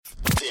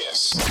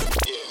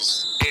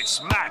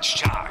It's match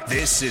time.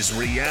 This is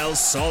Real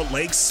Salt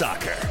Lake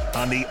Soccer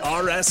on the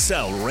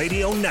RSL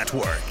Radio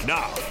Network.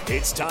 Now,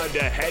 it's time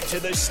to head to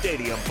the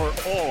stadium for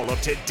all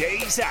of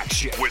today's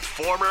action with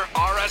former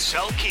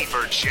RSL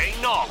keeper Jay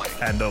Nolly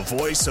and the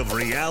voice of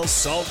Real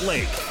Salt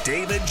Lake,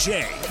 David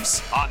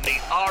James, on the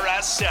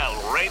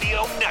RSL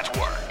Radio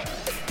Network.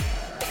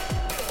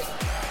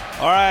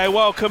 All right,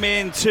 welcome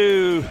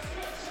into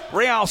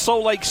Real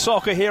Salt Lake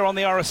Soccer here on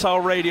the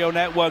RSL Radio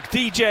Network.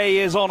 DJ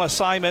is on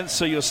assignment,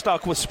 so you're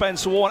stuck with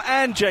Spencer Warne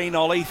and Jay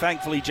Nolly.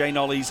 Thankfully, Jay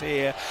Nolly's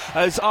here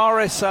as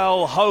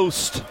RSL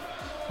host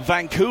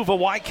Vancouver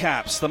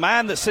Whitecaps. The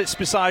man that sits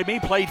beside me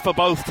played for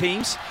both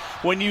teams.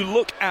 When you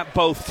look at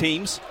both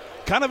teams,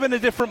 kind of in a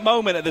different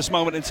moment at this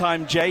moment in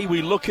time, Jay.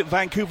 We look at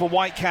Vancouver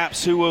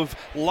Whitecaps, who have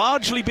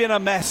largely been a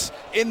mess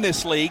in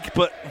this league,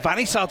 but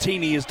Vanni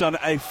Sartini has done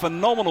a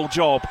phenomenal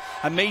job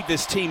and made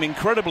this team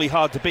incredibly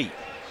hard to beat.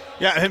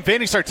 Yeah, and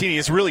Vanni Sartini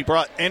has really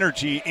brought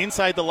energy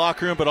inside the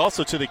locker room, but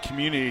also to the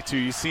community, too.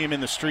 You see him in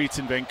the streets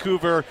in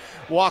Vancouver,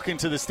 walking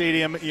to the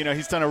stadium. You know,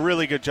 he's done a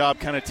really good job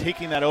kind of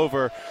taking that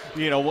over.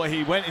 You know,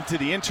 he went into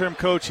the interim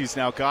coach. He's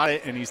now got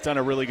it, and he's done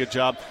a really good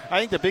job. I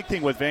think the big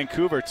thing with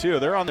Vancouver, too,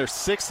 they're on their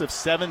 6th of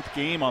 7th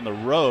game on the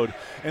road,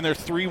 and they're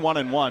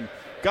 3-1-1.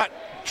 Got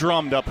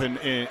drummed up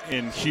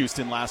in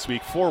Houston last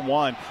week,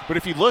 4-1. But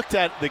if you looked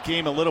at the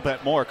game a little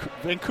bit more,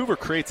 Vancouver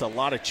creates a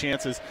lot of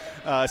chances.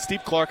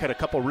 Steve Clark had a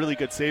couple really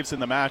good saves in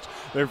the match.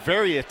 They're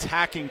very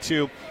attacking,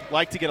 too.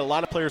 Like to get a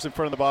lot of players in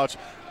front of the box.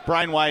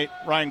 Brian White,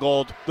 Ryan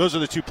Gold, those are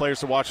the two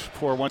players to watch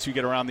for once you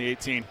get around the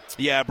 18.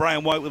 Yeah,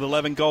 Brian White with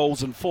 11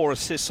 goals and 4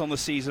 assists on the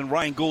season.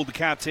 Ryan Gould, the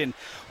captain,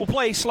 will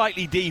play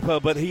slightly deeper,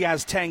 but he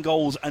has 10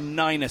 goals and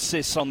 9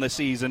 assists on the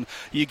season.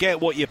 You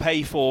get what you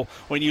pay for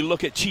when you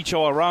look at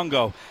Chicho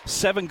Arango.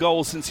 7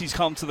 goals since he's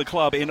come to the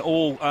club in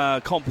all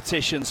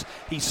competitions.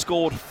 He's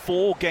scored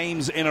 4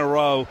 games in a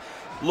row,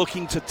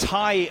 looking to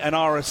tie an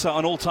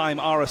all-time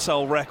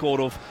RSL record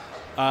of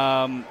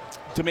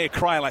Damir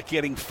Krylak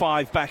getting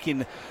 5 back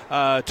in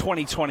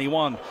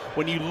 2021.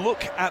 When you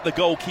look at the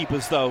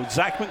goalkeepers, though,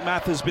 Zach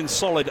McMath has been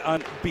solid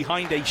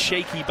behind a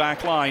shaky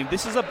back line.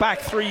 This is a back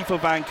 3 for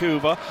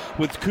Vancouver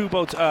with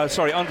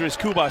Andres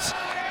Kubas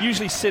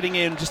usually sitting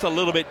in just a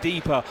little bit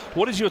deeper.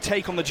 What is your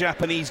take on the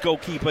Japanese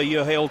goalkeeper,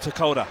 Yohei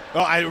Takoda? Oh,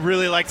 I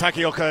really like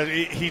Takeoka.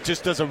 He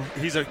just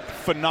he's a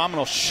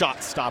phenomenal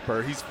shot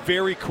stopper. He's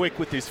very quick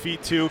with his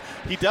feet, too.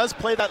 He does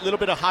play that little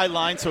bit of high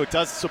line, so it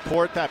does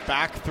support that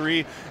back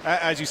 3.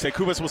 As you say,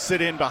 Kubas will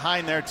sit in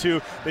behind there,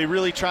 too. They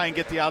really try and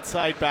get the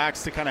outside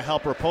backs to kind of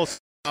help Raposo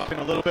up in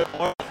a little bit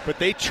more, but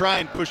they try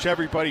and push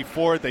everybody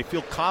forward. They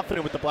feel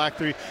confident with the black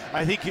 3.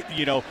 I think,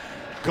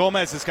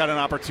 Gomez has got an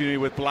opportunity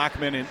with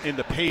Blackman in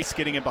the pace,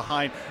 getting in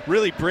behind,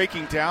 really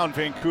breaking down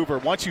Vancouver.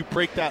 Once you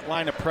break that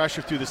line of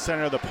pressure through the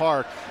center of the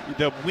park,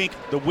 the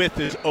width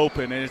is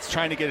open, and it's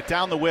trying to get it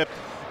down the whip,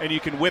 and you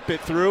can whip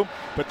it through,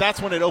 but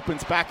that's when it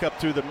opens back up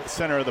through the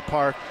center of the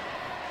park.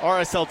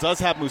 RSL does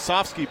have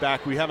Musovski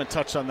back. We haven't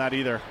touched on that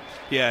either.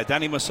 Yeah,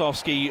 Danny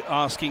Musovski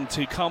asking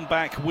to come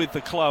back with the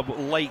club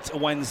late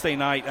Wednesday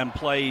night and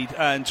played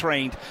and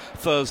trained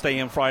Thursday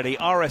and Friday.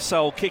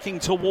 RSL kicking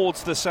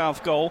towards the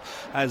south goal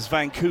as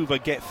Vancouver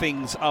get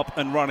things up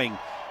and running.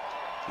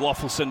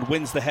 Loffelson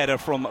wins the header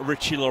from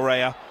Richie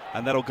Lorea,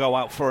 and that'll go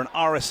out for an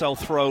RSL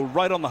throw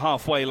right on the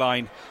halfway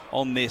line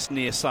on this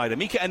near side.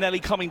 Amika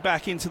Anelli coming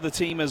back into the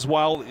team as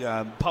well.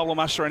 Pablo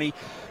Mastroeni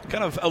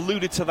kind of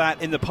alluded to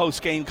that in the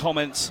post-game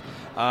comments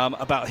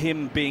about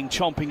him being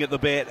chomping at the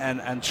bit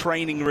and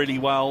training really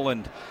well,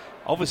 and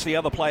obviously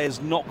other players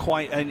not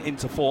quite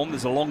into form.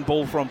 There's a long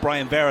ball from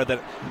Brian Vera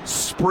that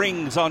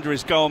springs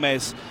Andres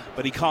Gomez,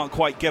 but he can't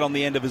quite get on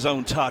the end of his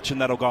own touch, and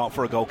that'll go out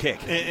for a goal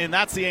kick. And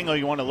that's the angle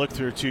you want to look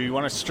through, too. You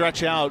want to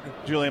stretch out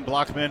Julian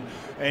Blockman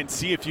and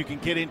see if you can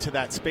get into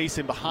that space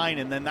in behind,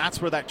 and then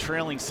that's where that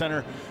trailing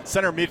center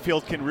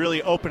midfield can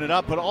really open it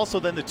up. But also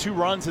then the 2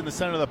 runs in the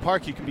center of the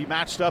park, you can be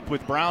matched up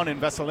with Brown and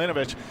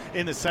Veselinovic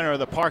in the center of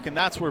the park, and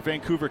that's where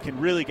Vancouver can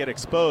really get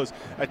exposed.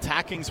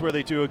 Attacking's where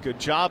they do a good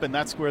job, and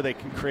that's where they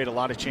can create a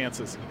lot of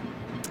chances.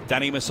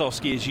 Danny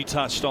Musovski, as you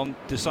touched on,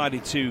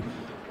 decided to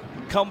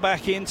come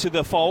back into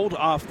the fold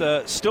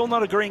after still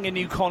not agreeing a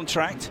new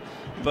contract,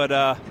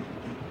 but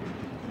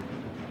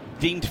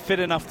deemed fit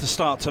enough to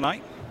start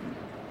tonight.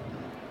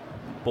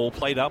 Ball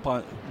played up.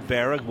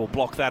 Vera will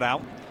block that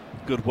out.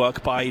 Good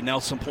work by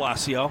Nelson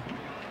Palacio.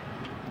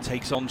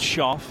 Takes on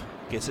Schoff.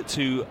 Gets it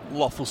to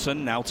Loffelson.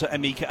 Now to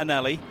Amika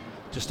Anelli.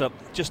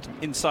 Just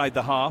inside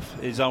the half.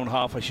 His own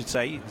half, I should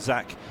say.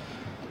 Zach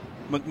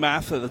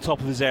McMath at the top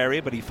of his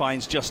area, but he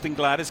finds Justin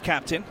Glad as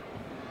captain.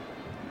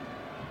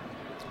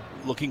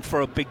 Looking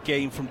for a big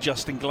game from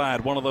Justin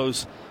Glad. One of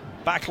those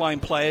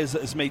backline players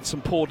that has made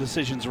some poor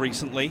decisions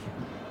recently.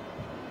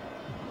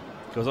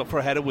 Goes up for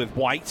a header with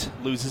White.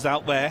 Loses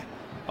out there.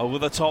 Over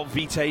the top,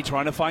 Vite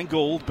trying to find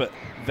Gould, but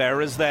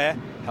Vera's there.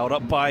 Held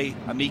up by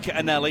Amika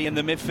Anelli in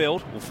the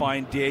midfield. We'll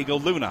find Diego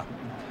Luna.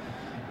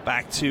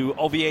 Back to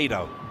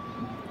Oviedo.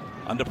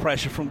 Under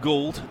pressure from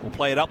Gould. We'll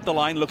play it up the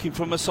line, looking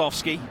for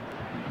Musovski.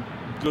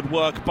 Good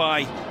work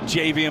by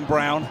Javian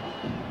Brown.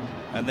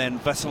 And then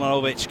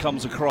Veselinovic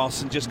comes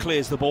across and just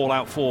clears the ball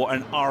out for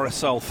an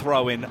RSL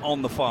throw-in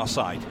on the far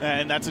side.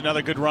 And that's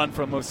another good run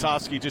from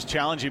Osowski, just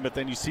challenging, but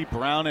then you see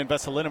Brown and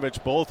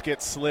Veselinovic both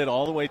get slid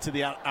all the way to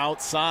the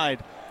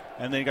outside,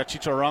 and then you got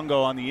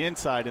Chicharango on the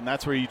inside, and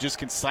that's where you just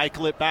can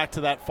cycle it back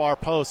to that far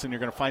post, and you're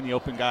going to find the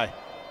open guy.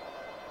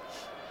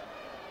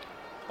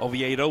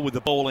 Oviedo with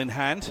the ball in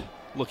hand,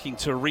 looking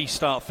to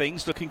restart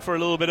things, looking for a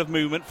little bit of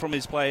movement from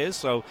his players,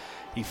 so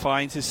he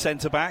finds his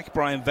centre-back,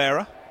 Brian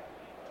Vera.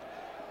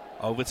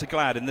 Over to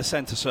Glad in the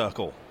centre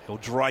circle. He'll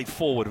drive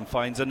forward and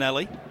finds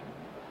Nolly.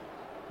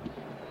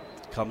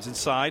 Comes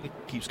inside,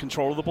 keeps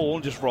control of the ball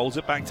and just rolls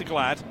it back to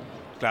Glad.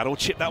 Glad will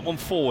chip that one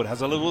forward.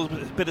 Has a little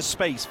bit of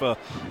space for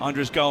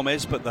Andres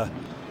Gomez, but the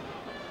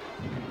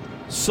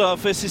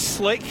surface is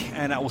slick,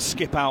 and that will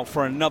skip out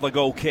for another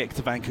goal kick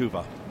to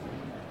Vancouver.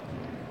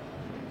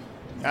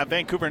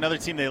 Vancouver, another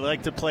team, they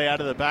like to play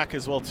out of the back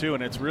as well, too,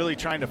 and it's really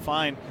trying to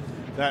find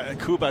that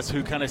Kubas,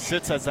 who kind of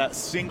sits as that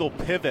single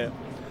pivot.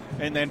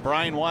 And then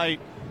Brian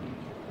White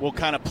will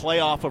kind of play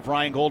off of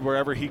Ryan Gold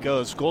wherever he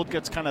goes. Gold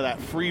gets kind of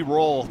that free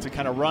roll to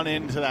kind of run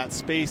into that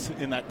space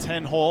in that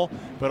 10 hole,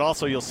 but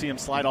also you'll see him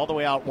slide all the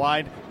way out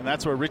wide, and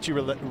that's where Richie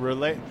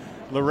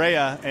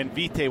Larea and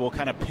Vite will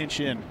kind of pinch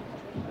in.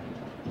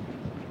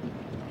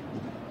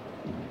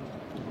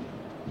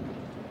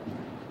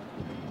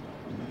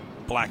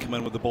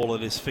 Blackman with the ball at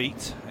his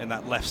feet in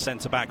that left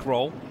centre-back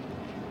role.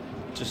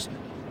 Just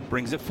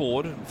brings it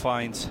forward and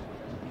finds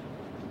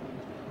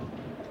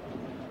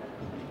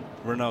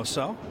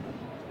Raposo.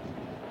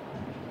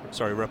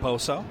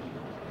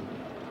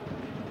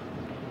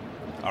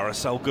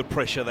 RSL, good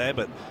pressure there,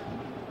 but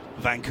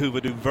Vancouver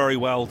do very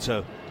well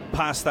to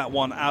pass that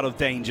one out of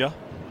danger.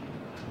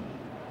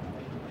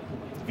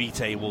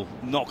 Vite will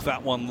knock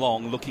that one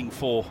long, looking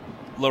for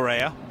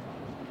Larea.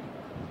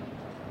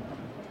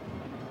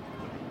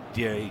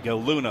 There you go,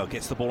 Luna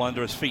gets the ball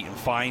under his feet and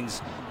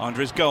finds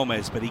Andres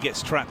Gomez, but he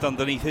gets trapped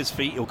underneath his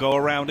feet. He'll go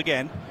around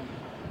again.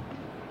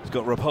 He's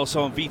got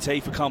Raposo and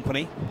Vite for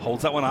company.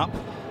 Holds that one up.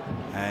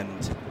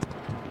 And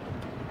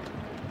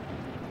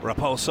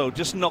Raposo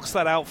just knocks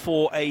that out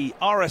for a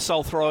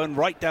RSL throw-in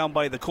right down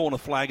by the corner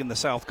flag in the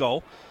south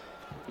goal.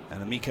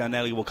 And Mika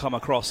Nolly will come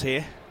across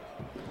here.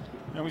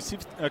 And we see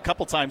a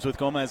couple times with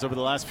Gomez over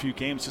the last few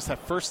games, just that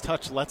first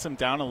touch lets him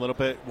down a little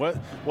bit.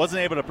 Wasn't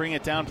able to bring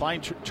it down, try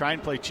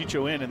and play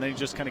Chicho in, and then he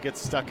just kind of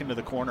gets stuck into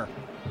the corner.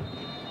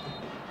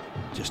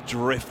 Just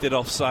drifted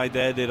offside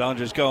there, did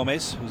Andres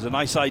Gomez. It was a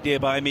nice idea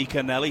by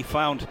Mika Nolly.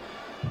 Found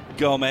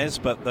Gomez,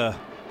 but the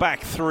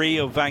back three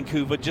of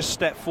Vancouver just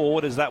stepped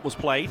forward as that was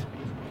played.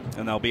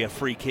 And there'll be a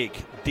free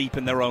kick deep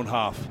in their own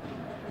half.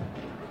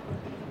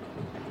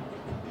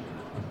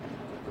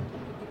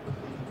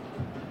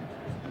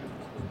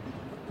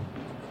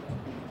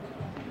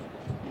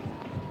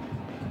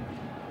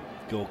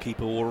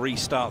 Goalkeeper will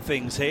restart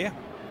things here.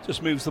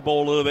 Just moves the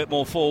ball a little bit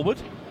more forward,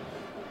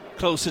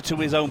 closer to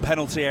his own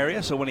penalty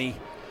area, so when he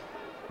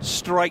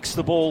strikes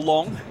the ball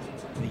long,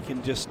 he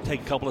can just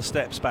take a couple of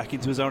steps back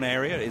into his own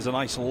area. It is a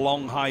nice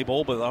long high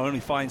ball, but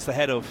only finds the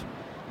head of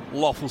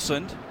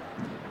Loffelsund.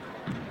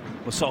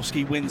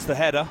 Wasowski wins the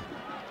header,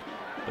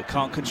 but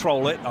can't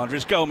control it.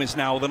 Andres Gomez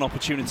now with an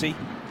opportunity.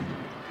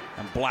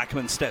 And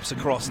Blackman steps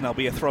across, and there'll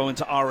be a throw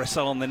into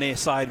RSL on the near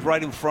side,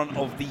 right in front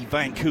of the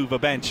Vancouver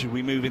bench.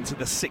 We move into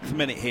the 6th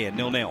minute here,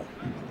 0-0.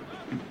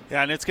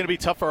 Yeah, and it's going to be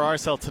tough for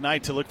RSL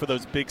tonight to look for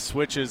those big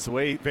switches. The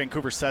way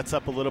Vancouver sets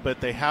up a little bit,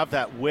 they have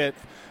that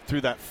width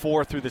through that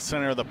 4 through the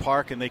center of the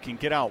park, and they can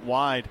get out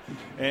wide.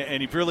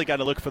 And you've really got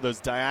to look for those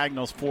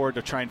diagonals forward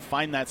to try and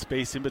find that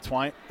space in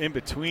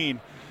between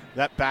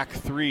that back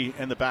 3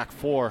 and the back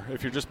 4.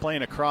 If you're just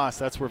playing across,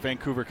 that's where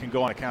Vancouver can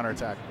go on a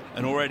counterattack.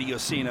 And already you're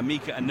seeing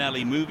Mika and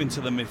Nolly move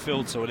into the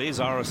midfield, so it is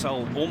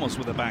RSL almost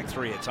with a back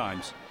 3 at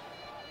times.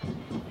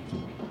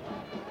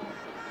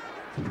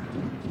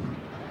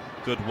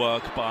 Good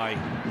work by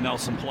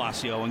Nelson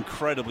Palacio,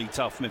 incredibly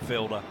tough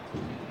midfielder.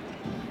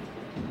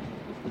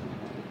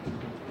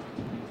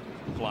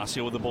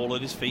 Palacio with the ball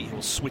at his feet.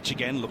 He'll switch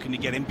again, looking to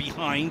get in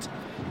behind.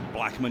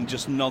 Blackman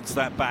just nods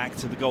that back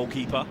to the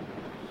goalkeeper.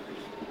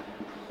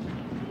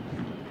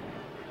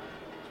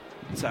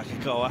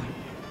 Takakoa.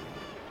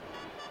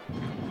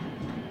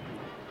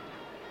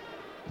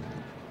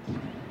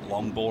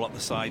 Long ball up the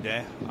side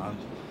there.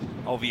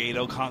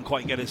 Oviedo can't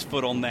quite get his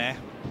foot on there.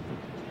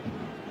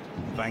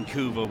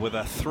 Vancouver with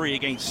a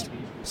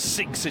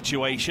 3-against-6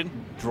 situation.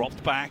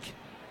 Dropped back.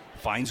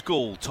 Finds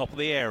Gould, top of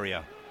the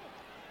area.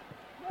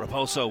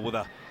 Raposo with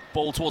a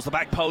ball towards the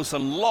back post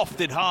and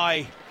lofted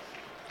high,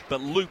 but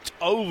looped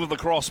over the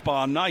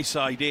crossbar. Nice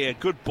idea.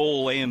 Good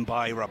ball in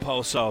by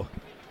Raposo.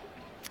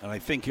 And I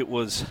think it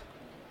was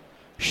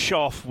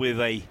Schoff with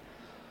a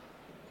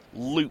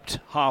looped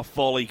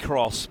half-volley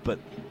cross, but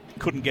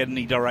couldn't get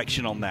any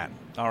direction on that.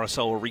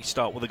 RSL will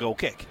restart with a goal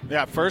kick.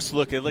 Yeah, first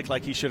look, it looked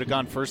like he should have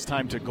gone first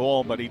time to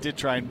goal, but he did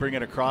try and bring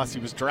it across.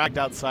 He was dragged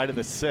outside of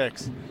the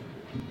 6.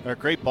 A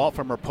great ball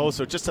from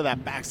Raposo, just to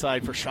that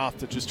backside for Schoff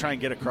to just try and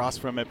get across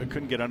from it, but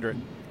couldn't get under it.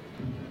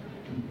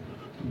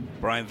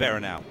 Brian Vera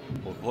now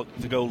will look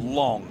to go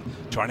long,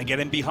 trying to get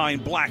in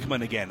behind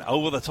Blackman again.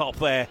 Over the top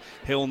there,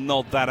 he'll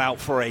nod that out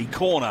for a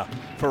corner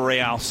for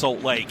Real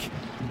Salt Lake.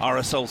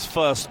 RSL's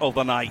first of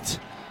the night.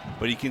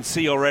 But you can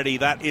see already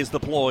that is the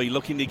ploy,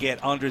 looking to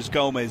get Andres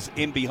Gomez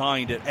in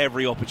behind at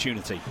every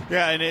opportunity.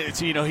 Yeah, and it's,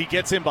 he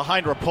gets in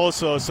behind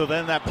Raposo, so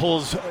then that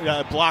pulls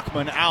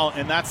Blackman out,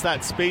 and that's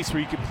that space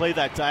where you can play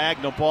that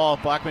diagonal ball.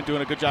 Blackman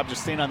doing a good job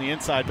just staying on the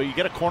inside, but you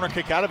get a corner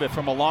kick out of it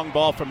from a long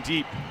ball from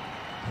deep.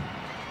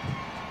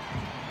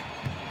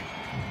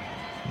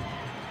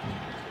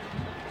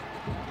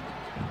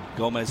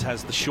 Gomez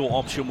has the short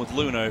option with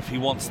Luna if he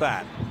wants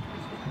that.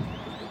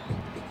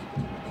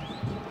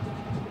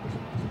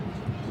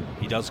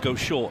 He does go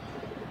short.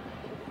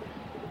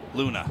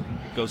 Luna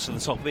goes to the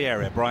top of the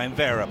area. Brian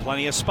Vera,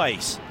 plenty of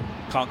space.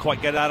 Can't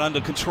quite get that under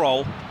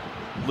control.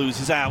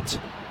 Loses out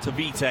to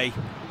Vite.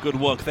 Good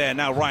work there.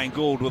 Now Ryan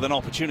Gould with an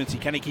opportunity.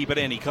 Can he keep it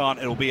in? He can't.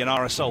 It'll be an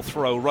RSL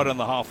throw right on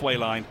the halfway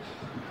line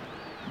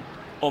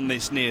on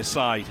this near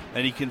side.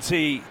 And you can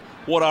see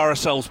what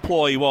RSL's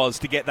ploy was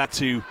to get that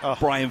to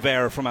Brian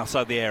Vera from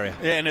outside the area.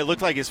 Yeah, and it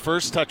looked like his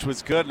first touch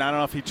was good, and I don't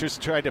know if he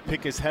just tried to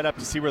pick his head up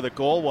to see where the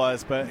goal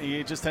was, but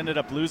he just ended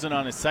up losing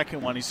on his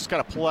second one. He's just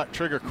got to pull that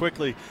trigger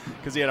quickly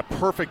because he had a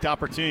perfect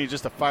opportunity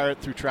just to fire it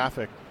through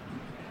traffic.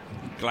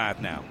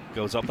 Glad now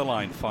goes up the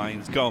line,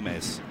 finds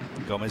Gomez.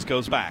 Gomez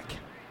goes back.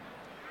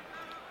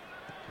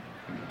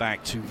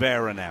 Back to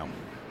Vera now.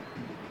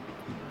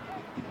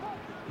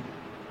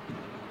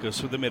 Goes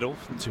through the middle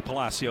to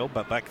Palacio,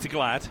 but back to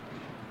Glad.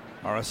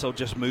 RSL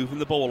just moving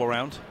the ball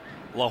around.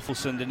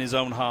 Loffelson in his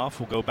own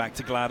half will go back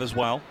to Glad as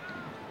well.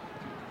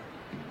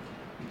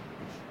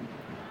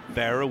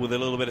 Vera with a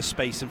little bit of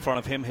space in front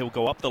of him. He'll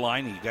go up the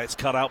line. He gets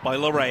cut out by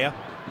Larea.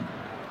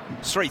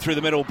 Straight through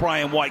the middle.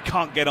 Brian White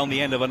can't get on the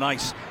end of a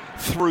nice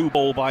through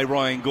ball by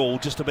Ryan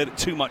Gould. Just a bit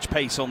too much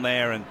pace on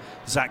there, and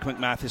Zach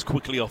McMath is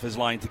quickly off his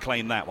line to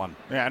claim that one.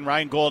 Yeah, and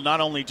Ryan Gould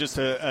not only just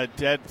a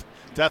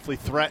deathly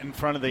threat in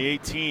front of the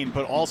 18,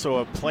 but also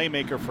a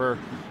playmaker for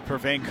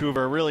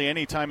Vancouver. Really,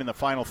 any time in the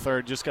final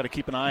third, just got to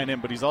keep an eye on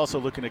him, but he's also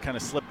looking to kind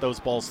of slip those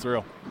balls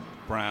through.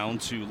 Brown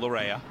to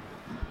Larea.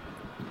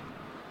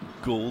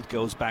 Gould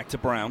goes back to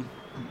Brown.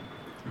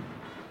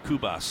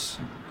 Kubas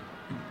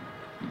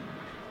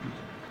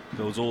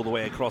goes all the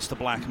way across to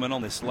Blackman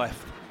on this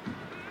left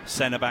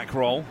centre back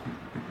roll.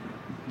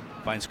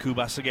 Finds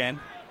Kubas again.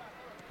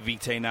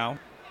 Vite now.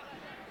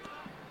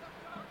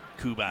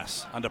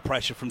 Kubas under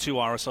pressure from two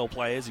RSL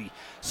players. He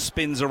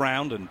spins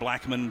around and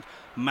Blackman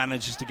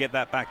manages to get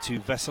that back to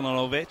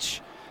Veselinovic.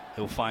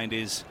 He'll find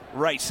his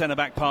right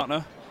centre-back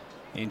partner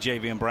in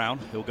Javian Brown.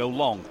 He'll go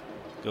long.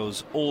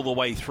 Goes all the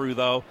way through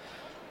though,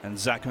 and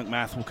Zach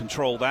McMath will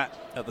control that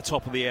at the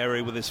top of the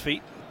area with his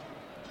feet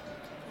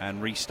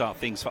and restart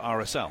things for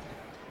RSL.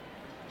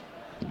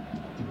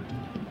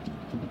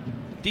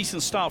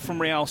 Decent start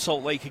from Real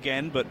Salt Lake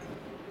again, but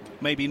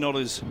maybe not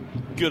as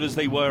good as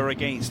they were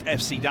against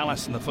FC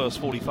Dallas in the first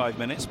 45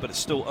 minutes, but it's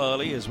still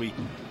early as we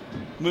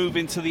move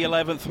into the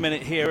 11th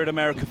minute here at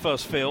America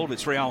First Field.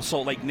 It's Real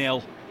Salt Lake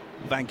 0,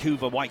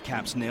 Vancouver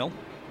Whitecaps 0.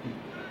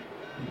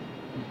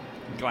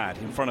 Glad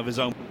in front of his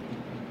own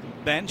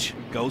bench,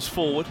 goes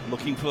forward,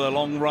 looking for the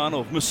long run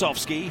of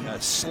Musovski.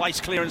 A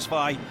slice clearance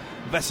by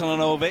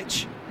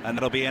Veselinovic, and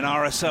it'll be an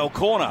RSL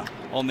corner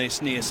on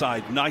this near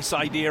side. Nice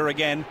idea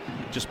again,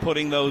 just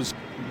putting those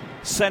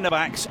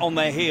centre-backs on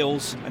their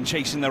heels and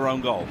chasing their own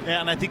goal.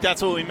 Yeah, and I think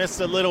that's what we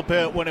missed a little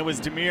bit when it was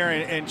Demir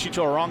and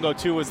Chicho Arango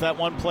too, was that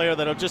one player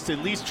that'll just at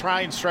least try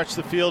and stretch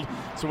the field.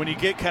 So when you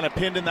get kind of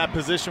pinned in that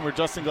position where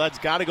Justin Glad's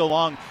got to go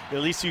long, at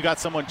least you got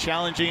someone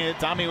challenging it.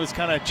 Dami was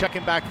kind of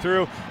checking back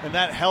through, and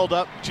that held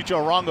up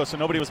Chicho Arango, so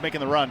nobody was making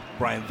the run.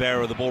 Brian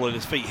Vera, the ball at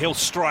his feet. He'll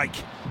strike.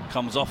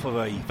 Comes off of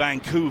a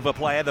Vancouver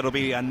player. That'll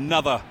be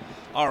another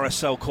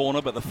RSL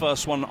corner, but the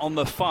first one on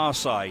the far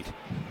side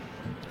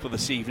for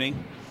this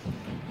evening.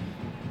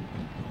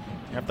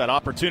 If that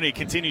opportunity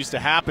continues to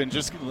happen,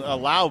 just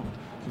allow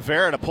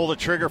Vera to pull the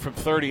trigger from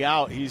 30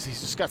 out. He's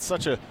just got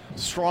such a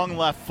strong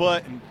left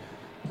foot, and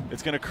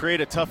it's going to create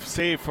a tough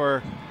save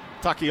for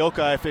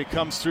Takioka if it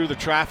comes through the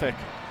traffic.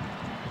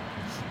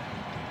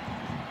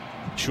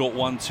 Short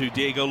one to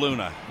Diego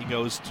Luna. He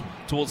goes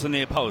towards the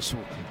near post.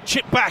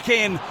 Chip back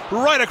in,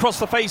 right across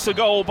the face of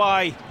goal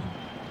by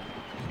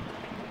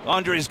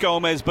Andres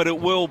Gomez, but it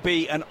will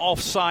be an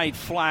offside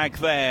flag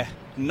there.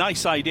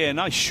 Nice idea,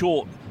 nice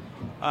short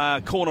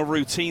corner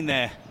routine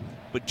there,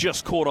 but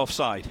just caught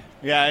offside.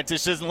 Yeah, it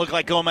just doesn't look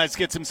like Gomez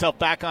gets himself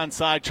back on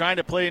side. Trying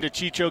to play into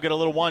Chicho, get a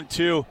little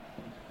 1-2.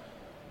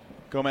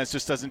 Gomez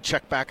just doesn't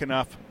check back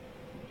enough.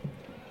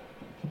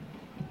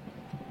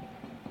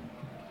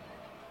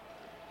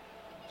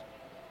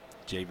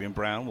 Javian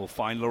Brown will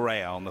find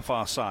Larea on the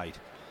far side.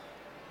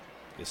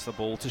 Gets the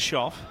ball to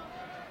Schoff.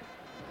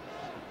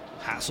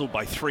 Hassled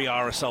by three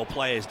RSL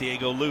players.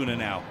 Diego Luna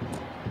now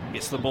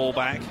gets the ball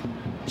back.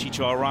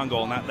 Chicho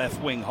Arango on that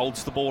left wing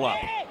holds the ball up.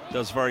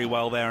 Does very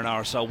well there, an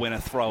RSL winner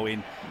throw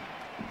in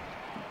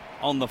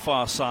on the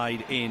far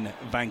side in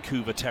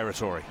Vancouver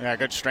territory. Yeah,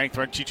 good strength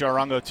from Chicho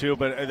Arango too,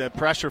 but the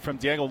pressure from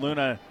Diego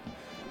Luna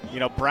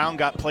Brown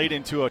got played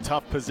into a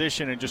tough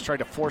position and just tried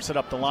to force it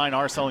up the line.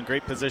 RSL in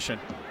great position.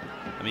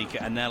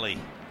 Amika Nolly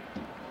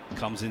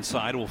comes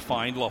inside, will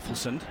find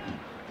Loffelson.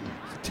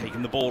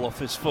 Taking the ball off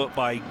his foot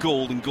by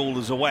Gould, and Gould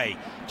is away.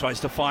 Tries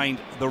to find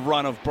the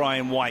run of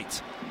Brian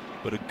White,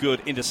 but a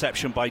good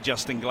interception by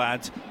Justin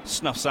Glad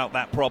snuffs out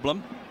that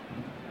problem.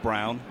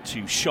 Brown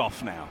to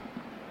Schoff now.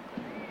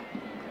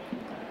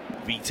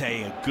 Vite,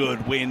 a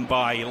good win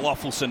by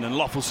Loffelson, and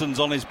Loffelson's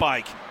on his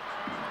bike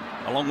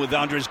along with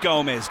Andres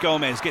Gomez.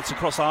 Gomez gets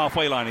across the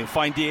halfway line. He'll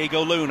find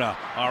Diego Luna.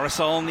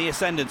 RSL on the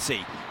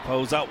ascendancy.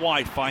 Pulls out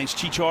wide, finds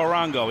Chicho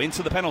Arango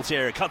into the penalty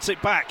area, cuts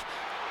it back.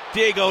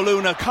 Diego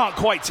Luna can't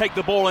quite take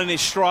the ball in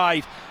his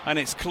stride, and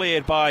it's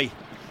cleared by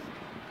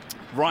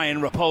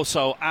Ryan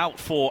Raposo, out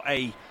for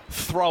a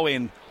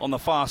throw-in on the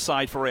far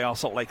side for Real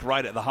Salt Lake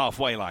right at the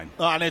halfway line.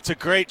 And it's a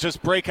great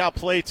just breakout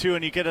play, too,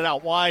 and you get it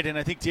out wide, and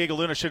I think Diego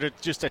Luna should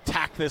have just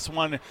attacked this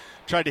one,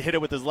 tried to hit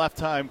it with his left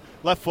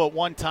foot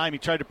one time. He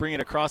tried to bring it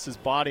across his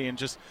body and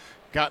just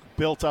got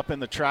built up in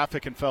the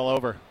traffic and fell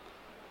over.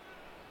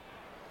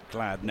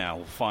 Glad now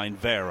will find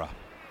Vera.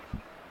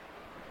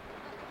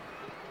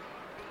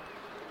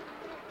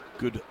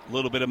 Good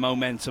little bit of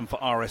momentum for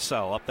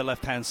RSL. Up the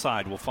left-hand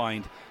side, we'll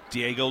find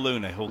Diego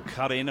Luna. He'll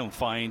cut in and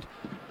find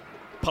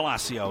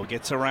Palacio.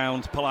 Gets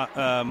around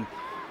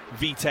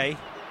Vite.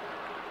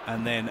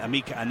 And then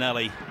Amika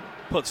Anelli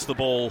puts the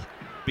ball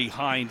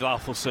behind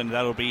Loffelson.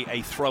 That'll be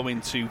a throw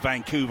into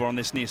Vancouver on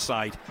this near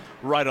side,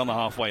 right on the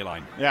halfway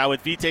line. Yeah,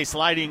 with Vite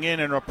sliding in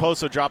and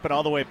Raposo dropping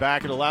all the way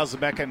back, it allows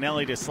Amika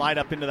Anelli to slide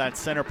up into that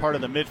center part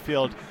of the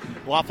midfield.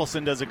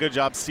 Loffelson does a good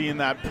job seeing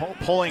that,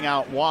 pulling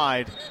out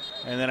wide.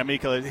 And then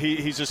Amika,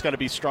 he's just got to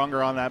be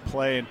stronger on that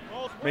play and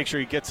make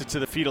sure he gets it to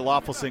the feet of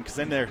Loffelson, because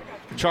then they're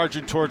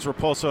charging towards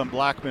Raposo and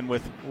Blackman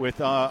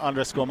with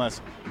Andres Gomez.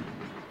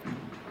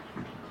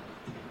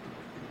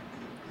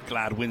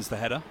 Glad wins the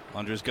header.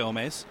 Andres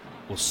Gomez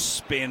will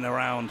spin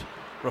around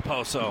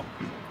Raposo.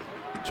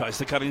 Tries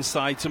to cut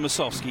inside to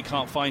Masovsky.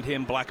 Can't find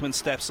him. Blackman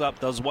steps up,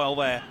 does well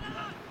there.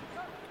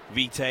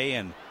 Vite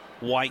and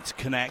White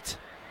connect,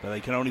 but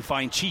they can only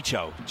find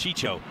Chicho.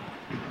 Chicho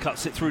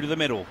cuts it through to the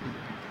middle.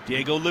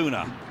 Diego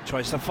Luna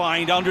tries to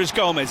find Andres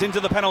Gomez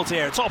into the penalty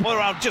area. Top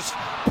around, just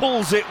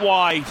pulls it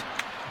wide.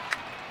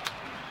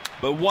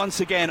 But once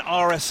again,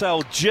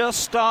 RSL just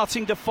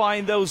starting to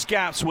find those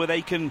gaps where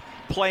they can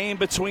play in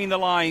between the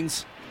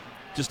lines.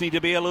 Just need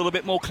to be a little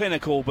bit more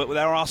clinical, but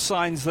there are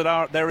signs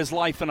that there is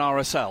life in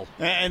RSL.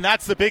 And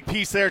that's the big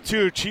piece there,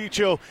 too.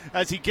 Chicho,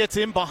 as he gets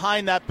in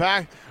behind that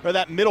back or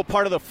that middle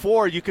part of the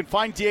four, you can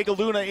find Diego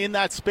Luna in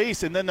that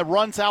space, and then the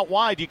runs out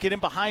wide. You get in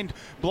behind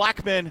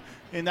Blackman,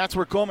 and that's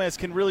where Gomez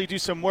can really do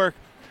some work.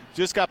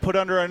 Just got put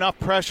under enough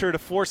pressure to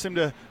force him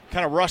to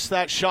kind of rush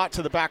that shot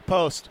to the back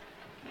post.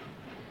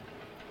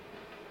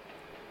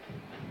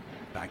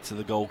 Back to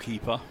the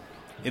goalkeeper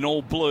in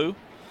all blue.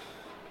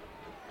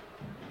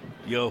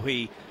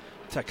 Yohi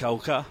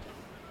Takaoka.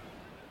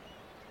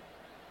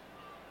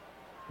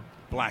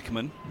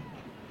 Blackman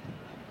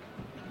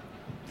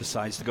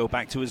decides to go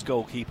back to his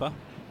goalkeeper.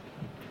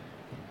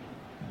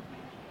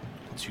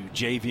 To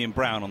Javian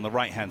Brown on the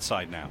right-hand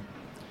side now.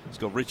 He's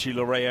got Richie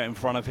Lorea in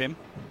front of him.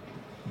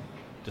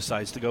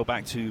 Decides to go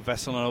back to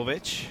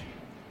Veselinovic,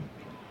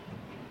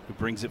 who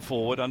brings it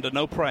forward under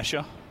no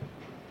pressure.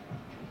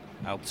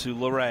 Out to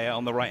Lorea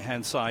on the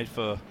right-hand side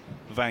for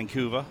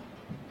Vancouver.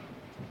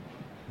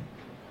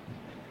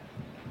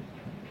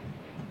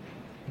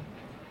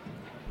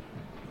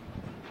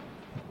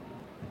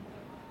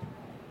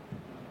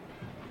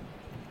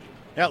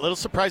 Yeah, a little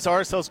surprised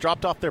RSL's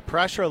dropped off their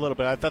pressure a little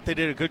bit. I thought they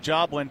did a good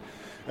job when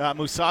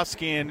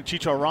Musovsky and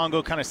Chicho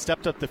Arango kind of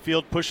stepped up the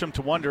field, push them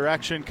to one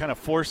direction, kind of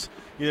force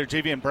either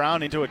Javian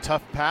Brown into a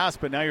tough pass,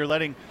 but now you're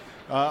letting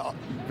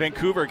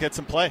Vancouver get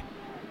some play.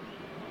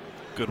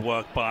 Good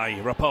work by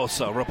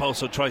Raposo.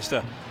 Raposo tries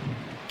to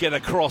get a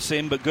cross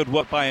in, but good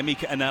work by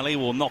Amika Anelli.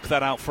 Will knock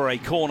that out for a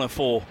corner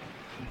for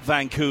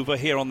Vancouver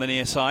here on the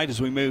near side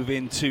as we move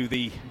into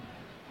the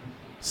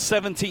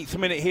 17th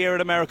minute here at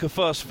America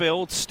First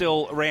Field.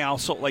 Still Real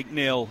Salt Lake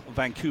 0,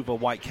 Vancouver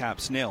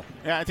Whitecaps 0.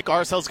 Yeah, I think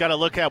RSL's got to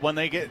look at when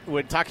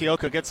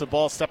Takioka gets the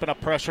ball, stepping up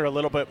pressure a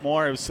little bit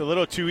more. It was a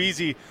little too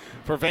easy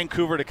for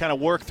Vancouver to kind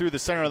of work through the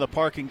center of the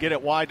park and get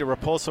it wide to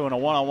Raposo in a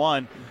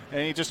one-on-one.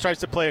 And he just tries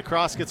to play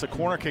across, gets a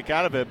corner kick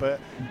out of it, but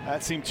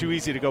that seemed too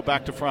easy to go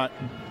back to front.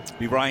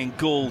 Be Ryan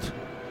Gould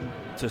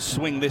to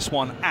swing this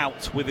one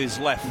out with his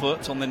left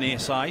foot on the near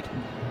side.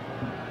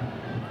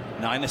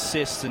 9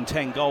 assists and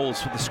 10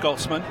 goals for the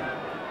Scotsman.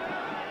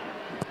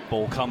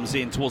 Ball comes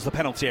in towards the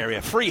penalty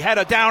area. Free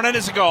header down, and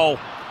it's a goal.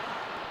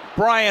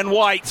 Brian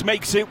White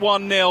makes it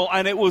 1-0,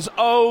 and it was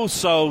oh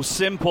so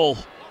simple.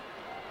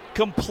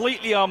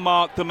 Completely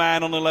unmarked, the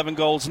man on 11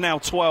 goals, now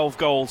 12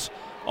 goals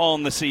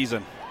on the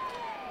season.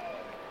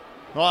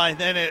 Well, and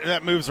then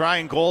that moves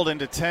Ryan Gould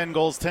into 10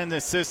 goals, 10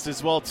 assists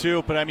as well,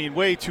 too. But, I mean,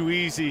 way too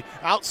easy.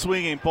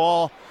 Outswinging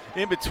ball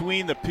in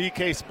between the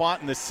PK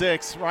spot and the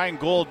 6. Ryan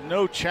Gould,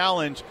 no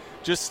challenge,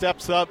 just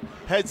steps up,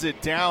 heads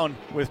it down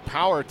with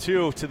power,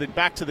 too,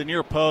 back to the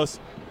near post.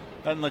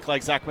 Doesn't look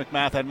like Zach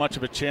McMath had much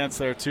of a chance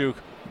there, too.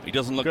 He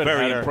doesn't look Good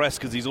very header. impressed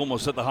because he's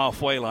almost at the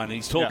halfway line, and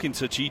he's talking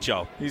to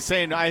Chicho. He's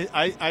saying,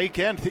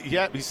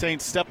 he's saying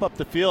step up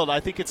the field. I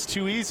think it's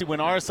too easy when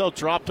RSL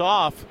dropped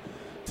off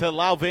to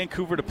allow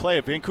Vancouver to play.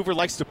 If Vancouver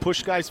likes to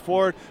push guys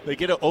forward, they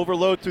get an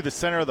overload through the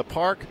center of the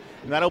park,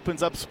 and that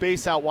opens up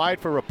space out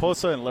wide for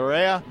Raposo and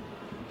Larea.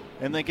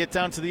 And they get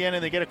down to the end,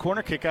 and they get a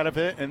corner kick out of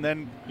it, and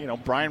then,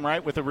 Brian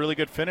Wright with a really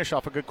good finish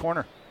off a good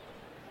corner.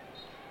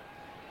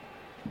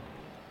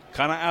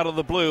 Kind of out of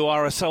the blue,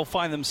 RSL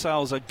find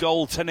themselves a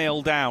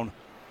 0-0 down.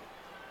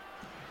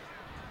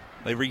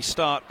 They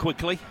restart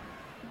quickly.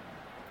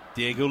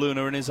 Diego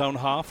Luna in his own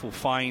half will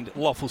find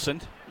Lofelson.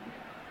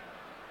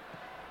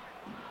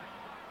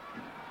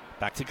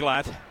 Back to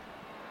Glad.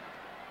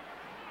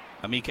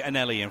 Amika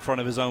Anelli in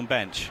front of his own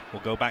bench. Will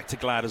go back to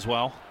Glad as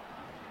well.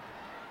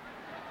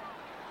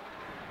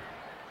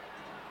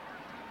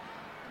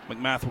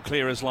 McMath will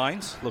clear his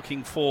lines,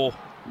 looking for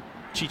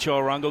Chicho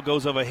Arango,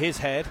 goes over his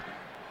head.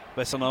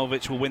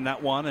 Vesanovic will win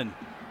that one, and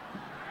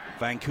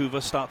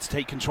Vancouver starts to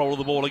take control of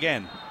the ball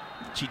again.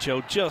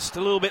 Chicho just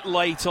a little bit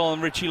late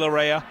on Richie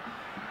Larea.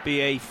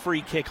 Be a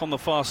free kick on the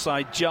far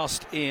side,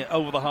 just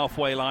over the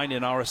halfway line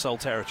in RSL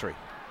territory.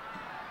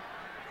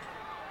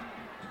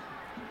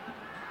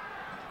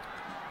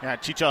 Yeah,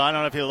 Chicho, I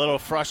don't know if he had a little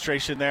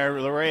frustration there.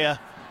 Larea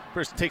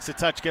first takes a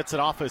touch, gets it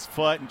off his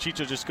foot, and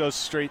Chicho just goes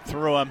straight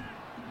through him.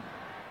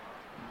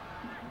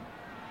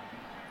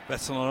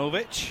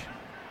 Vesanovic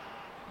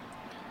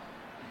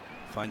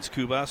finds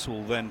Kubas,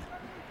 will then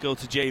go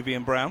to JV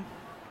and Brown.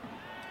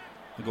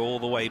 He'll go all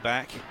the way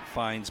back,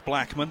 finds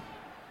Blackman.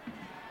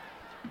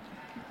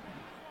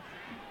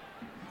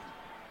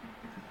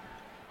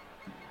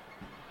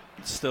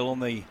 Still on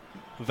the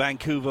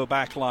Vancouver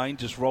back line,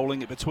 just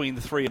rolling it between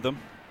the three of them.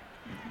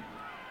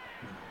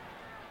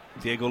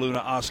 Diego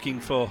Luna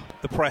asking for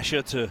the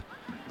pressure to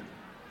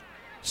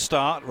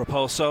start.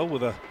 Raposo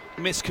with a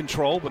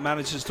miscontrol, but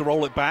manages to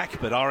roll it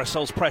back. But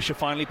RSL's pressure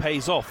finally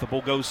pays off. The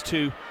ball goes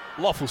to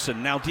Lofelson.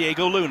 Now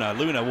Diego Luna.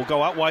 Luna will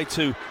go out wide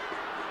to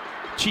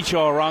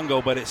Chicho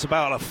Arango, but it's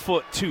about a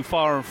foot too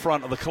far in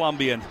front of the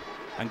Colombian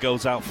and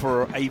goes out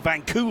for a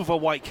Vancouver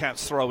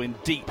Whitecaps throw in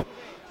deep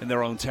in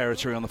their own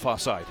territory on the far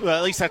side. Well,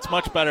 at least that's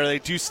much better. They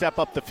do step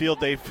up the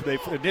field. They've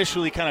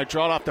initially kind of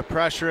drawn off the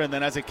pressure, and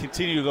then as they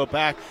continue to go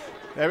back,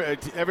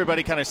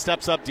 everybody kind of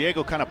steps up.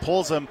 Diego kind of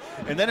pulls them,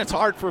 and then it's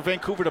hard for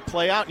Vancouver to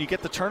play out, and you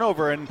get the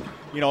turnover, and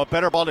a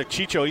better ball to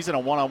Chicho. He's in a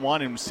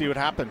one-on-one, and see what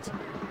happens.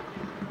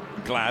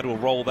 Glad will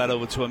roll that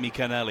over to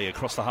Amika Anelli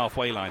across the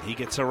halfway line. He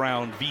gets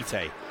around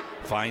Vite,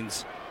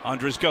 finds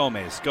Andres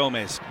Gomez.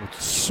 Gomez will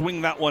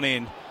swing that one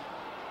in.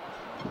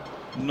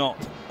 Not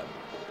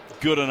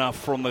good enough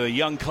from the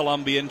young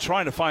Colombian,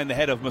 trying to find the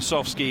head of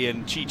Masovsky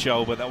and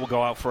Chicho, but that will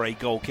go out for a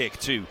goal kick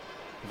to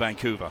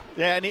Vancouver.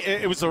 Yeah, and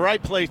it was the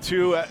right play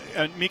too.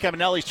 Mika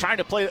Manelli's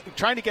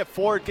trying to get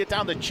forward, get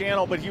down the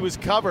channel, but he was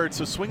covered.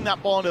 So swing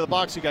that ball into the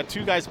box. You got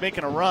two guys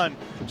making a run.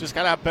 Just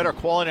got to have better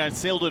quality, and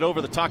sailed it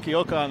over the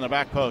Takioka on the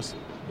back post.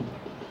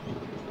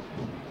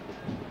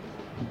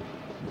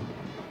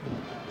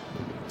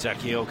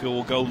 Takioka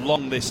will go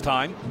long this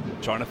time,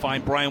 trying to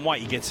find Brian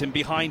White. He gets in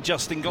behind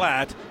Justin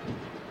Glad,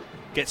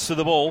 gets to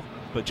the ball,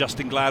 but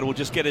Justin Glad will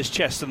just get his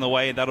chest in the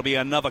way, and that'll be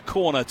another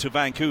corner to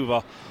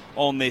Vancouver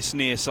on this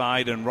near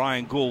side, and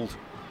Ryan Gould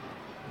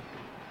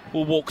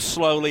will walk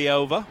slowly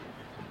over.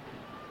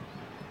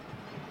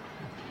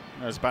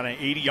 There's about an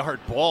 80-yard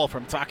ball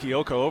from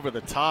Takioka over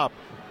the top.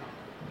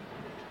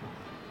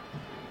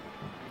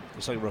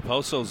 Looks like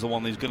Raposo's the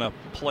one who's going to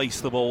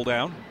place the ball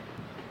down.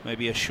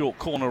 Maybe a short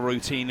corner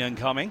routine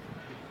incoming.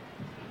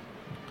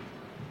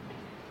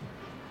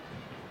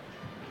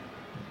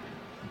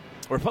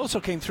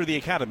 Raposo came through the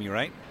academy,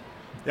 right?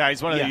 Yeah,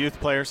 he's one of the youth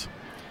players.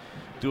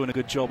 Doing a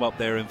good job up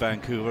there in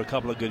Vancouver. A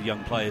couple of good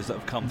young players that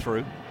have come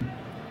through.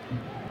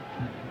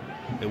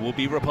 It will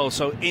be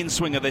Raposo in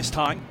swinger this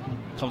time.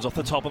 Comes off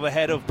the top of the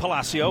head of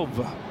Palacio.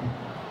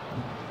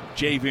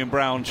 Javian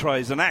Brown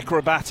tries an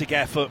acrobatic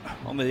effort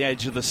on the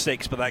edge of the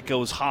sticks, but that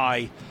goes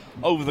high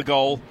over the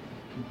goal.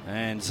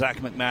 And Zach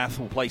McMath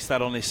will place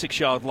that on his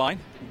 6-yard line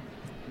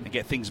and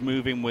get things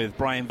moving with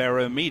Brian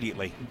Vera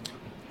immediately.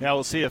 Yeah,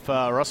 we'll see if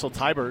Russell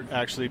Tybert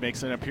actually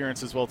makes an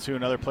appearance as well, too.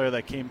 Another player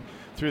that came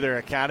through their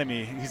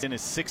academy. He's in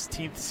his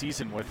 16th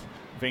season with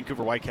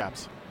Vancouver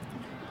Whitecaps.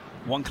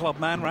 One club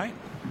man, right?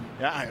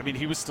 Yeah, I mean,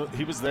 he was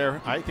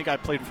there. I think I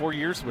played 4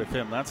 years with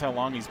him. That's how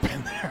long he's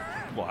been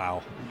there.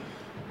 Wow.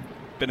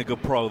 Been a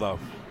good pro, though.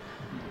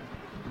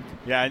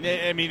 Yeah, and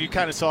I mean, you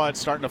kind of saw it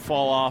starting to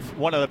fall off.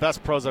 One of the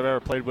best pros I've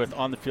ever played with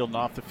on the field and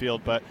off the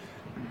field, but,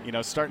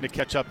 starting to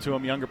catch up to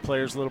him. Younger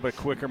players, a little bit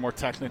quicker, more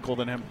technical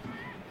than him.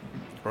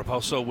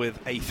 Raposo with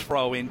a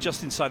throw in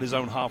just inside his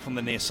own half on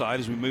the near side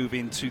as we move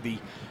into the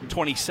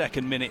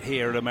 22nd minute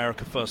here at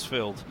America First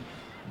Field.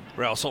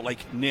 Real Salt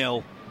Lake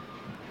 0,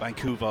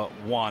 Vancouver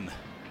 1.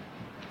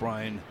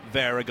 Brian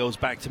Vera goes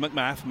back to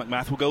McMath.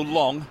 McMath will go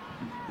long,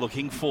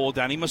 looking for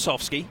Danny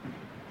Masovsky.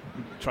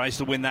 Tries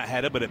to win that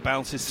header, but it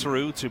bounces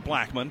through to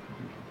Blackman.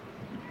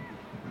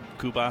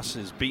 Kubas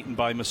is beaten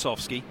by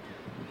Masovsky.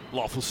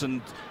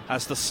 Loffelson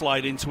has to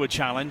slide into a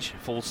challenge.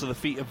 Falls to the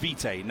feet of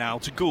Vitae. Now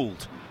to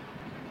Gould.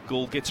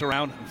 Gould gets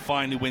around and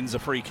finally wins a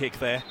free kick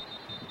there.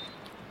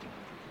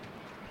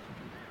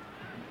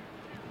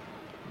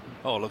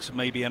 Oh, looks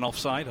maybe an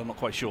offside. I'm not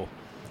quite sure.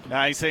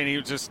 Nah, he's saying he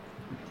was just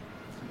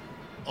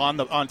on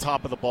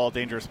top of the ball.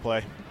 Dangerous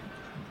play.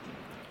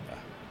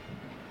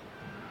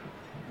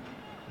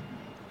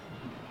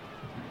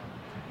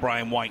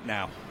 Brian White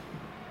now.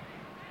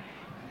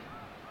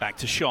 Back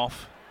to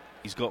Schoff.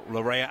 He's got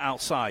Larea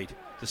outside.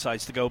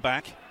 Decides to go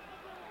back.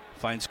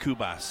 Finds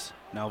Kubas.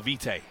 Now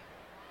Vitae.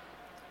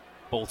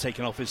 Ball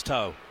taken off his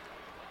toe.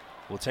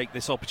 We'll take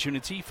this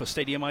opportunity for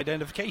stadium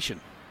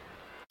identification.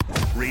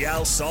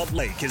 Real Salt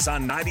Lake is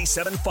on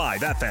 97.5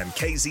 FM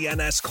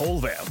KZNS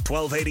Colville,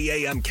 1280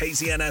 AM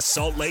KZNS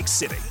Salt Lake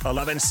City,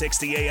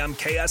 1160 AM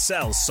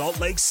KSL Salt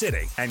Lake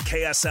City, and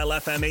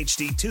KSL FM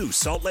HD2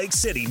 Salt Lake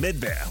City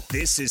Midvale.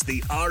 This is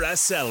the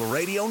RSL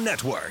Radio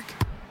Network.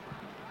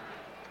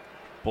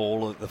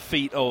 Ball at the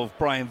feet of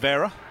Brian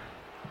Vera.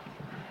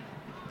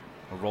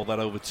 I'll roll that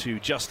over to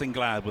Justin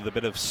Glad with a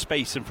bit of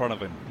space in front of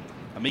him.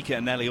 Amika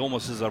and Nolly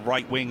almost as a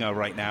right winger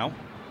right now.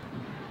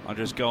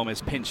 Andres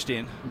Gomez pinched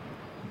in.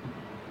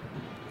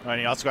 And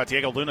you also got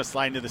Diego Luna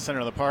sliding to the center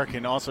of the park,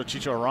 and also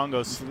Chicho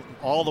Arango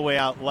all the way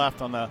out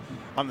left on the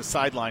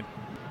sideline.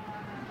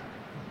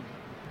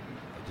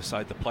 They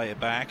decide to play it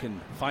back and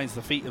finds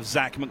the feet of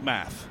Zach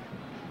McMath.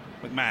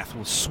 McMath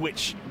will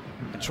switch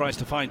and tries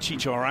to find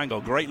Chicho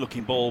Arango. Great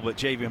looking ball, but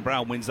Javian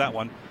Brown wins that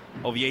one.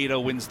 Oviedo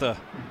wins the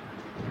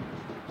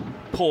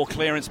poor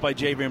clearance by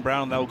Javian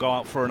Brown. They'll go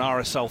out for an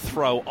RSL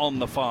throw on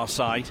the far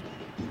side.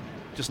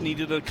 Just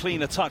needed a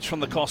cleaner touch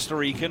from the Costa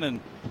Rican, and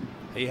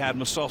he had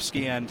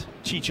Musovski and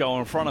Chicho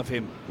in front of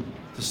him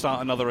to start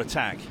another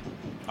attack.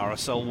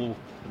 RSL will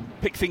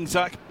pick things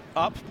up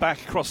back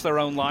across their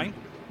own line.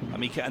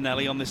 Amika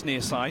Anelli on this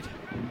near side.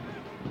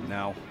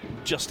 Now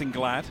Justin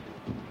Glad.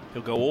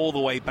 He'll go all the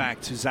way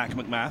back to Zach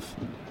McMath.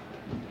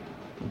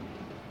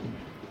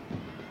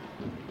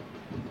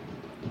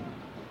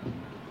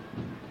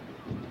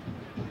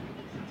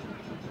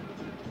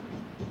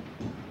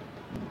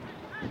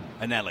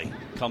 Anelli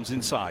comes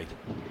inside.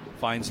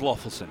 Finds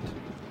Loffelson.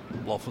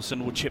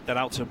 Loffelson will chip that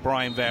out to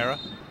Brian Vera.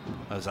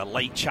 There's a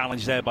late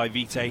challenge there by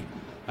Vitae,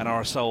 and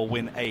RSL will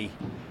win a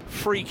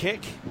free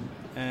kick.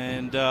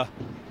 And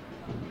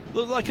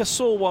looked like a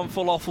sore one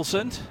for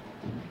Loffelson.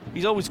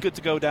 He's always good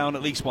to go down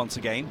at least once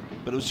a game,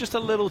 but it was just a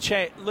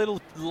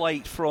little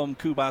late from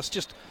Kubas,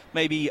 just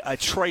maybe a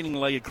trailing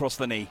leg across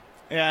the knee.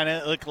 Yeah, and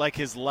it looked like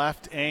his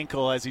left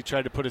ankle, as he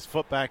tried to put his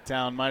foot back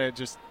down, might have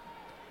just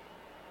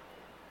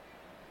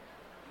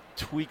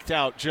tweaked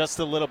out just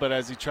a little bit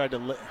as he tried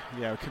to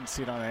I couldn't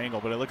see it on an angle,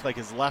 but it looked like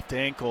his left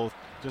ankle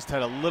just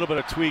had a little bit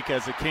of tweak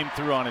as it came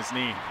through on his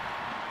knee.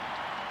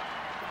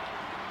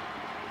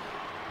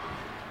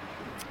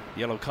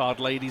 Yellow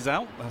card ladies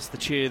out. That's the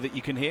cheer that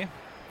you can hear.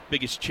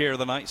 Biggest cheer of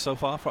the night so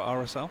far for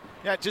RSL.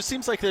 Yeah, it just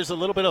seems like there's a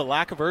little bit of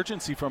lack of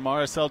urgency from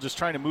RSL, just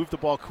trying to move the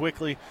ball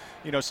quickly,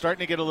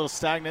 starting to get a little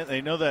stagnant. They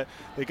know that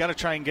they got to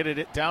try and get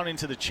it down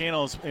into the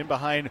channels in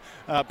behind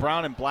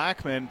Brown and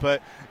Blackman,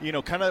 but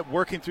kind of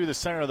working through the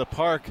center of the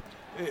park,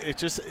 it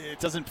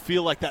doesn't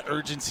feel like that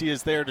urgency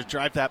is there to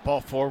drive that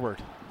ball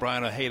forward.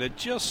 Brian Ojeda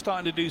just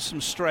starting to do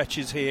some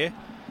stretches here.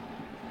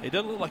 It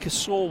doesn't look like a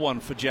sore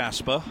one for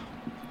Jasper.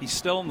 He's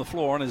still on the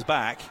floor on his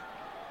back.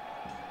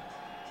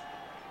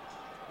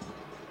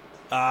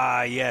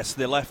 Yes,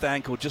 the left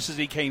ankle, just as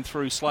he came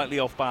through, slightly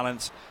off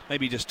balance.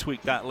 Maybe just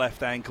tweaked that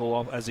left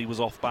ankle as he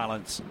was off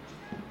balance.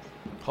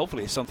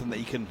 Hopefully it's something that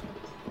he can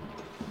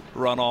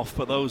run off,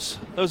 but those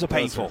are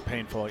painful. Those are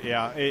painful,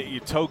 yeah. Your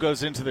toe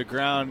goes into the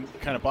ground,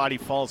 kind of body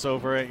falls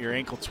over it, your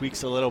ankle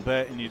tweaks a little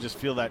bit, and you just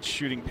feel that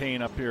shooting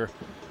pain up your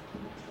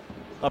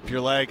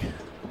leg.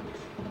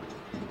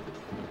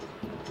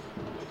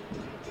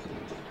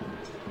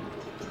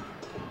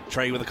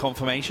 Trey with a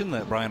confirmation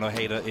that Brian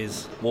Ojeda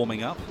is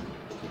warming up.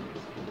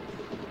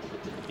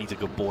 He's a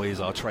good boy,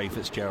 is our Trey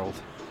Fitzgerald.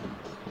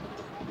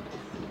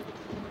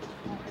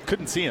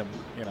 Couldn't see him,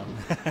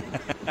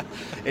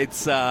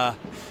 It's I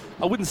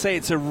wouldn't say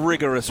it's a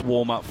rigorous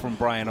warm-up from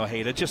Brian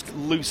Ojeda, just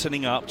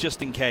loosening up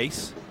just in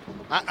case.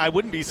 I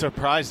wouldn't be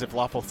surprised if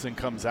Loffelson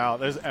comes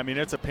out.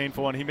 It's a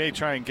painful one. He may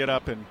try and get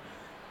up and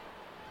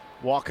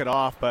walk it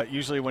off, but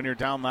usually when you're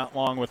down that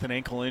long with an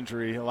ankle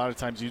injury, a lot of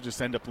times you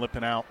just end up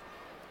limping out.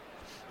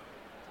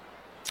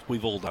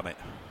 We've all done it.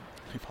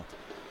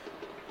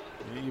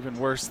 Even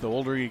worse the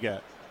older you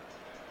get.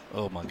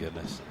 Oh my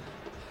goodness.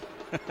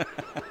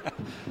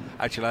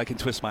 Actually, I can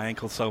twist my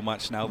ankle so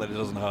much now that it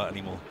doesn't hurt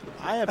anymore.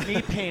 I have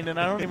knee pain and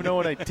I don't even know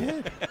what I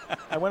did.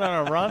 I went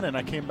on a run and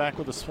I came back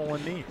with a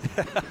swollen knee.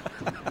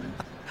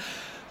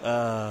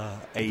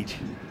 Age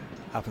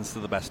happens to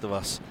the best of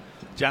us.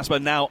 Jasper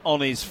now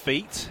on his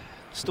feet,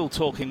 still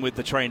talking with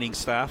the training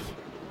staff.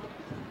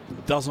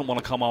 Doesn't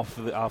want to come off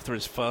after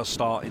his first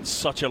start in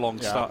such a long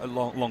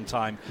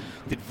time.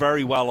 Did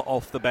very well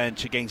off the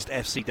bench against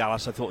FC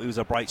Dallas. I thought he was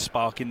a bright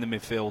spark in the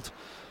midfield.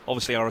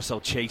 Obviously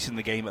RSL chasing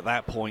the game at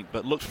that point,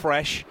 but looked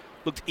fresh,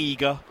 looked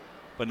eager.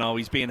 But no,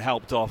 he's being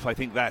helped off. I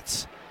think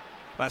that's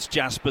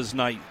Jasper's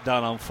night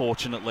done,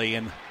 unfortunately.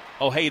 And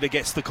Ojeda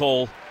gets the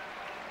call.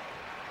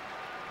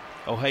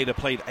 Ojeda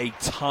played a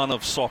ton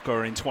of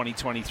soccer in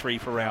 2023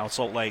 for Real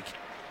Salt Lake.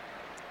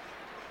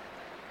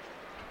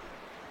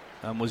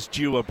 And was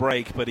due a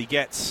break, but he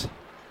gets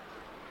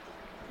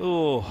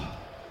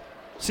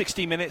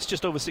 60 minutes,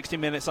 just over 60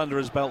 minutes under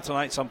his belt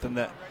tonight, something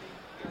that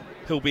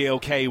he'll be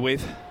okay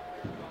with.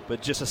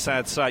 But just a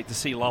sad sight to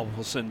see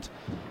Lawson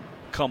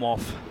come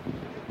off.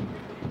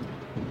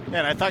 Yeah,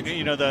 and I thought,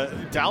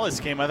 the Dallas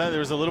game, I thought there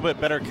was a little bit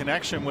better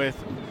connection with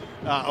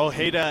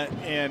Ojeda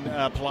and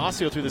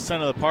Palacio through the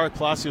center of the park.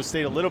 Palacio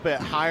stayed a little bit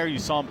higher. You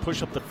saw him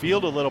push up the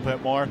field a little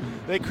bit more.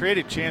 They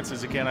created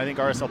chances again. I think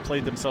RSL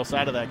played themselves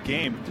out of that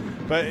game.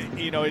 But,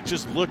 it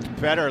just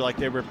looked better, like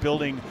they were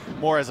building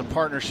more as a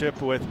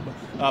partnership with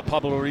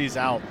Pablo Ruiz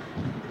out.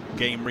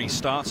 Game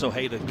restarts.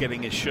 Ojeda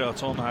getting his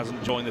shirt on,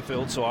 hasn't joined the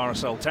field, so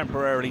RSL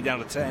temporarily down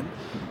to 10.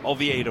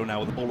 Oviedo now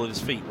with the ball at his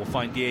feet will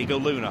find Diego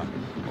Luna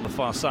on the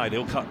far side.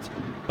 He'll cut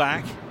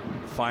back,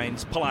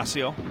 finds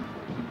Palacio.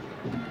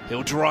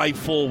 He'll drive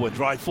forward,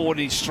 and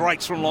he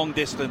strikes from long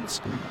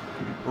distance,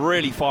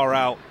 really far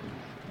out.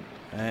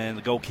 And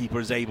the goalkeeper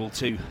is able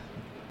to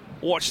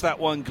watch that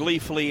one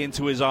gleefully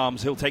into his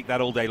arms. He'll take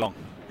that all day long.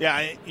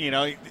 Yeah,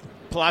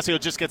 Palacio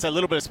just gets a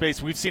little bit of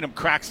space. We've seen him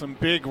crack some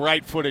big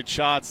right-footed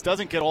shots.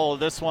 Doesn't get all of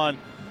this one.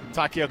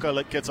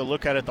 Takioka gets a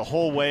look at it the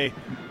whole way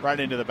right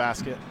into the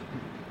basket.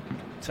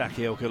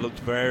 Takioka looked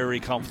very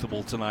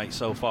comfortable tonight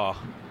so far.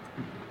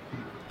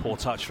 Poor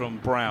touch from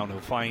Brown. He'll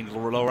find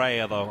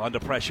Lorea, though, under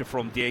pressure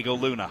from Diego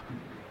Luna.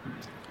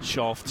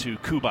 Shoff to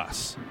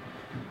Kubas.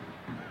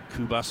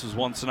 Kubas was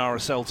once an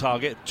RSL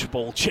target.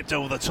 Ball chipped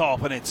over the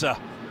top, and it's a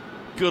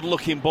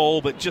good-looking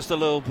ball, but just a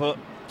little bit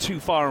too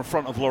far in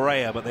front of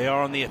Lorea. But they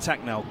are on the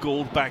attack now.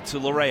 Gould back to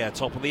Lorea,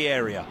 top of the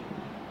area.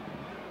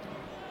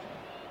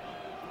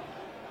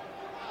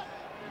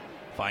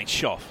 Finds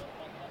Shoff.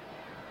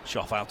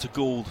 Shoff out to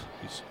Gould,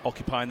 who's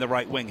occupying the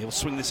right wing. He'll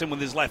swing this in with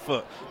his left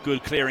foot.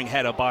 Good clearing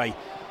header by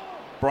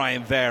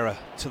Brian Vera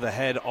to the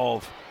head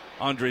of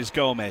Andres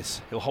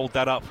Gomez. He'll hold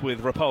that up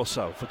with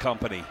Raposo for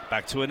company.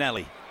 Back to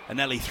Anelli.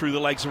 Anelli through the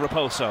legs of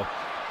Raposo.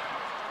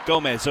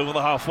 Gomez over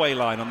the halfway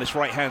line on this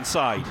right-hand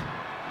side.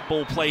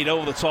 Ball played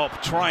over the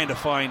top, trying to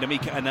find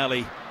Amika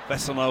Anelli.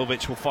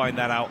 Veselinovic will find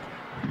that out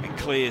and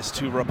clears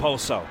to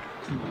Raposo.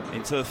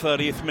 Into the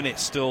 30th minute,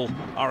 still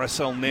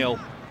RSL 0,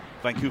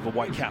 Vancouver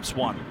Whitecaps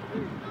 1.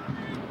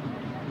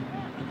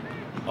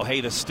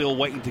 Ojeda still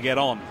waiting to get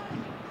on.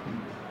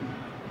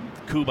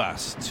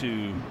 Kubas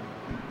to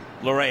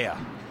Lorea.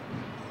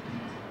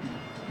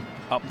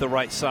 Up the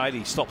right side,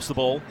 he stops the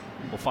ball.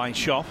 We'll find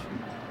Shoff.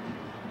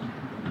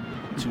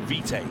 To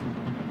Vite.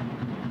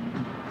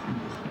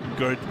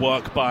 Good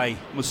work by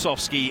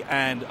Musovski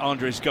and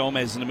Andres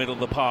Gomez in the middle of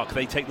the park.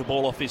 They take the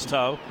ball off his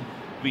toe.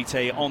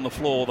 Vite on the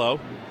floor, though.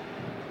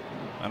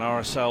 And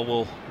RSL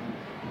will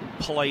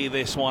play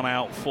this one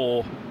out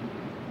for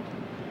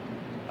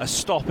a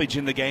stoppage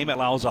in the game. It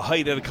allows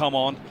Ojeda to come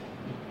on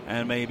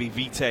and maybe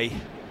Vite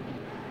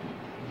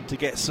to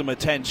get some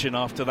attention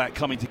after that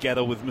coming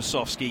together with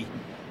Musovski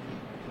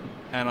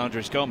and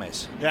Andres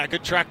Gomez. Yeah,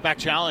 good track back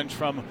challenge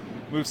from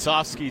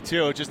Musovski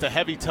too. Just a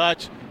heavy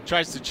touch,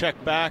 tries to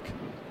check back.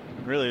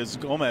 Really, it was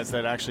Gomez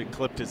that actually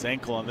clipped his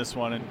ankle on this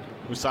one, and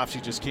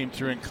Musovski just came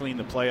through and cleaned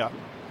the play up.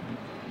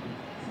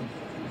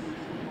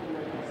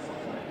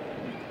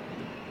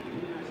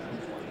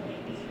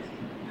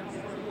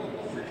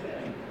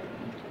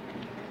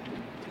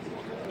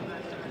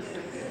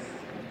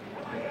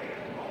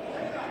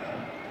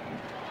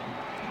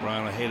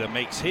 Brian Ojeda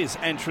makes his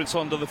entrance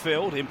onto the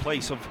field in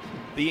place of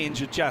the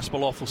injured Jasper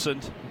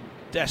Loffelson.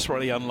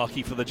 Desperately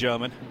unlucky for the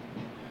German.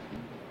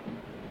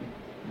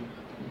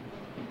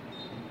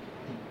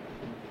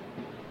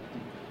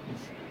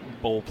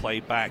 Ball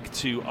played back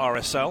to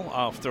RSL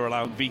after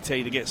allowing Vite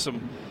to get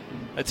some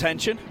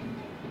attention.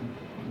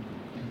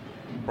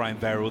 Brian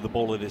Vera with the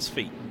ball at his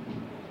feet.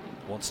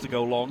 Wants to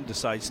go long,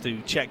 decides to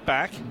check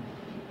back.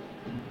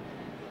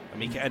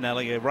 Amika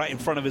Anelli right in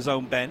front of his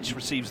own bench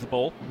receives the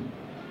ball.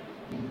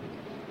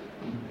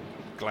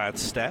 Glad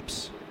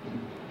steps.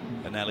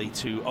 Anelli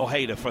to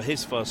Ojeda for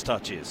his first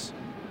touches.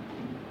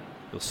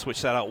 He'll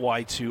switch that out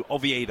wide to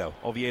Oviedo.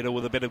 Oviedo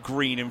with a bit of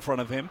green in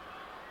front of him.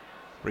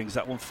 Brings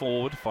that one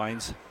forward,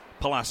 finds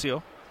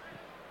Palacio.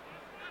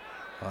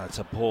 That's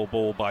a poor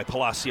ball by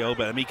Palacio,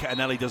 but Amika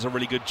Anelli does a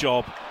really good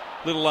job.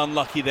 Little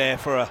unlucky there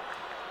for a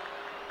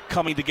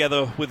coming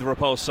together with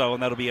Raposo,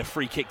 and that'll be a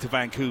free kick to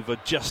Vancouver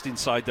just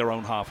inside their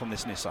own half on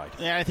this near side.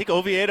 Yeah, I think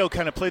Oviedo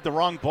kind of played the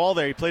wrong ball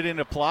there. He played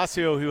into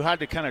Palacio, who had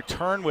to kind of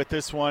turn with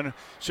this one.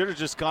 Should have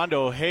just gone to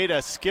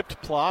Ojeda,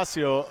 skipped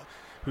Palacio,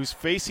 who's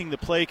facing the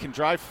play, can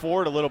drive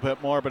forward a little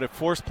bit more, but it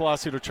forced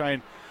Palacio to try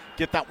and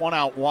get that one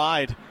out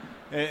wide.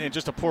 And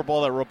just a poor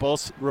ball that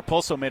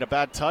Raposo made a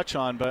bad touch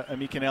on, but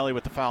Amikanelli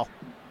with the foul.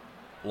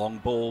 Long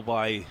ball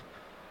by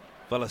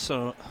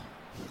Veselinovic.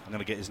 I'm going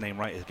to get his name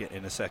right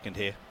in a second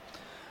here.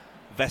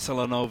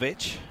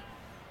 Veselinovic.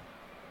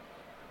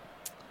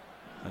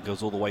 And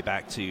goes all the way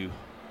back to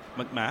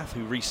McMath,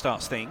 who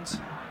restarts things.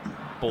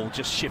 Ball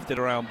just shifted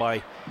around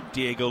by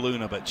Diego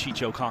Luna, but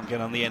Chicho can't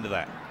get on the end of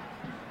that.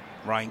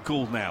 Ryan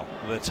Gould now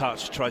with a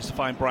touch, tries to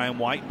find Brian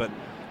White, but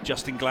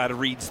Justin Glad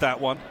reads that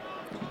one.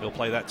 He'll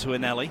play that to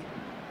Anelli.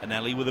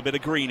 Anelli with a bit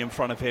of green in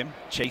front of him,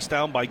 chased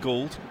down by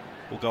Gould.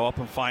 Will go up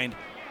and find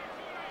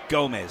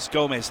Gomez.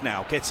 Gomez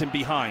now gets him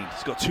behind.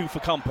 He's got 2 for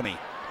company.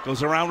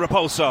 Goes around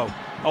Raposo.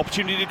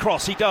 Opportunity to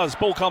cross. He does.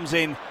 Ball comes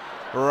in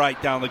right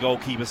down the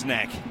goalkeeper's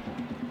neck.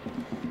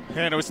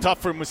 And it was tough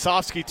for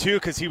Musovski, too,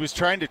 because he was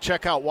trying to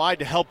check out wide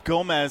to help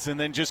Gomez and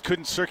then just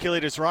couldn't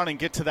circulate his run and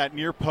get to that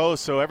near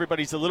post. So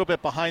everybody's a little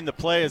bit behind the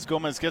play as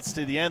Gomez gets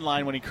to the end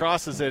line. When he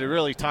crosses it,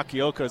 really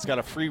Takioka's got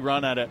a free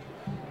run at it.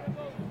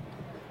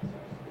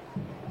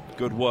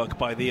 Good work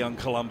by the young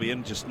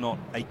Colombian, just not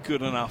a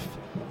good enough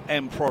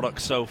end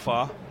product so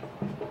far.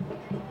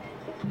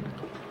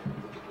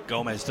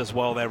 Gomez does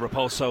well there.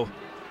 Raposo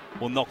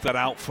will knock that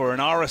out for an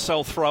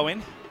RSL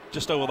throw-in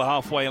just over the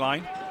halfway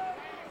line.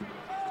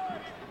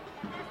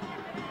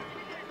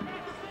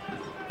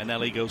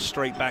 Anelli goes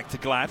straight back to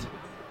Glad.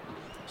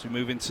 So we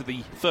move into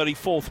the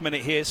 34th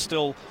minute here.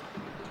 Still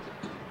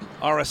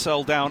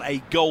RSL down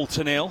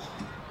 1-0.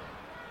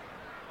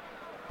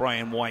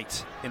 Brian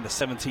White in the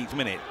 17th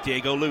minute.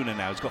 Diego Luna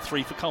now. He's got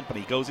 3 for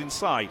company. Goes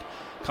inside.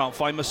 Can't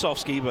find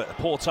Musovski, but a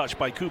poor touch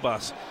by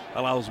Cubas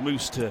allows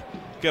Moose to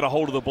get a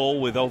hold of the ball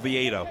with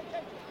Oviedo.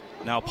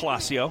 Now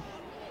Palacio.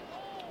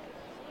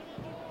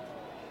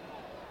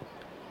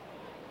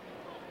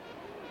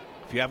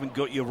 If you haven't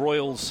got your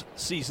Royals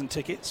season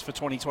tickets for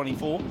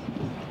 2024,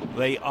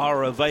 they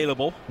are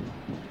available.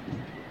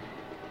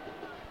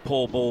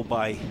 Poor ball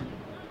by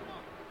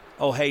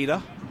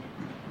Ojeda.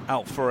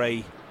 Out for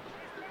a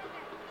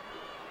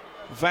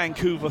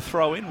Vancouver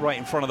throw-in right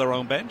in front of their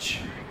own bench.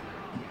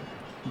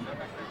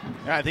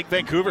 Yeah, I think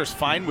Vancouver's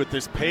fine with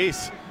this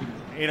pace.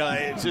 You know,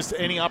 it's just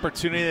any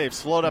opportunity. They've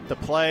slowed up the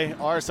play.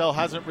 RSL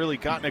hasn't really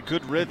gotten a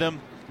good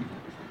rhythm.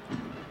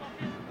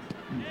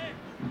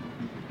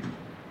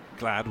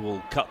 Glad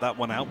will cut that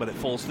one out, but it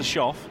falls to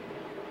Schoff.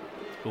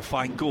 We'll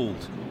find Gould.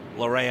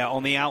 Larea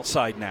on the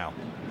outside now.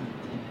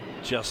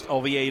 Just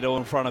Oviedo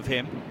in front of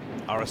him.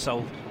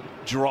 RSL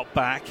drop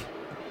back.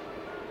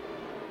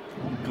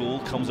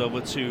 Gould comes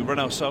over to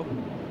Reynoso.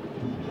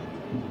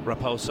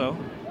 Raposo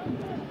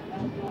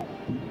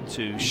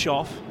to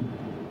Schoff.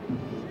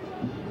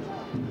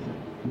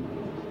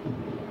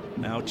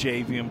 Now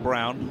Javian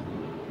Brown.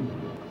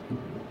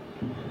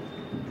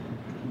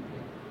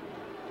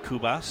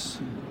 Cubas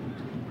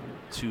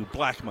to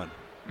Blackman.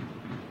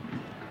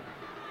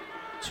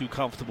 Too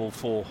comfortable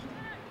for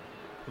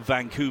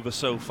Vancouver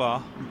so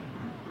far.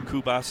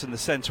 Cubas in the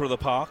center of the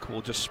park.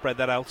 We'll just spread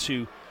that out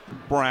to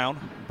Brown.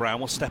 Brown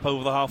will step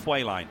over the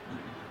halfway line.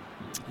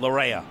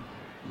 Larea.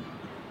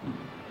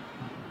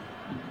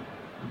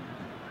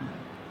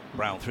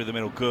 Brown through the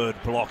middle. Good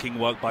blocking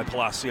work by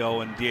Palacio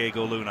and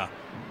Diego Luna.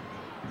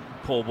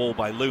 Poor ball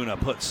by Luna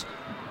puts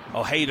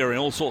Ojeda in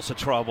all sorts of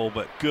trouble,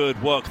 but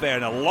good work there.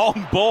 And a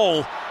long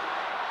ball.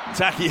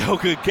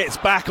 Takioka gets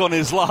back on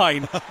his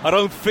line. I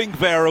don't think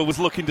Vera was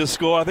looking to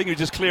score. I think he was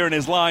just clearing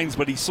his lines,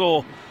 but he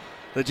saw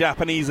the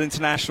Japanese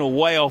international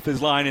way off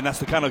his line, and that's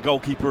the kind of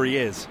goalkeeper he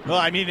is. Well,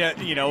 I mean,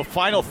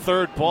 final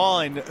third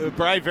ball, and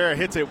Brian Vera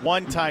hits it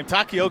one time.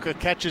 Takioka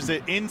catches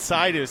it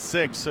inside his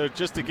 6, so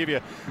just to give you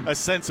a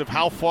sense of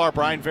how far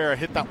Brian Vera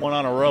hit that one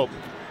on a rope.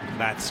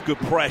 That's good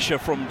pressure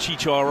from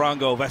Chicho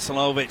Arango.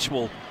 Veselinovich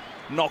will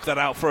knock that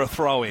out for a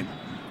throw-in.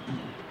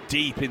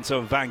 Deep into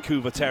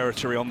Vancouver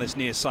territory on this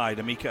near side.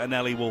 Amika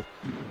Anelli will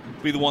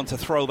be the one to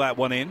throw that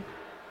one in.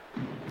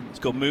 It's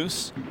got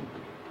Moose.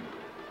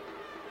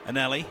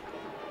 Anelli.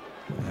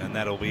 And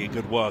that'll be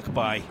good work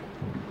by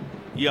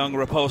young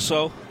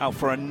Raposo. Out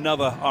for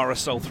another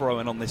RSL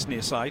throw-in on this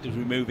near side as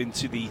we move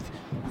into the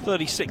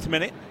 36th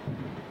minute.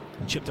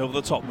 Chipped over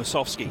the top,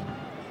 Musovski.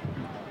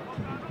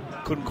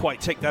 Couldn't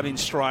quite take that in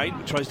stride,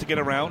 but tries to get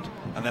around.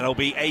 And that'll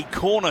be a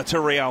corner to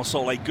Real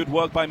Salt Lake. Good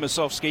work by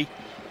Musovski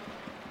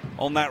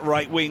on that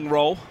right wing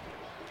roll.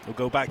 We'll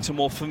go back to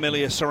more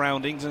familiar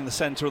surroundings in the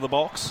center of the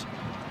box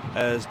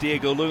as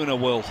Diego Luna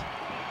will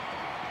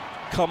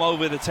come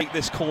over to take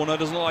this corner.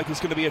 Doesn't look like it's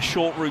going to be a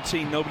short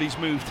routine. Nobody's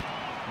moved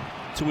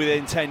to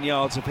within 10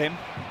 yards of him.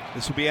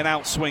 This will be an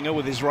outswinger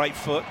with his right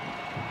foot.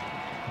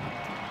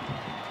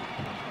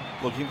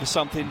 Looking for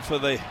something for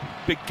the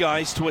big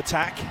guys to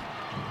attack.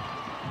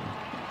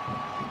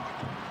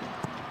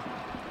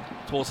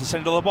 Towards the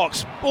center of the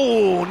box.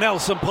 Oh,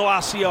 Nelson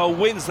Palacio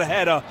wins the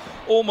header,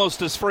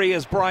 almost as free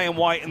as Brian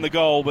White in the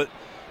goal, but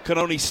can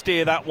only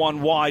steer that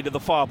one wide at the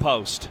far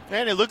post.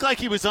 And it looked like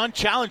he was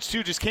unchallenged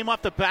too, just came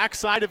off the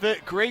backside of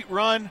it. Great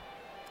run.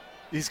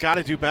 He's got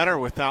to do better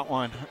with that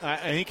one. I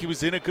think he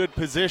was in a good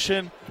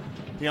position.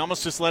 He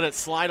almost just let it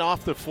slide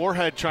off the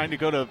forehead trying to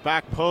go to the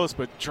back post,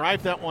 but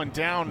drive that one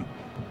down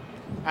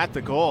at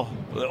the goal.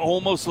 It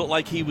almost looked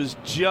like he was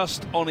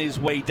just on his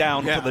way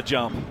down for the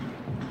jump.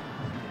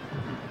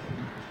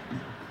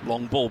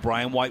 Long ball.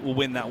 Brian White will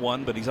win that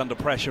one, but he's under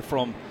pressure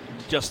from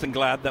Justin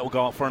Glad. That will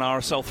go out for an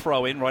RSL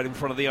throw-in right in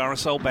front of the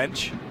RSL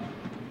bench.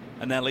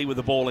 Anelli with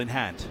the ball in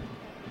hand.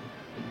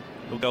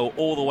 It'll go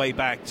all the way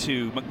back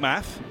to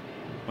McMath.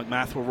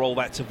 McMath will roll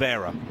that to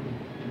Vera.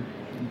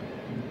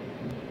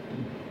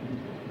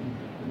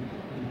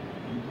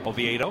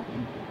 Oviedo.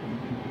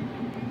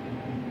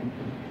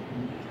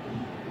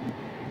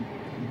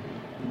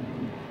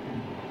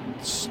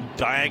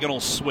 Diagonal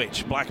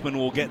switch. Blackman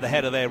will get the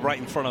header there right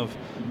in front of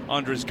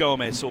Andres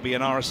Gomez. It'll be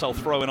an RSL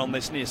throw-in on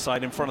this near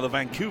side in front of the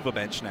Vancouver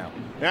bench now.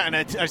 Yeah, and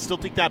I still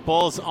think that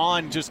ball's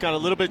on. Just got a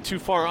little bit too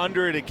far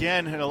under it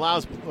again. It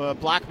allows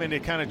Blackman to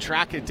kind of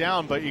track it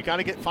down, but you got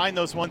to find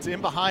those ones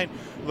in behind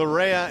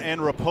Larea and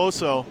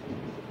Raposo.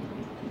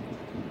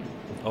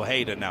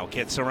 Ojeda now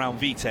gets around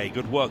Vite.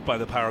 Good work by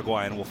the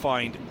Paraguayan. We'll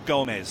find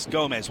Gomez.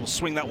 Gomez will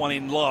swing that one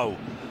in low.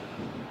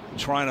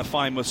 Trying to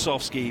find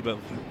Musovski, but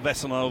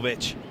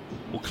Veselinovic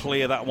will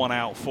clear that one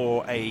out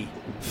for a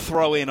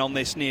throw-in on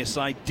this near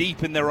side.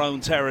 Deep in their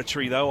own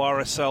territory, though.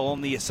 RSL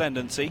on the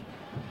ascendancy.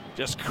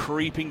 Just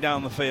creeping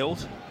down the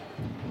field.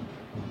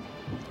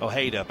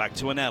 Ojeda back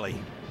to Anelli.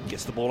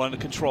 Gets the ball under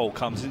control.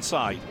 Comes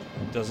inside.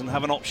 Doesn't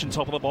have an option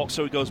top of the box,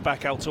 so he goes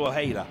back out to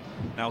Ojeda.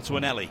 Now to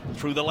Anelli.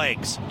 Through the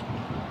legs.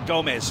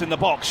 Gomez in the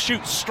box.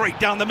 Shoots straight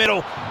down the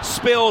middle.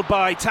 Spilled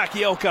by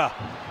Takioka.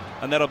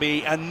 And that'll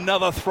be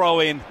another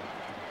throw-in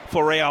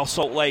for Real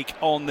Salt Lake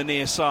on the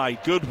near side.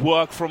 Good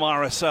work from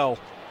RSL.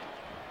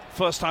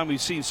 First time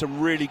we've seen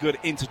some really good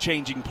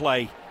interchanging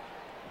play.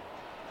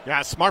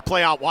 Yeah, smart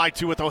play out wide,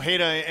 too, with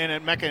Ojeda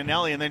and Mecca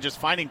Anelli, and then just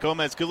finding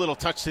Gomez. Good little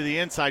touch to the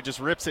inside, just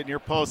rips it near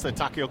post that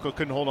Takioka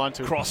couldn't hold on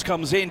to. Cross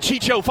comes in.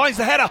 Chicho finds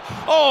the header.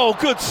 Oh,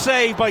 good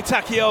save by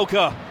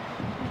Takioka.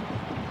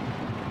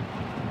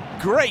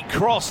 Great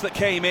cross that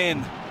came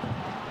in.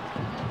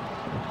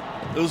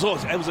 It was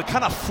a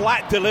kind of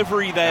flat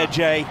delivery there,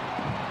 Jay.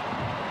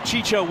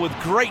 Chicho with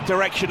great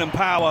direction and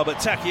power, but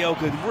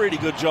Takioka, really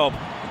good job.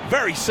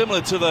 Very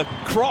similar to the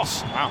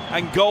cross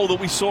and goal that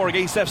we saw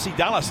against FC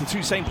Dallas, the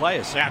two same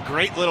players. Yeah,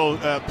 great little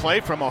play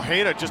from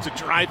Ojeda just to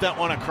drive that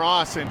one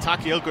across, and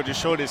Takioka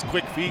just showed his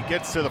quick feet,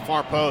 gets to the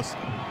far post.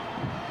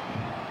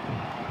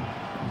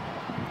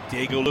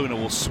 Diego Luna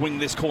will swing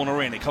this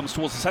corner in. It comes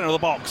towards the center of the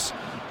box.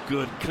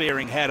 Good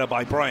clearing header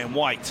by Brian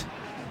White,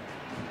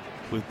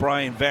 with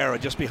Brian Vera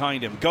just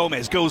behind him.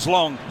 Gomez goes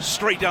long,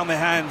 straight down the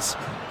hands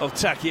of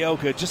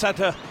Takioka. Just had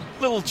a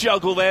little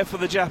juggle there for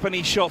the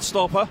Japanese shot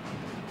stopper,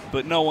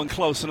 but no one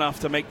close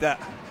enough to make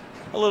that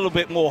a little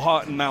bit more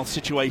heart and mouth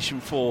situation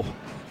for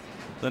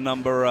the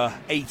number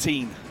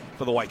 18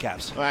 for the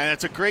Whitecaps.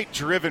 That's a great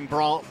driven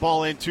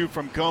ball in, too,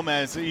 from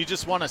Gomez. You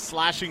just want a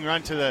slashing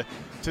run to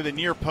the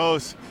near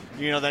post,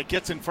 that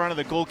gets in front of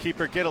the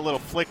goalkeeper, get a little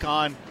flick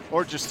on,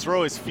 or just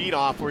throw his feet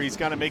off where he's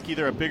got to make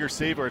either a bigger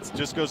save or it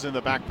just goes in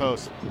the back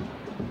post.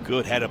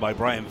 Good header by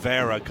Brian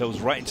Vera, goes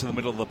right into the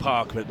middle of the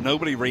park, but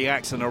nobody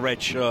reacts in a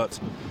red shirt,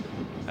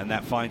 and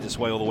that finds its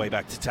way all the way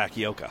back to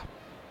Takioka.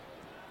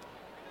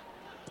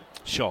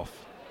 Schoff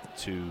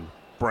to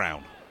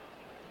Brown.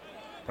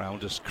 Brown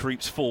just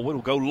creeps forward,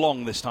 will go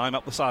long this time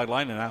up the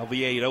sideline, and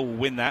Oviedo will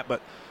win that,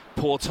 but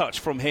poor touch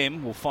from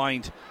him will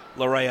find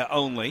Larea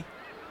only.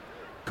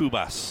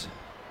 Cubas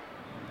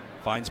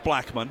finds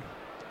Blackman.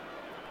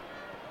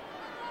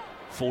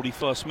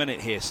 41st minute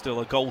here,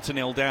 still a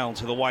 0-0 down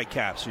to the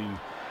Whitecaps, who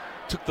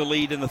took the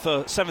lead in the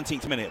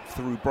 17th minute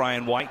through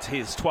Brian White,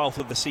 his 12th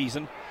of the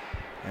season,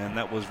 and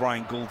that was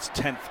Ryan Gould's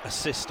 10th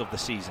assist of the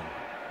season.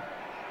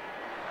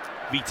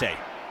 Vite.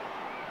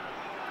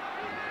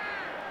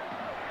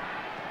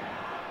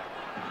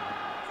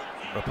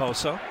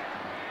 Raposo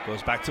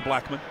goes back to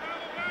Blackman.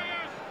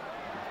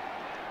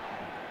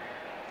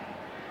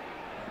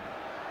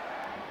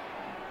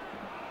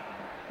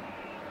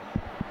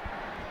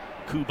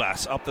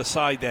 Cubas up the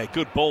side there.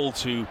 Good ball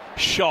to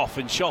Schoff,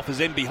 and Schoff is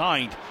in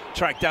behind.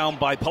 Tracked down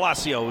by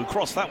Palacio, who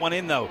crossed that one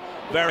in, though.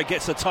 Vera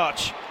gets a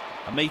touch.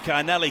 Amika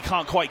Anelli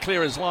can't quite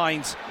clear his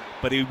lines,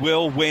 but he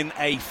will win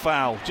a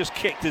foul. Just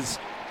kicked as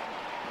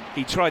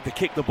he tried to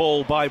kick the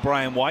ball by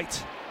Brian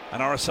White.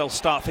 And RSL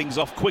start things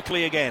off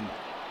quickly again.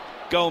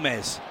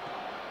 Gomez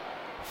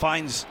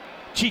finds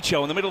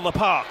Chicho in the middle of the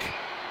park.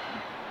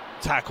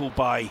 Tackled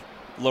by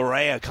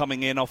Larea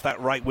coming in off that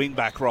right wing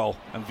back roll,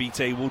 and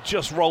Vite will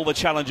just roll the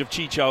challenge of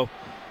Chicho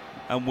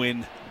and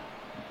win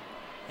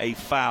a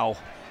foul.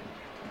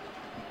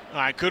 All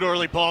right, good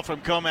early ball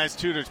from Gomez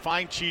too to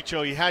find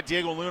Chicho. He had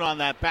Diego Luna on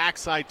that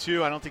backside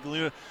too. I don't think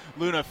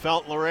Luna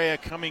felt Larea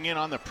coming in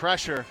on the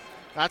pressure.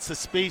 That's the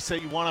space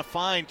that you want to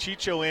find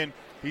Chicho in.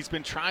 He's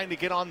been trying to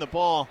get on the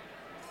ball,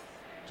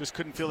 just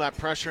couldn't feel that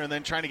pressure, and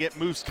then trying to get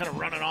Moose kind of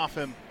running off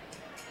him.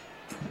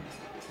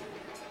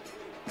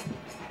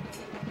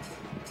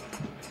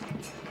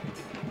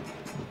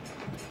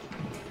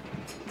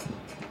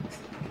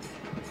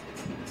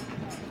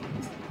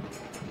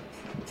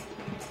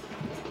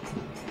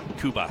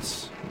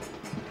 Cubas.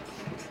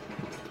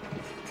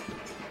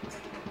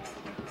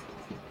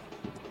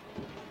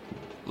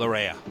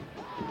 Larea.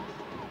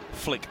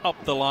 Flick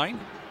up the line.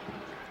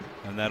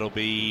 And that'll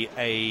be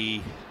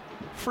a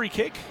free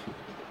kick.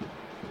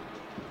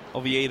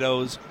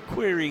 Oviedo's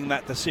querying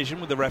that decision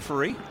with the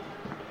referee.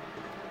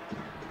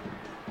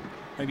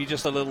 Maybe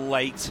just a little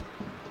late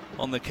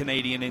on the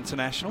Canadian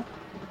international.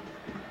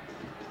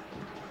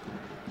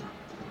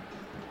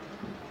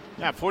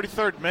 Yeah,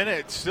 43rd minute.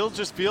 It still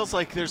just feels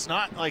like there's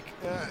not like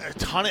a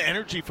ton of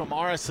energy from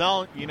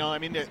RSL. You know, I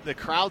mean, the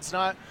crowd's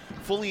not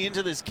fully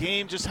into this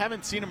game. Just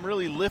haven't seen them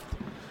really lift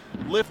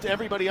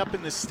everybody up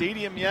in the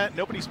stadium yet.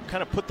 Nobody's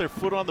kind of put their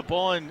foot on the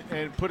ball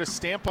and put a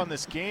stamp on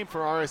this game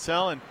for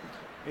RSL, and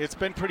it's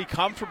been pretty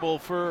comfortable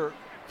for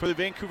the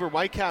Vancouver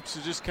Whitecaps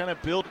to just kind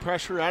of build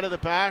pressure out of the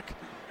back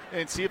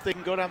and see if they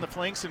can go down the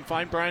flanks and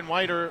find Brian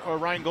White or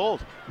Ryan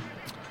Gould.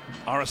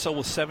 RSL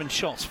with 7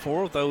 shots,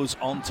 4 of those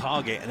on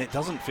target, and it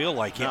doesn't feel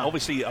like it. No.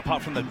 Obviously,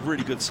 apart from the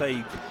really good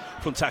save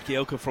from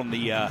Takioka from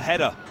the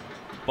header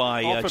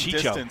by All from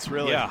Chicho. distance,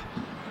 really. Yeah.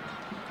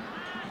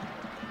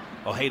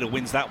 Ojeda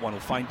wins that one. Will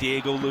find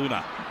Diego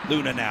Luna.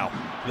 Luna now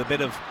with a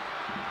bit of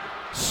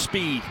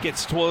speed,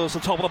 gets towards the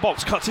top of the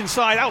box, cuts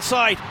inside,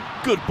 outside.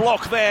 Good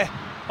block there.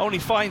 Only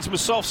finds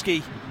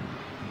Musovski.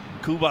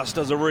 Kubas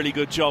does a really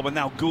good job, and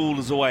now Gould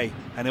is away,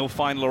 and he'll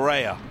find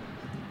Larea.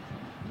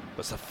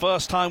 It's the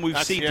first time we've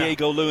seen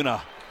Diego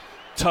Luna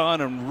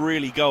turn and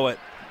really go at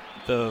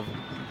the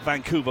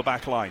Vancouver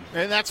back line.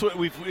 And that's what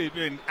we've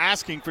been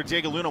asking for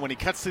Diego Luna when he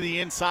cuts to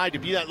the inside, to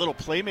be that little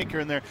playmaker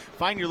in there,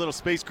 find your little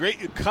space. Great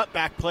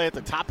cutback play at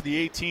the top of the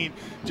 18.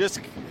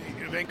 Just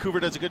Vancouver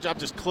does a good job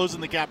just closing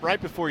the gap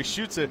right before he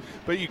shoots it.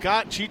 But you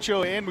got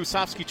Chicho and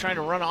Musovski trying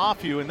to run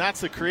off you, and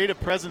that's the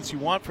creative presence you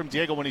want from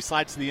Diego when he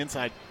slides to the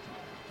inside.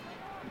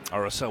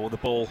 RSL with the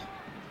ball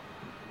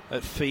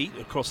at feet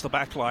across the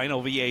back line.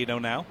 Oviedo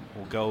now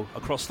will go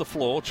across the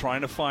floor trying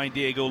to find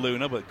Diego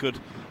Luna, but good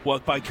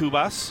work by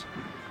Kubas.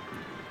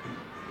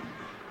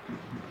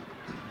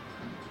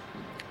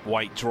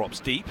 White drops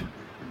deep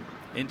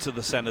into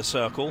the center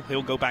circle.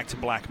 He'll go back to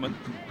Blackman.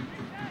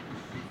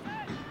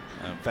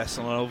 And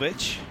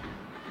Veselinovic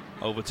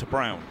over to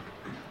Brown.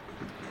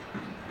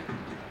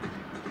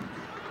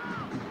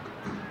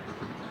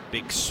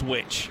 Big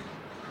switch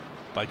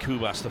by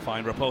Kubas to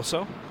find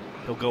Raposo.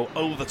 He'll go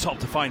over the top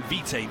to find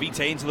Vite. Vite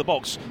into the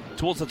box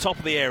towards the top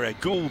of the area.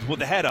 Gould with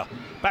the header.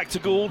 Back to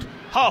Gould.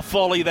 Half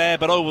volley there,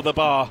 but over the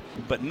bar.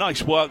 But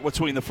nice work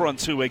between the front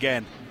two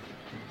again.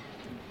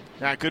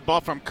 Yeah, good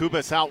ball from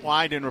Kubas out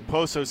wide, and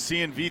Raposo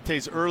seeing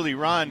Vite's early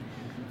run.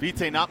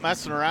 Vite not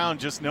messing around,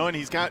 just knowing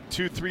he's got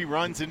 2-3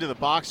 runs into the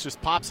box,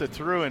 just pops it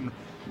through. And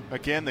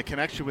again, the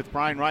connection with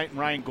Brian Wright and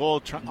Ryan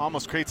Gould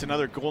almost creates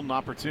another golden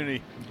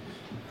opportunity.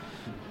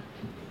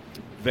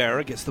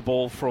 Vera gets the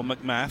ball from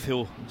McMath.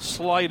 He'll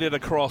slide it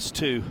across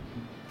to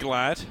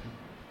Glad.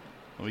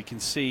 And we can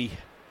see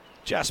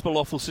Jasper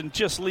Loffelson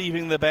just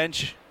leaving the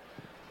bench.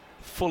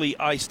 Fully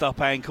iced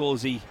up ankle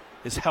as he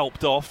is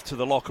helped off to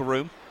the locker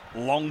room.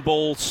 Long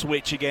ball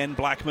switch again.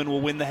 Blackman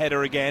will win the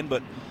header again,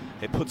 but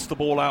it puts the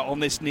ball out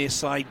on this near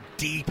side,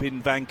 deep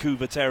in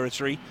Vancouver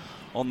territory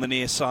on the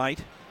near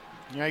side.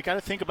 Yeah, you got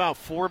to think about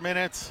 4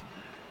 minutes,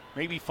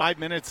 maybe 5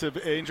 minutes of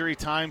injury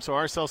time, so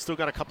RSL's still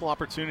got a couple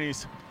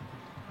opportunities.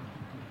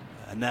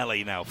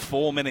 Nolly now,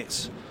 4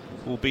 minutes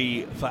will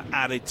be for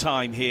added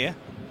time here.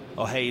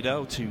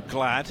 Ojeda to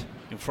Glad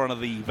in front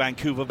of the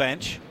Vancouver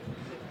bench.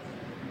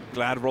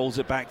 Glad rolls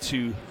it back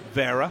to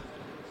Vera.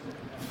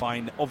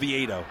 Find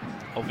Oviedo.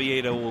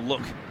 Oviedo will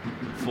look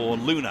for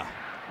Luna.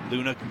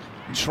 Luna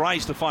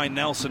tries to find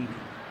Nelson.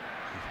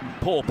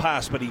 Poor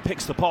pass, but he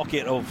picks the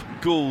pocket of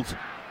Gould,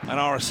 and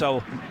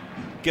RSL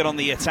get on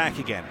the attack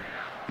again.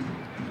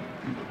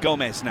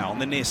 Gomez now on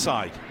the near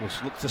side. Will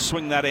look to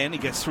swing that in. He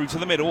gets through to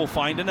the middle. Will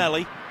find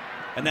Anelli.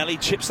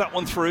 Anelli chips that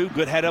one through.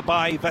 Good header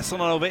by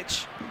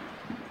Veselinovic.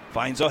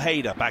 Finds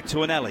Ojeda. Back to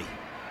Anelli.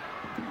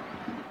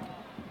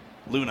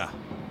 Luna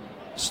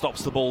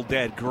stops the ball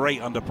dead.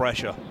 Great under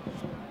pressure.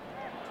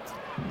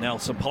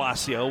 Nelson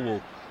Palacio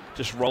will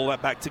just roll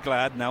that back to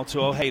Glad. Now to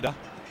Ojeda.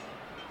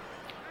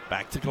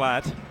 Back to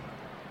Glad.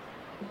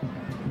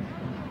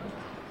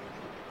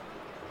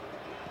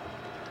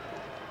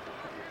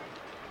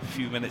 A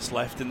few minutes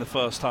left in the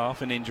first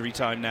half, and injury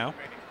time now.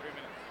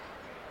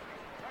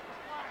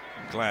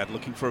 Glad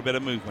looking for a bit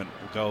of movement.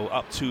 We'll go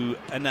up to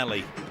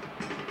Anelli.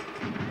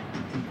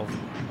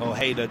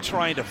 Ojeda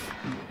trying to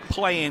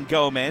play in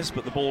Gomez,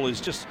 but the ball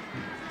is just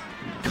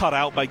cut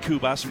out by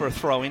Kubas for a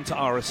throw into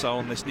RSL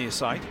on this near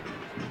side.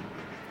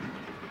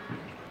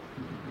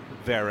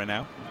 Vera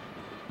now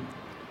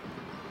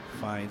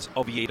finds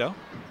Oviedo.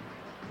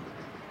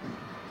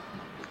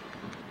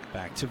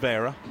 Back to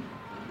Vera.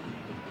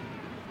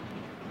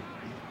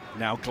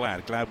 Now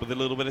Glad with a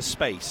little bit of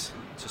space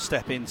to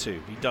step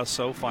into. He does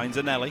so, finds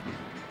Anelli.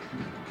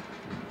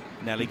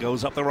 Anelli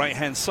goes up the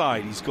right-hand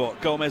side. He's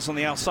got Gomez on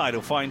the outside.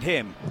 He'll find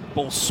him.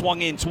 Ball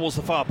swung in towards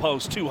the far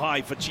post, too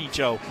high for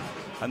Chicho.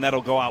 And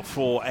that'll go out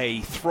for a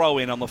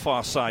throw-in on the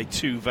far side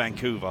to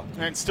Vancouver.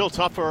 And still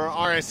tough for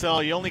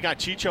RSL. You only got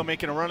Chicho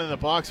making a run in the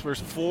box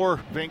versus 4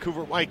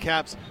 Vancouver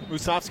Whitecaps.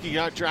 Musovski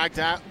got dragged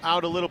out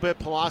a little bit.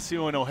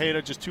 Palacio and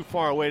Ojeda just too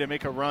far away to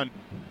make a run.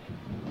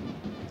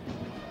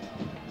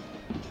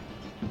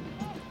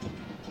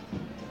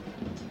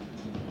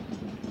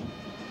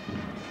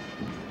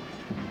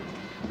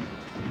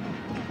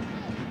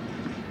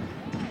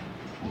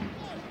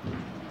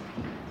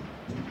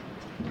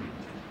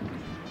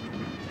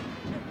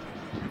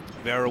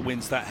 Vera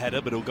wins that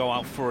header, but he'll go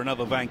out for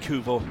another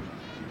Vancouver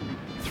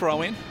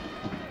throw-in.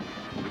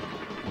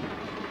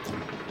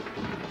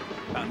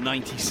 About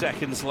 90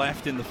 seconds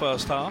left in the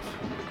first half.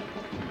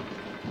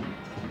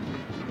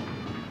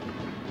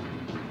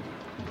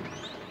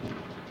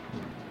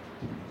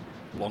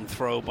 Long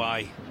throw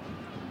by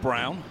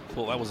Brown.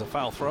 Thought that was a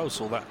foul throw,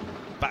 saw that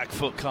back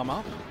foot come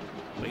up.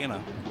 But you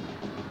know.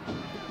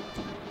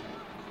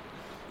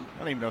 I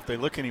don't even know if they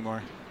look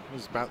anymore.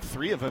 There's about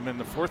 3 of them in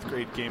the 4th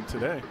grade game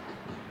today.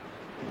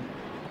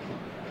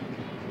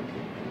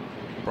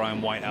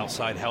 Brian White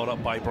outside, held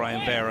up by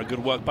Brian Vera.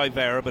 Good work by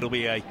Vera, but it'll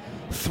be a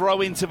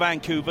throw into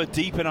Vancouver,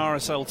 deep in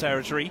RSL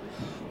territory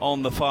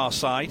on the far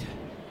side.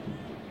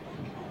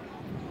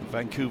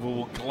 Vancouver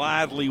will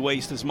gladly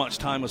waste as much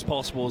time as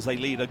possible as they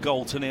lead a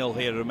 0-0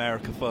 here at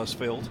America First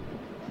Field.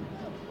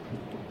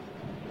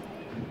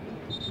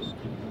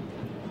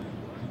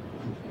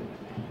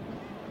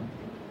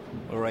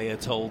 Orea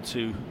told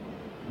to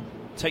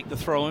take the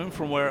throw in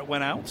from where it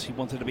went out. He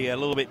wanted to be a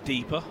little bit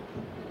deeper.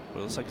 But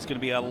it looks like it's going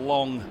to be a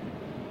long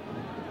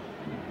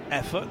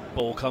effort.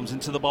 Ball comes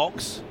into the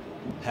box.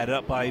 Headed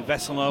up by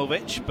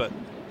Veselinovic, but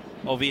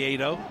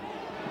Oviedo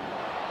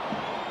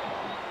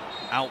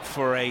out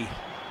for a...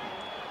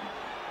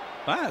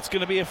 it's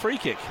going to be a free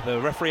kick.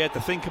 The referee had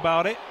to think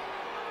about it.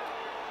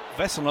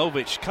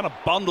 Veselinovic kind of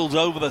bundles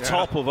over the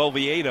top of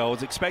Oviedo. I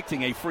was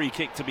expecting a free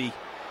kick to be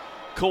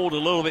called a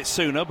little bit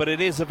sooner, but it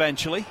is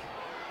eventually.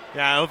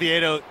 Yeah,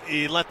 Oviedo,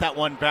 he let that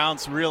one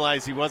bounce,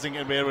 realized he wasn't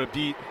going to be able to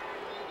beat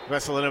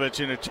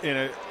Veselinovic in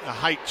a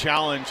height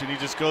challenge, and he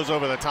just goes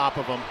over the top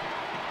of him.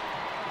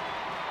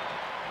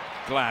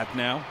 Glad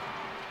now,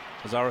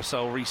 as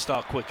RSL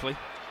restart quickly.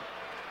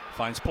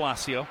 Finds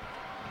Palacio.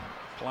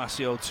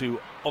 Palacio to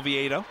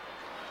Oviedo.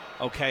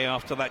 Okay,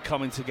 after that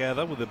coming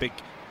together with a big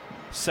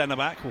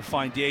centre-back, we'll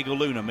find Diego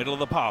Luna, middle of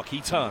the park. He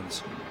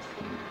turns.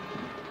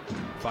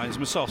 Finds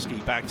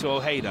Musovski, back to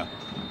Ojeda.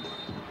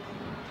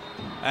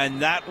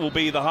 And that will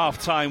be the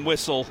half-time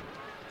whistle.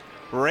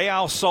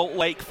 Real Salt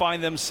Lake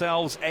find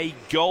themselves a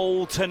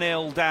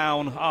 0-0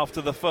 down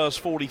after the first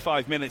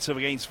 45 minutes of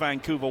against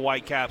Vancouver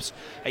Whitecaps.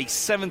 A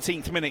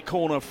 17th minute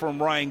corner from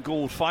Ryan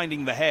Gould,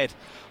 finding the head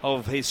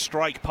of his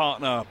strike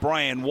partner,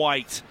 Brian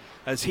White.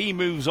 As he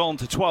moves on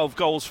to 12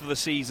 goals for the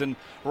season,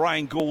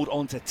 Ryan Gould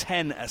on to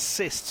 10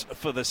 assists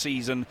for the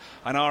season,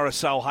 and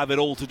RSL have it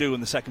all to do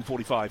in the second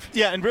 45.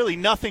 Yeah, and really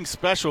nothing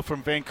special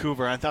from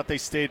Vancouver. I thought they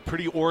stayed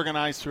pretty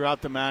organized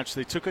throughout the match.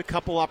 They took a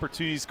couple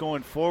opportunities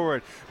going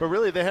forward, but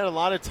really they had a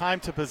lot of time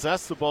to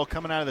possess the ball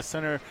coming out of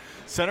the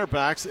center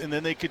backs, and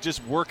then they could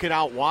just work it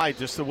out wide.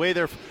 Just the way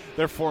their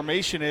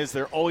formation is,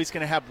 they're always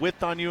going to have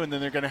width on you, and then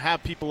they're going to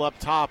have people up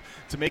top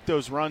to make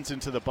those runs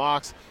into the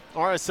box.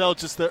 RSL,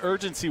 just the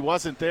urgency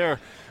wasn't there.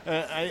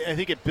 I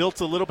think it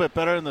built a little bit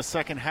better in the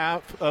second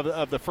half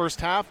of the first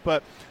half,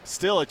 but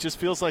still it just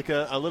feels like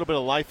a little bit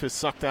of life is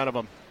sucked out of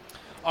them.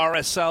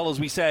 RSL, as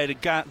we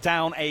said, got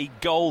down a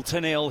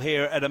 0-0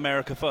 here at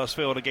America First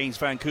Field against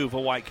Vancouver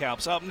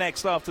Whitecaps. Up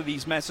next after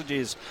these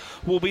messages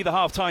will be the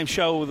halftime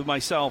show with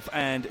myself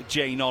and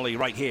Jay Nolly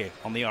right here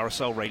on the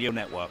RSL Radio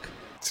Network.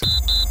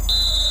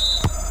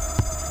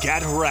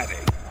 Get ready.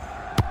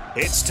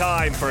 It's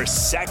time for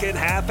second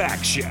half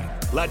action.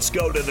 Let's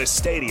go to the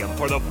stadium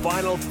for the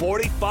final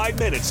 45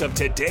 minutes of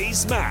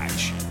today's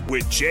match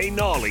with Jay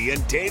Nolly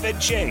and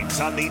David James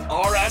on the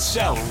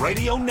RSL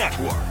Radio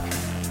Network.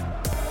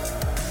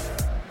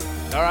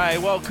 All right,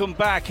 welcome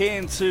back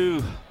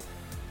into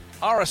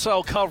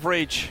RSL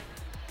coverage.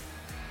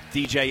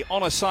 DJ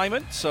on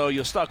assignment, so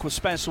you're stuck with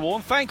Spencer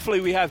Warne.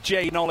 Thankfully, we have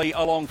Jay Nolly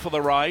along for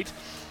the ride.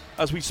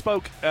 As we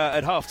spoke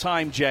at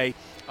halftime, Jay,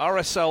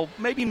 RSL,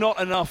 maybe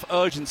not enough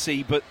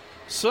urgency, but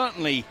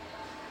certainly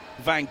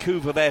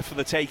Vancouver there for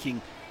the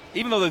taking.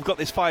 Even though they've got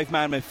this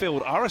 5-man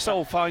midfield,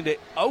 RSL find it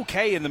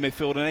okay in the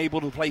midfield and able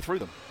to play through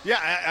them. Yeah,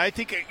 I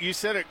think you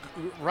said it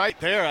right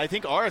there. I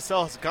think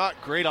RSL has got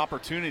great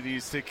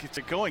opportunities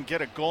to go and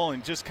get a goal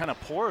and just kind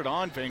of pour it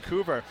on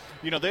Vancouver.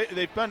 You know,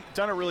 they've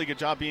done a really good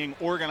job being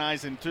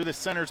organized, and through the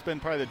center's been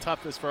probably the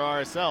toughest for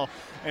RSL.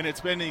 And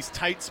it's been these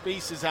tight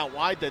spaces out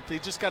wide that they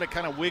just got to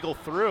kind of wiggle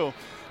through.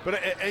 But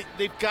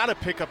they've got to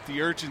pick up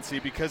the urgency,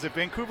 because if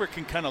Vancouver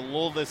can kind of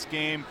lull this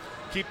game,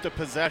 keep the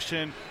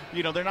possession,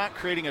 you know, they're not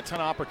creating a ton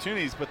of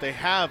opportunities, but they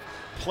have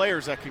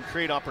players that can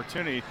create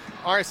opportunity.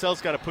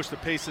 RSL's got to push the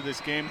pace of this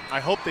game.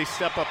 I hope they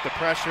step up the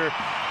pressure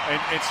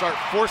and start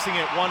forcing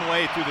it one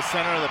way through the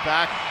center of the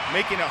back,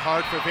 making it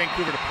hard for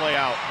Vancouver to play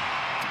out.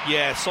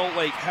 Yeah, Salt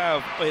Lake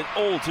have it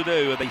all to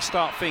do. They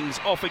start things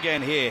off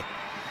again here.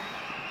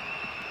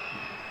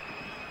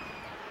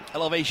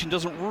 Elevation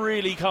doesn't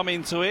really come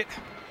into it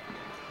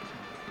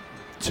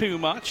too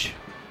much.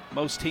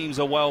 Most teams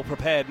are well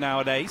prepared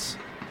nowadays.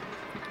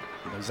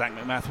 Zach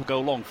McMath will go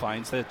long,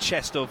 finds the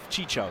chest of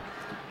Chicho.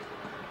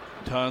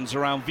 Turns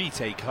around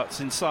Vite, cuts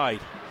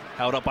inside.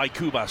 Held up by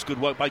Kubas. Good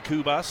work by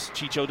Kubas.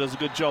 Chicho does a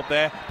good job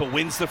there, but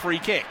wins the free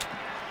kick.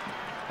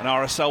 And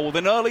RSL with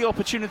an early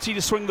opportunity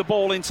to swing the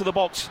ball into the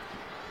box.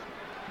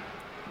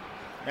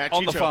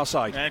 on the far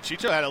side. And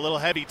Chicho had a little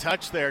heavy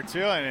touch there,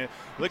 too, and it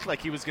looked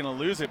like he was going to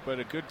lose it, but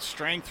a good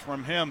strength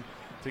from him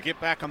to get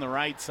back on the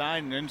right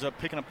side and ends up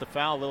picking up the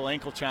foul, a little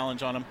ankle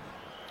challenge on him.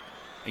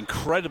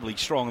 Incredibly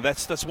strong.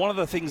 That's one of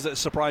the things that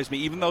surprised me,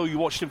 even though you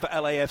watched him for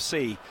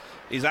LAFC,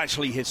 is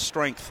actually his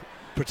strength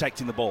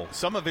protecting the ball.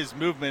 Some of his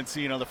movements,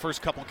 the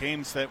first couple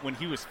games that when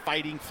he was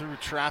fighting through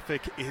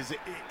traffic,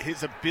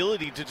 his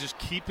ability to just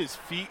keep his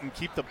feet and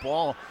keep the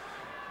ball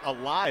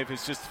alive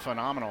is just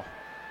phenomenal.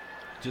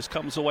 Just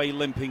comes away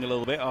limping a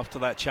little bit after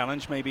that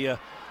challenge. Maybe a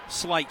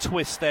slight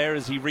twist there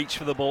as he reached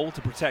for the ball to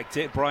protect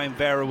it. Brian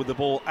Vera with the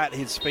ball at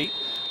his feet.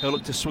 He'll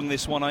look to swing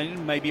this one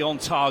in, maybe on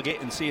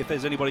target, and see if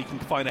there's anybody who can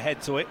find a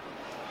head to it.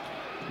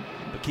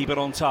 But keep it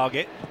on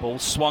target. Ball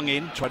swung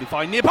in, try to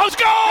find near post.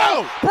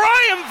 Goal!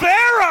 Brian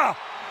Vera!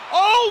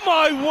 Oh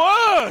my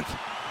word!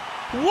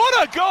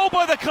 What a goal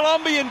by the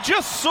Colombian.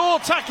 Just saw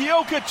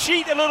Takioka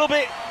cheat a little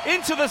bit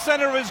into the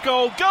center of his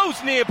goal.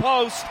 Goes near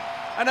post.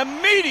 And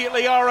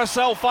immediately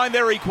RSL find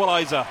their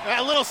equalizer.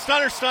 A little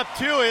stutter step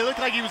too. It looked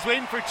like he was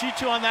waiting for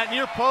Chicho on that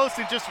near post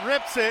and just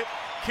rips it.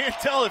 Can't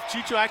tell if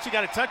Chicho actually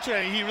got a touch on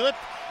it.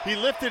 He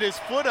lifted his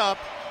foot up,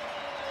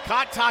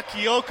 caught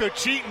Takioka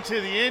cheating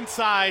to the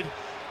inside.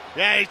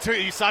 Yeah,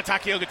 you saw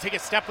Takioka take a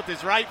step with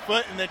his right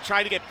foot and then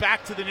try to get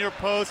back to the near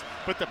post.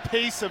 But the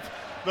pace of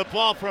the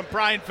ball from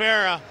Brian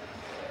Vera,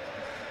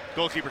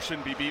 goalkeeper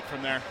shouldn't be beat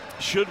from there.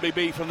 Shouldn't be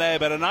beat from there,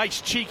 but a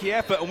nice cheeky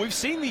effort. And we've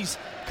seen these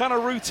kind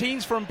of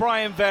routines from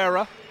Brian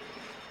Vera.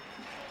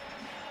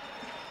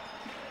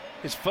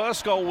 His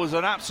first goal was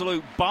an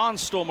absolute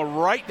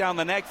barnstormer right down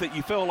the neck that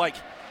you feel like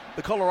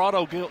the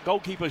Colorado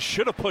goalkeeper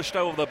should have pushed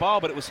over the bar,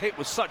 but it was hit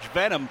with such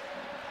venom.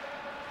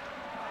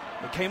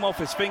 It came off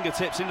his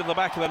fingertips into the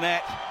back of the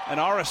net, and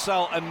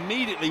RSL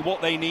immediately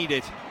what they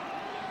needed.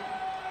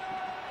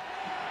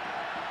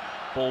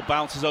 Ball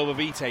bounces over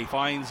Vite,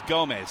 finds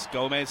Gomez.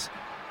 Gomez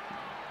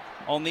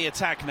on the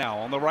attack now,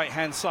 on the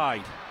right-hand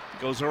side.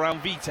 Goes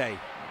around Vite.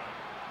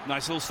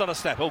 Nice little stutter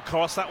step. He'll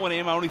cross that one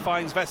in, only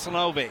finds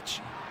Vesanovic.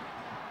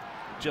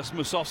 Just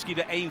Musovski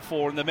to aim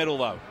for in the middle,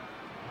 though.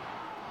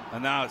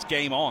 And now it's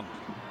game on.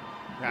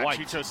 Yeah,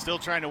 Chicho's still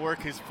trying to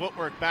work his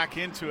footwork back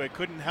into it.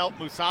 Couldn't help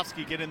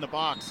Musovski get in the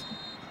box.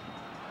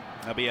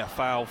 That'll be a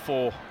foul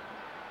for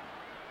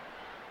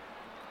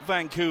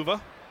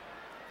Vancouver.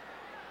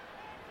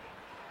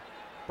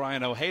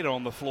 Brian Ojeda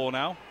on the floor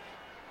now.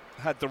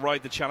 Had to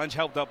ride the challenge,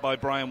 helped up by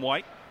Brian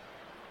White.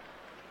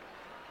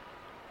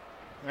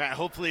 Yeah,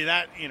 hopefully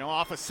that,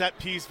 off a set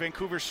piece.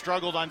 Vancouver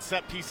struggled on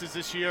set pieces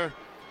this year.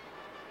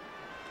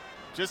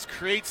 Just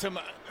create some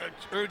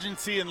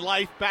urgency and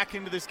life back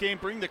into this game.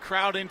 Bring the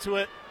crowd into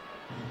it.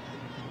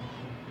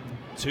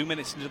 2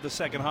 minutes into the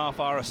second half,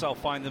 RSL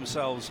find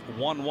themselves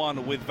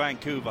 1-1 with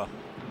Vancouver.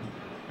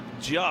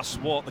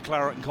 Just what the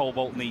Claret and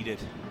Cobalt needed.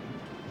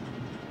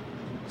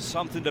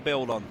 Something to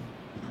build on.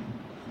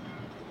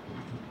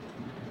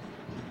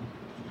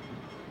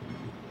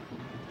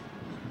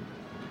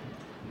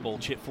 Ball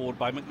chipped forward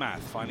by McMath,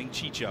 finding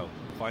Chicho.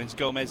 Finds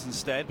Gomez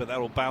instead, but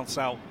that'll bounce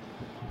out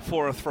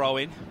for a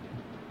throw-in.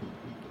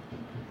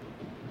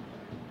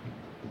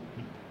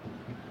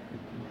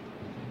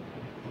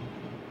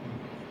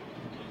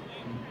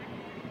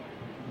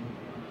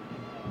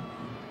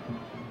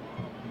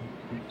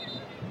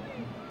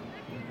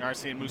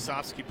 Narcy and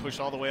Musovski push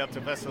all the way up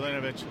to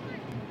Veselinovic.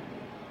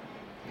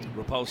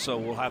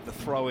 Raposo will have the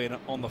throw-in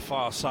on the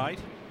far side.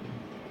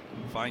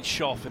 Finds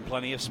Schoff in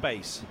plenty of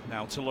space.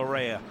 Now to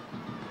Lorea.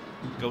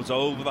 Goes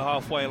over the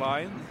halfway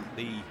line.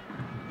 The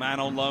man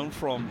on loan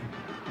from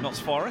Notts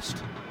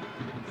Forest.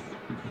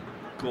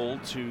 Goal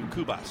to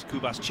Kubas.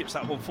 Kubas chips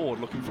that one forward,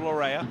 looking for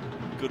Lorea.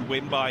 Good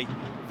win by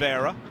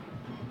Vera.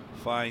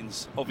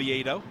 Finds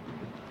Oviedo.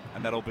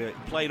 And that'll be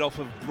played off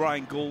of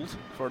Ryan Gould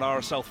for an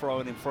RSL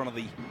throw-in in front of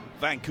the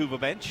Vancouver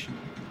bench.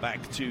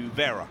 Back to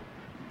Vera.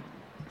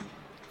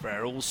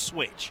 Vera will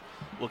switch.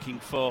 Looking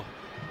for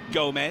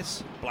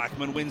Gomez.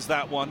 Blackman wins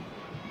that one.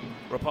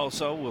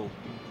 Raposo will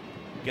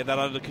get that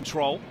under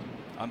control.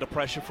 Under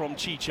pressure from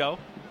Chicho.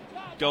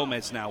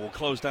 Gomez now will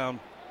close down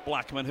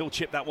Blackman. He'll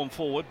chip that one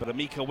forward, but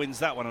Amico wins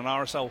that one, and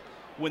RSL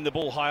win the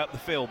ball high up the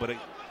field, but it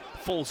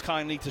falls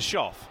kindly to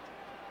Schoff.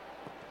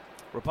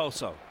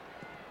 Raposo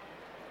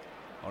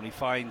only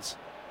finds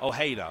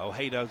Ojeda.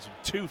 Ojeda's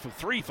 2 for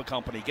 3 for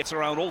company. Gets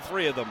around all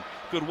three of them.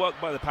 Good work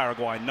by the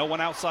Paraguayan. No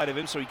one outside of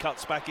him, so he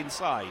cuts back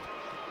inside.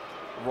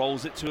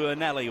 Rolls it to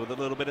Nolly with a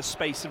little bit of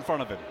space in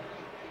front of him.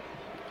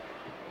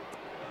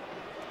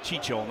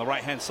 Chicho on the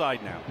right-hand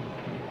side now.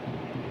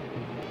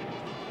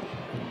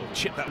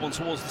 Chip that one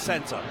towards the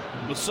center.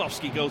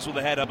 Musovski goes with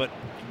the header, but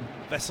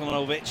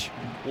Veselinovic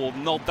will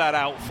nod that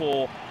out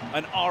for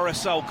an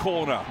RSL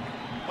corner.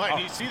 Well,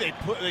 and you see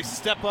they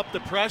step up the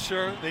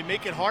pressure. They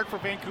make it hard for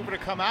Vancouver to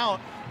come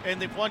out,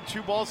 and they've won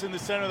 2 balls in the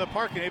center of the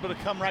park and able to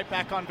come right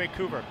back on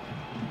Vancouver.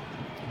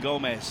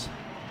 Gomez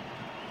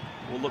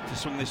will look to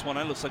swing this one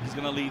in. Looks like he's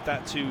going to leave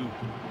that to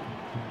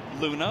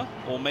Luna,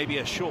 or maybe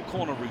a short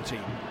corner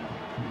routine.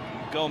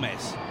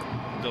 Gomez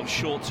goes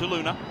short to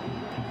Luna.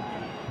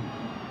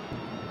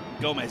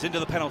 Gomez into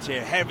the penalty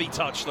area. Heavy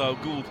touch though.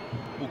 Gould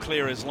will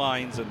clear his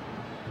lines, and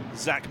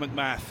Zach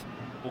McMath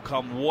will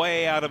come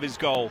way out of his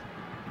goal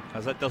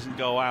as that doesn't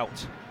go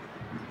out.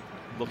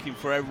 Looking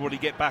for everybody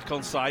to get back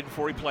on side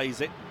before he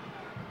plays it.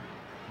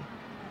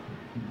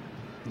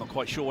 Not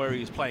quite sure where he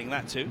was playing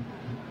that to.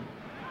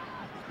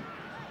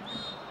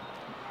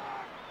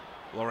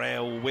 Lorea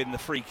will win the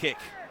free kick.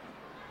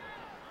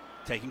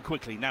 Taken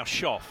quickly. Now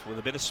Schoff with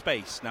a bit of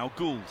space. Now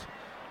Gould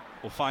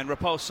will find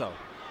Raposo.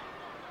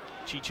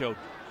 Chicho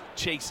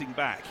chasing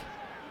back.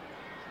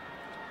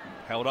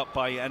 Held up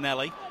by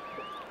Anelli.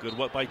 Good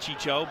work by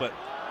Chicho, but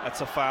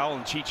that's a foul,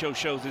 and Chicho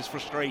shows his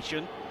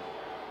frustration.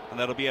 And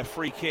that'll be a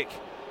free kick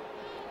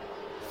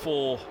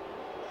for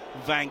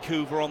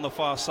Vancouver on the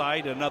far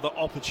side. Another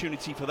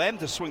opportunity for them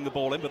to swing the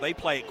ball in, but they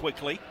play it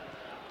quickly.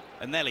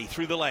 Anelli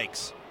through the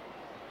legs.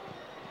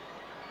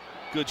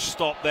 Good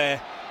stop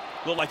there.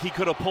 Looked like he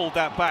could have pulled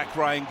that back,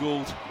 Ryan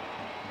Gould.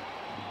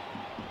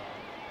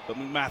 But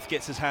McMath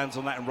gets his hands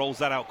on that and rolls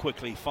that out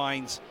quickly.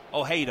 Finds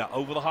Ojeda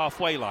over the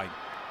halfway line.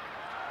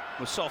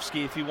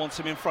 Musovski, if he wants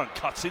him in front,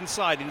 cuts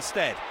inside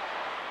instead.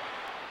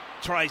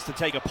 Tries to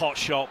take a pot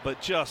shot,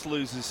 but just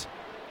loses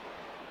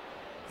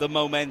the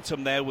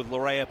momentum there with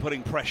Lorea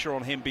putting pressure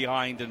on him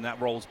behind, and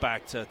that rolls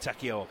back to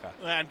Takioka.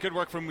 And good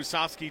work from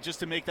Musovski just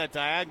to make that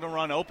diagonal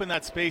run, open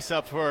that space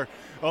up for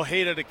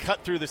Ojeda to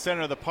cut through the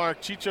center of the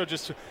park. Chicho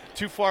just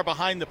too far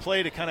behind the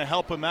play to kind of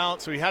help him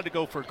out, so he had to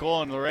go for a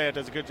goal, and Lorea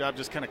does a good job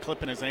just kind of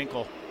clipping his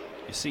ankle.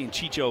 You're seeing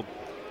Chicho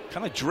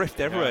kind of drift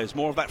everywhere. Yeah. It's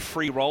more of that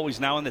free roll.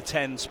 He's now in the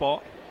 10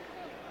 spot.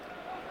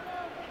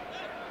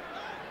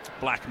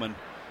 Blackman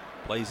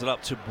plays it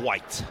up to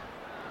White.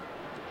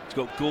 He's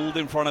got Gould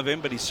in front of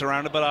him, but he's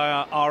surrounded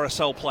by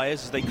RSL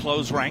players as they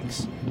close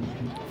ranks.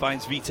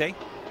 Finds Vite.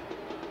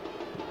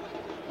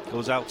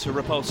 Goes out to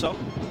Raposo.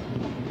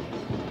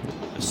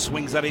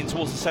 Swings that in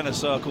towards the center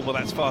circle, but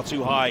that's far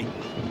too high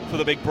for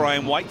the big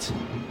Brian White.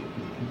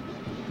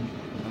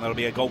 And that'll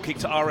be a goal kick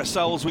to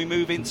RSL as we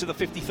move into the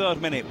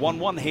 53rd minute.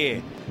 1-1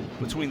 here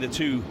between the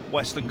two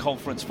Western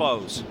Conference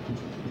foes.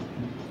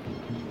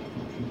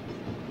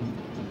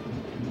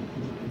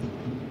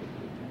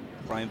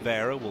 Brian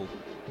Vera will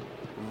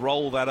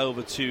roll that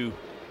over to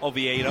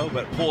Oviedo,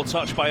 but poor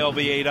touch by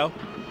Oviedo.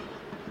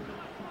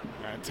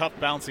 Tough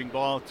bouncing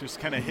ball, just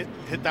kind of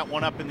hit that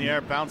one up in the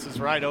air, bounces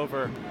right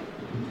over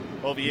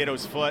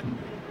Oviedo's foot.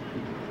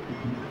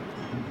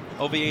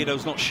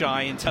 Oviedo's not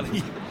shy in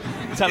telling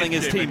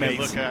his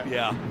teammates.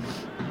 Yeah.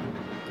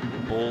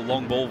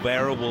 Long ball,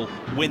 Vera will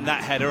win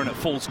that header, and it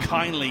falls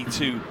kindly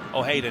to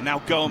Ojeda. Now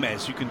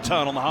Gomez, who can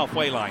turn on the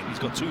halfway line. He's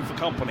got two for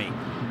company.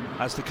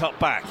 Has to cut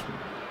back.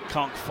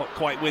 Can't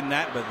quite win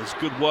that, but there's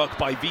good work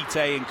by Vite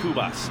and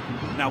Kubas.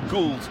 Now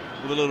Gould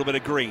with a little bit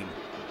of green.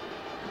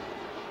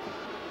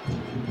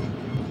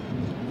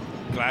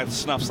 Glad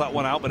snuffs that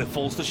one out, but it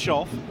falls to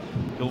Schoff.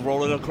 He'll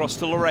roll it across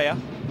to Lorea.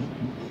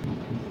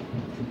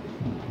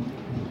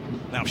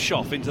 Now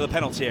Schoff into the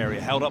penalty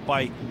area, held up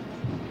by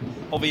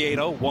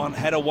Oviedo. One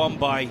header won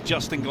by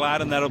Justin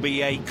Glad, and that'll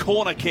be a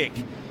corner kick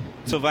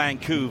to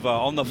Vancouver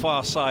on the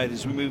far side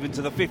as we move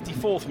into the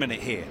 54th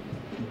minute here.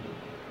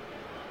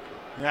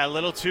 Yeah, a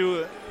little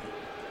too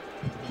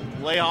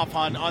layoff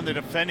on the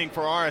defending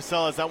for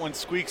RSL as that one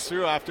squeaks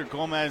through after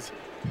Gomez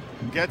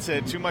gets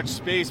it. Too much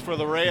space for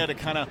Lorea to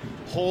kind of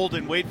hold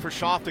and wait for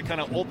Schoff to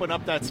kind of open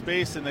up that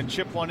space and then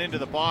chip one into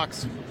the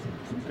box.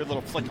 Good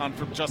little flick on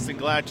from Justin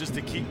Glad just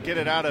to get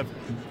it out of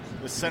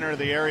the center of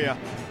the area.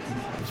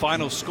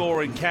 Final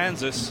score in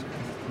Kansas.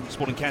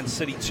 Sporting Kansas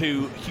City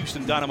 2,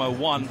 Houston Dynamo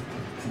 1.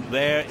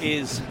 There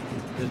is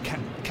the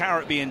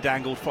carrot being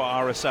dangled for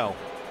RSL.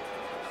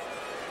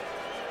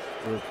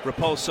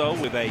 Raposo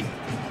with a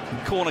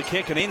corner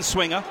kick, an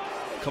in-swinger,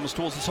 comes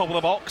towards the top of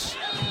the box.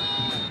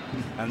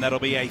 And that'll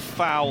be a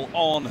foul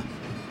on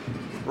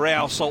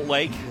Real Salt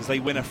Lake as they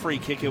win a free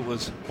kick. It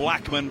was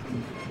Blackman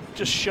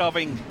just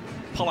shoving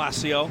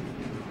Palacio.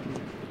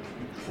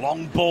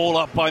 Long ball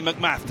up by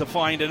McMath to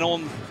find an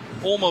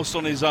almost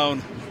on his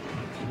own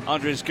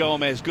Andres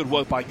Gomez. Good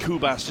work by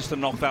Kubas just to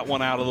knock that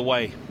one out of the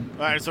way.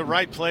 All right, it's a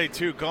right play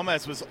too.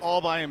 Gomez was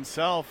all by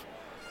himself.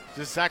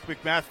 Just Zach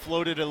McMath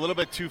floated a little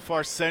bit too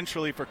far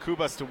centrally for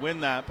Kubas to win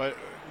that, but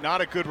not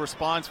a good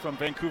response from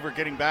Vancouver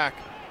getting back.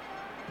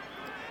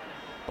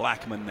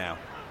 Blackman now,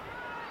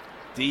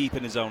 deep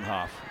in his own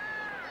half.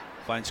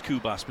 Finds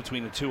Kubas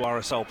between the two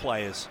RSL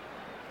players.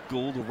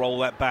 Gould will roll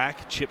that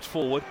back, chipped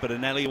forward, but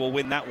Anelli will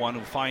win that one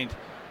and find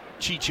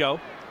Chicho.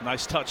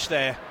 Nice touch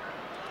there.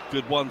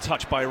 Good one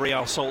touch by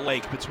Real Salt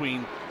Lake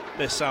between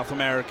the South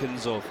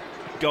Americans of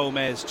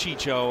Gomez,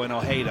 Chicho, and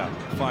Ojeda.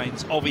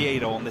 Finds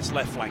Oviedo on this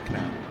left flank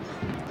now.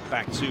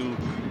 Back to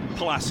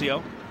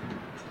Palacio.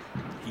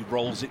 He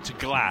rolls it to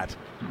Glad.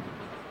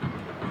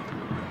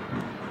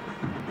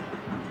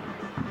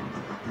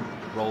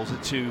 Rolls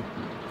it to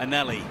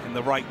Anelli in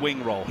the right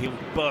wing roll. He'll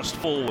burst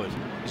forward.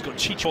 He's got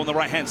Chicho on the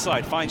right-hand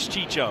side. Finds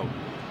Chicho.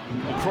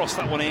 Will cross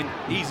that one in.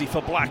 Easy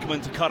for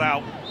Blackman to cut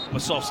out.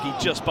 Musovski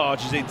just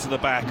barges into the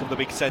back of the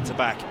big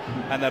centre-back.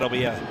 And that'll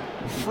be a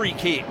free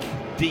kick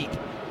deep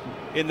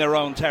in their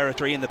own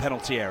territory in the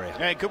penalty area.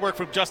 Yeah, good work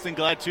from Justin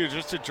Glad, too,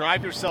 just to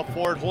drive yourself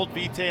forward, hold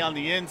Vitae on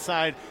the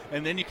inside,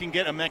 and then you can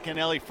get a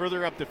McAnally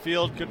further up the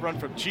field. Good run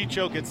from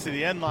Chicho, gets to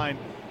the end line.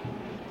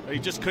 He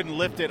just couldn't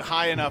lift it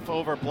high enough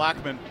over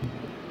Blackman.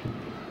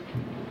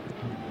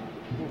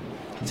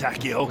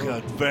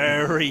 Takioka,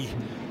 very,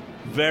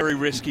 very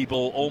risky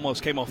ball.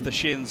 Almost came off the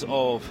shins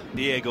of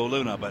Diego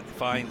Luna, but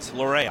finds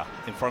Lorea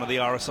in front of the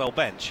RSL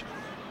bench.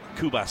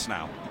 Cubas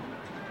now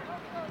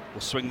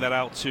will swing that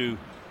out to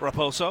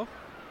Raposo.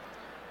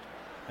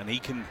 And he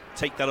can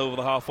take that over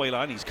the halfway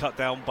line. He's cut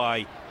down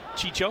by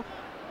Chicho.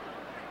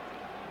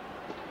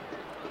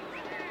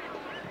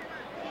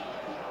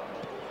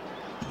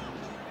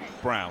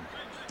 Brown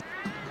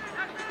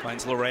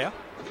finds Lorea.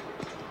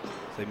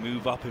 They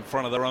move up in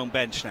front of their own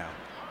bench now.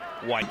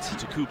 White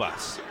to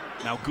Cubas.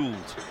 Now Gould.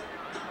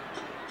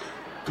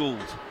 Gould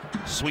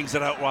swings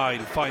it out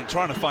wide, trying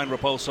to find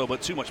Raposo,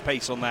 but too much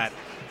pace on that.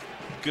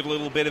 Good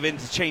little bit of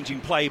interchanging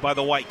play by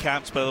the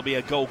Whitecaps, but there'll be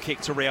a goal kick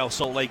to Real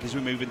Salt Lake as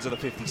we move into the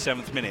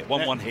 57th minute.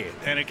 1-1 here.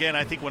 And again,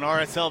 I think when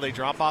RSL, they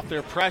drop off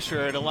their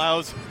pressure, it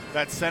allows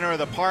that center of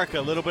the park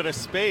a little bit of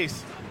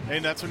space.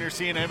 And that's when you're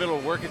seeing him able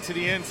to work it to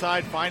the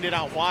inside, find it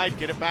out wide,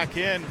 get it back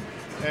in.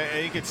 I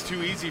think it's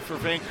too easy for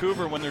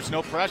Vancouver when there's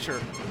no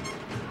pressure.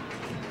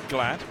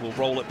 Glad will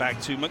roll it back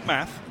to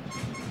McMath.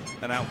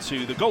 And out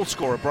to the goal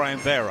scorer, Brian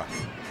Vera.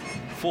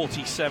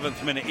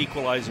 47th minute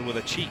equalizer with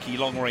a cheeky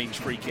long-range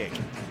free kick.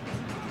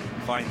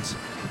 Finds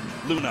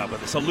Luna,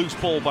 but it's a loose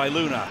ball by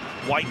Luna.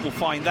 White will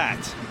find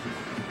that.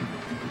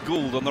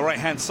 Gould on the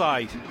right-hand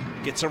side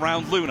gets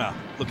around Luna,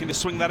 looking to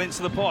swing that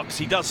into the box.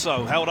 He does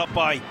so, held up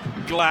by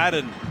Glad,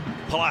 and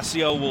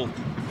Palacio will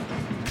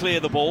clear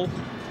the ball.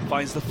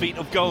 Finds the feet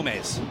of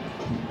Gomez.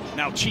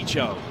 Now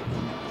Chicho.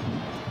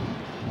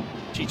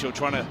 Chicho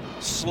trying to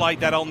slide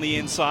that on the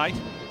inside.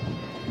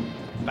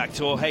 Back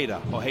to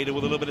Ojeda. Ojeda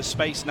with a little bit of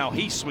space. Now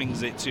he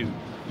swings it to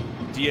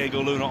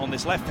Diego Luna on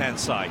this left-hand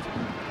side.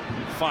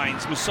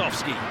 Finds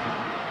Musovski.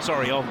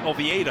 Sorry,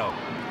 Oviedo.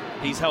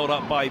 He's held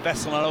up by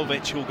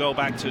Veselinovic, who'll go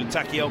back to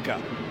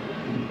Takioka.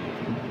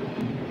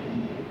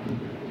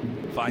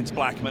 Finds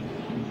Blackman.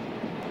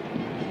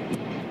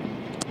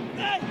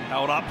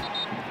 Held up.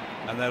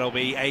 And that'll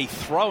be a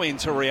throw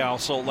into Real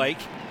Salt Lake.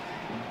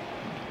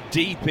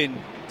 Deep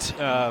in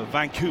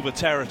Vancouver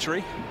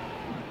territory.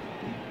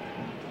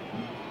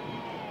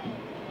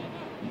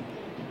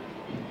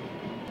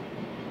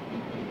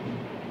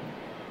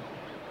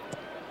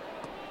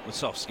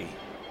 Wasowski.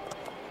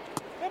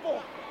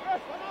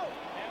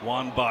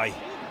 Won by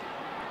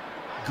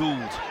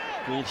Gould.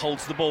 Gould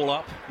holds the ball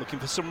up, looking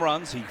for some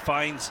runs. He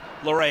finds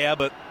Lorea,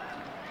 but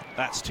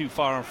that's too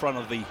far in front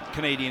of the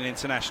Canadian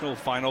international.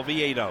 Fine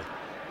Oviedo.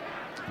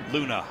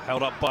 Luna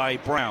held up by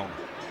Brown.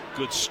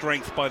 Good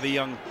strength by the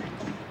young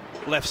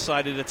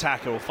left-sided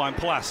attacker. Will find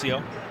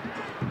Palacio.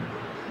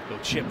 He'll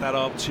chip that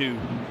up to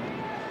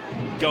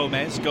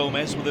Gomez.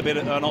 Gomez with a bit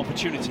of an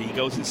opportunity. He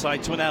goes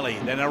inside to Nolly,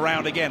 then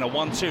around again. A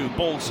 1-2.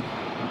 Ball's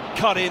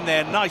cut in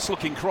there. Nice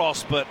looking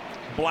cross, but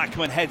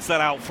Blackman heads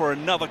that out for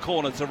another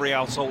corner to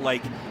Real Salt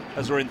Lake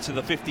as we're into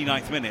the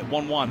 59th minute.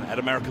 1-1 at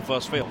America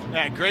First Field.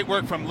 Yeah, great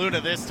work from Luna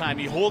this time.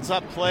 He holds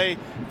up play,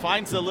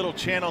 finds the little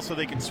channel so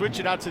they can switch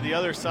it out to the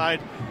other side,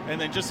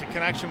 and then just a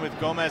connection with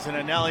Gomez and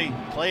Anelli.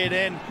 Play it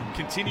in,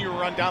 continue to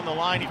run down the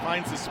line. He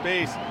finds the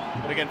space.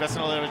 But again,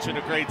 Veselinovic in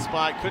a great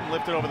spot. Couldn't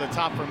lift it over the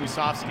top for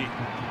Musovski.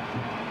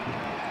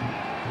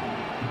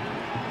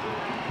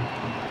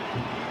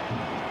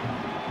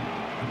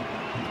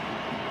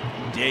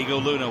 Diego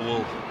Luna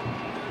will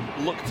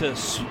look to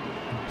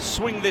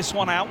swing this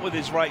one out with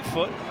his right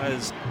foot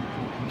as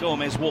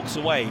Gomez walks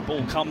away.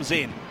 Ball comes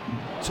in.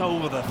 It's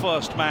over the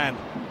first man,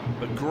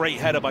 but great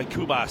header by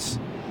Cubas.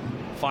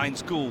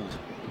 Finds Gould.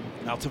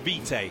 Now to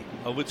Vitae.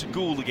 Over to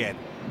Gould again.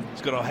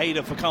 He's got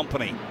Ojeda for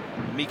company.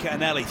 Mika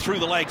Anelli through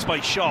the legs by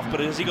Schoff,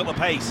 but has he got the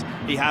pace?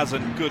 He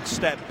hasn't. Good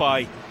step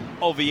by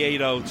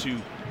Oviedo to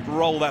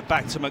roll that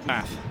back to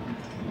McMath.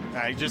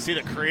 You just see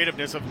the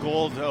creativeness of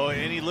Gould.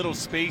 Any little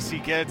space he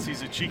gets,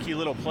 he's a cheeky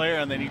little player,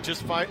 and then he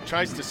just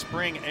tries to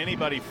spring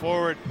anybody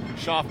forward.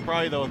 Schoff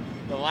probably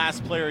the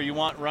last player you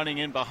want running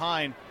in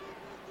behind.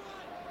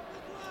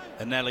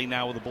 Anelli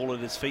now with the ball at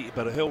his feet,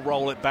 but he'll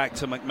roll it back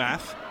to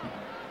McMath.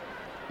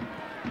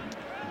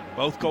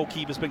 Both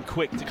goalkeepers been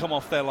quick to come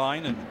off their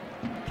line and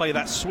play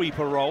that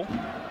sweeper role.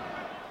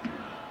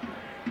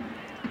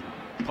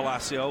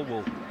 Palacio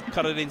will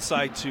cut it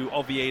inside to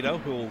Oviedo,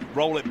 who will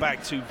roll it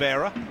back to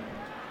Vera.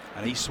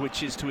 And he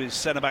switches to his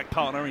centre-back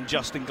partner in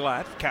Justin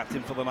Glad,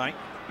 captain for the night.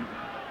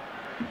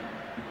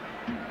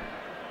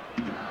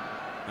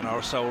 And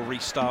RSL will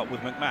restart with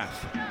McMath.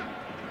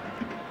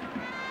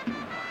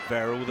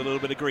 Vera with a little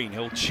bit of green.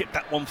 He'll chip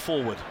that one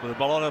forward with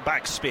a lot of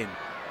backspin.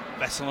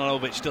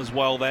 Veselinovic does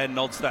well there,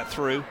 nods that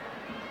through.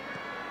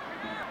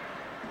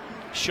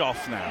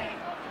 Schoff now.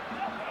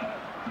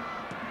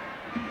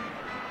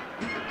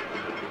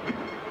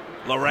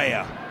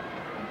 Lorea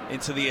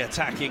into the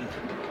attacking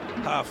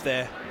half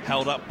there.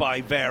 Held up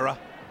by Vera.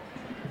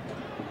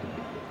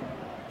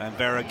 And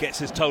Vera gets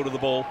his toe to the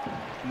ball.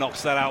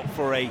 Knocks that out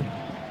for a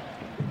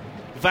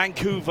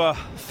Vancouver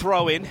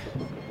throw-in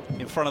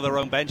front of their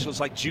own bench. Looks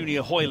like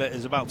Junior Hoylett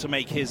is about to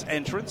make his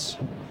entrance.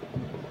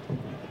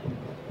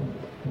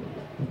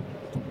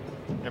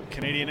 Yep,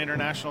 Canadian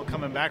international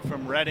coming back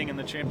from Reading in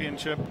the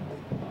championship.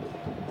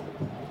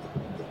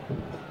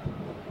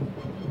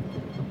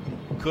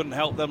 Couldn't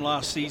help them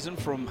last season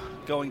from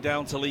going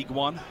down to League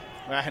One.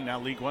 Now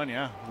League One,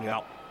 yeah.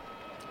 Yeah,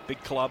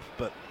 big club,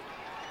 but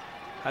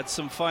had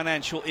some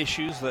financial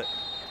issues that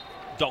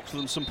docked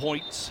them some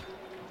points.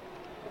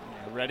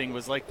 Reading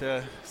was like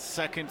the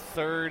second,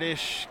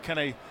 third-ish kind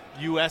of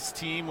U.S.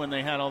 team when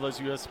they had all those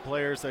U.S.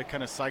 players that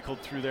kind of cycled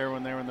through there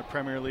when they were in the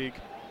Premier League.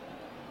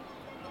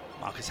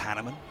 Marcus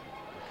Hanneman.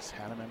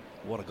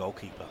 What a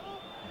goalkeeper.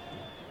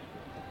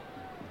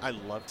 I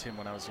loved him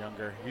when I was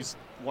younger. He's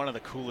one of the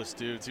coolest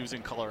dudes. He was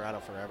in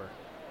Colorado forever.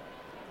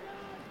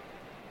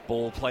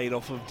 Ball played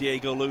off of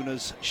Diego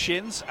Luna's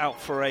shins, out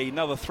for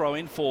another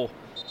throw-in for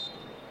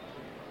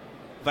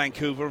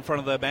Vancouver in front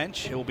of their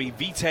bench. It will be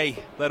Vite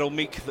that'll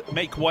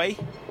make way.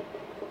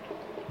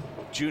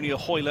 Junior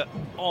Hoylett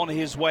on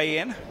his way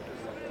in.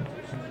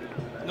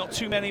 Not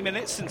too many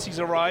minutes since he's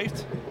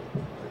arrived.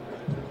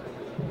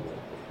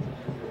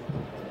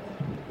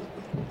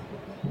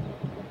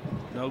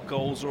 No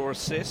goals or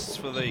assists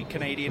for the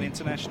Canadian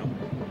international.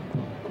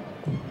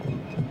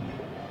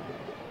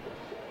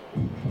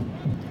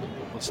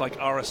 Looks like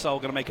RSL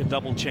going to make a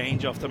double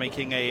change after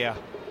making a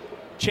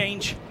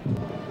change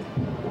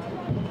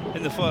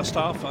in the first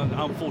half. An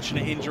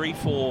unfortunate injury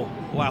for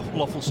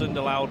Loffelson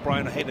allowed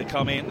Brian O'Hare to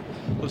come in.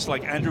 Looks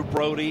like Andrew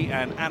Brody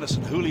and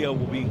Anderson Julio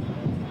will be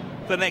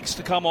the next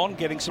to come on,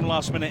 getting some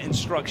last-minute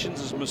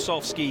instructions as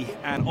Musovski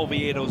and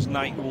Oviedo's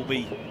night will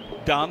be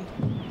done.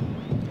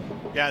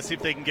 Yeah, see if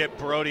they can get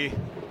Brody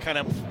kind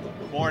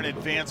of more an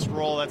advanced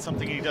role. That's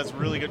something he does a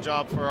really good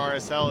job for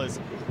RSL is,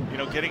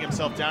 getting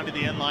himself down to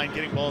the end line,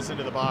 getting balls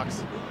into the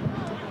box.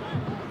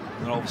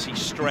 And obviously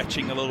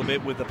stretching a little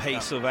bit with the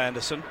pace of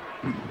Anderson.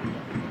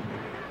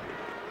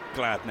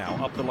 Glad now,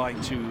 up the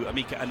line to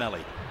Amika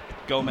Anelli.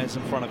 Gomez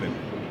in front of him.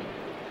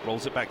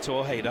 Rolls it back to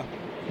Ojeda.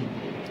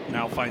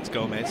 Now finds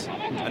Gomez.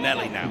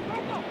 Anelli now.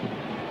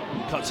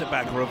 Cuts it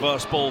back,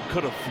 reverse ball.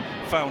 Could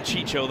have found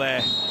Chicho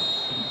there.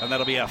 And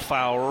that'll be a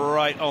foul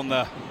right on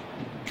the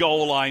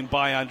goal line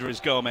by Andres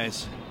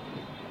Gomez.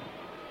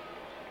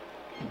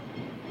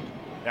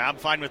 Yeah, I'm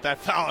fine with that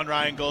foul on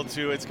Ryan Gould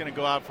too. It's going to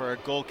go out for a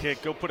goal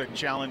kick. Go put a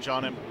challenge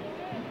on him.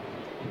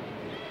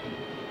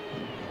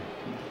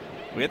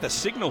 We had the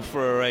signal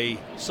for a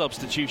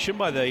substitution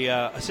by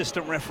the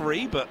assistant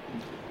referee, but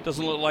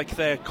doesn't look like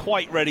they're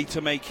quite ready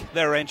to make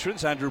their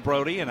entrance, Andrew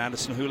Brody and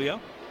Anderson Julio.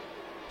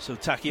 So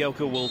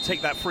Takioka will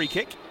take that free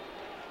kick.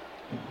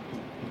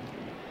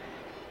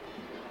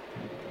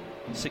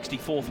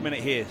 64th minute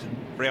here.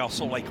 Real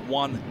Salt Lake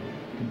 1,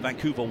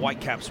 Vancouver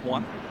Whitecaps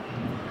 1.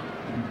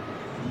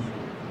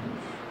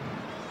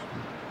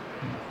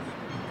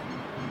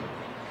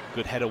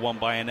 Good header won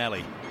by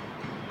Anelli.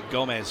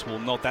 Gomez will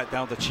nod that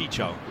down to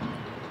Chicho.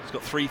 He's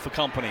got 3 for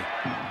company.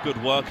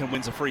 Good work and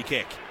wins a free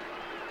kick.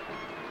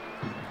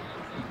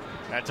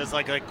 That just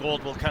like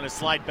Gould will kind of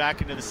slide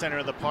back into the center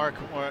of the park,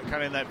 or kind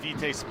of in that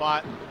Vite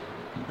spot.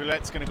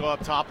 Roulette's going to go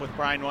up top with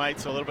Brian White,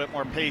 so a little bit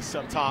more pace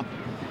up top.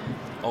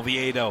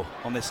 Oviedo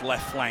on this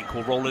left flank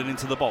will roll it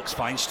into the box,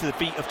 finds to the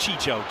feet of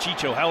Chicho.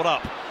 Chicho held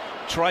up,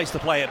 tries to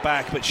play it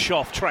back, but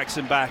Schoff tracks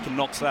him back and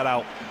knocks that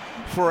out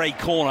for a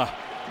corner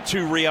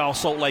to Real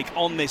Salt Lake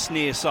on this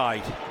near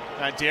side.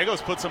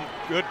 Diego's put some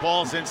good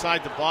balls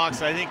inside the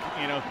box. I think,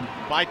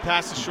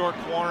 bypass the short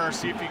corner,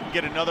 see if you can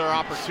get another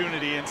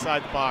opportunity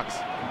inside the box.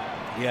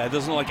 Yeah, it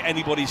doesn't look like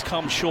anybody's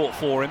come short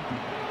for him.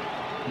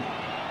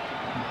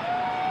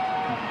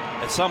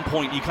 At some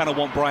point, you kind of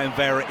want Brian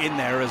Vera in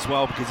there as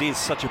well because he is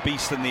such a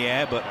beast in the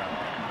air, but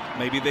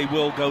maybe they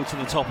will go to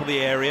the top of the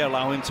area,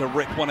 allow him to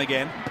rip one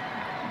again.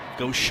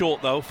 Goes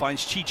short, though,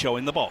 finds Chicho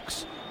in the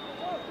box.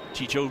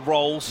 Chicho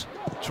rolls,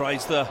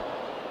 tries the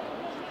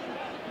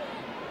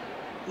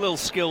little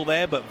skill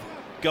there, but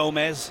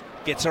Gomez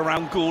gets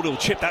around Gould. He'll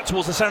chip that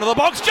towards the center of the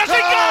box. Justin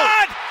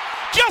Glad!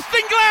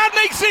 Justin Glad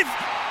makes it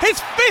his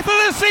 5th of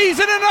the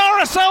season, and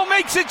RSL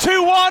makes it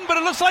 2-1, but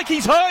it looks like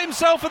he's hurt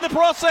himself in the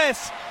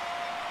process.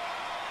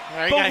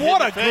 But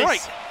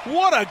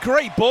what a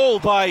great ball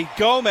by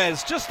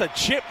Gomez, just to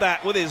chip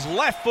that with his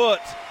left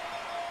foot.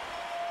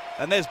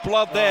 And there's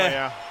blood there. Oh,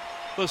 yeah.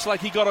 Looks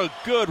like he got a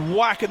good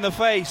whack in the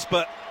face,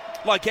 but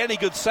like any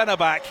good centre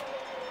back,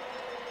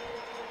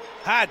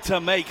 had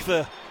to make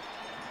the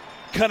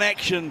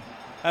connection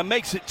and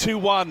makes it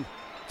 2-1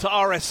 to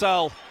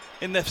RSL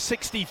in the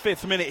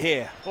 65th minute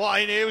here. Well,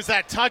 it was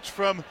that touch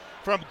from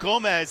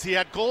Gomez. He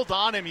had Gould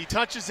on him. He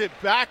touches it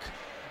back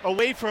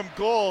away from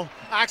goal,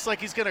 acts like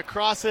he's going to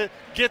cross it,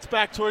 gets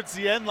back towards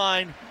the end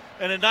line,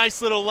 and a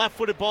nice little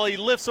left-footed ball. He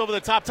lifts over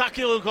the top.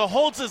 Takioka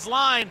holds his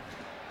line,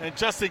 and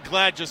Justin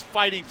Glad just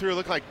fighting through. It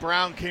looked like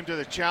Brown came to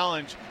the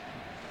challenge.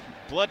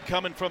 Blood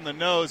coming from the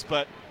nose,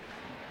 but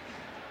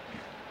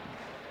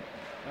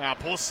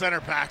both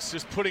center backs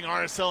just putting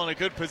RSL in a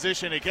good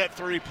position to get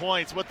 3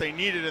 points, what they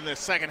needed in the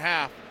second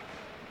half.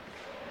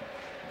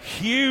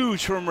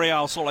 Huge from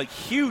Real Salt Lake,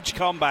 huge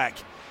comeback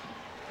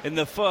in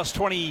the first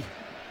 20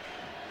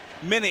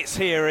 minutes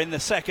here in the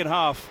second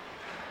half.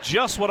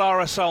 Just what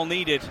RSL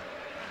needed.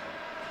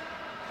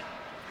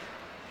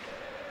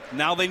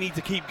 Now they need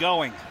to keep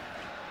going.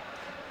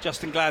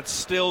 Justin Glad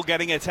still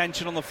getting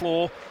attention on the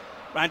floor.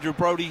 Andrew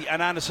Brody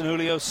and Anderson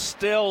Julio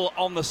still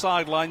on the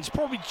sidelines,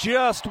 probably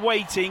just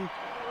waiting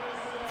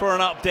for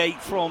an update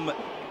from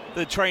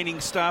the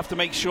training staff to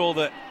make sure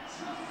that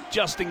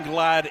Justin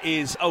Glad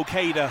is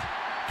okay to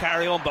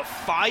carry on. But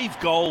 5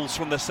 goals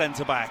from the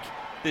centre-back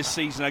this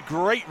season, a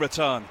great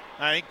return.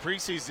 I think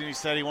preseason he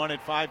said he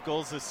wanted 5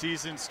 goals this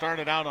season,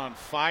 started out on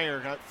fire,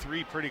 got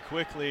 3 pretty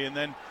quickly, and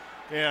then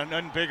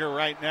none bigger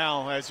right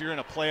now. As you're in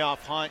a playoff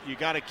hunt, you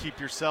got to keep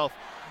yourself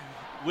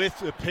with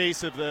the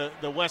pace of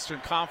the Western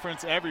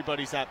Conference.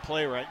 Everybody's at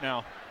play right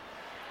now.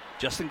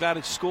 Justin Glad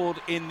had scored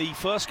in the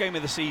first game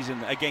of the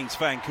season against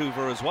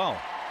Vancouver as well.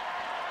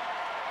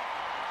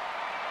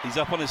 He's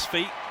up on his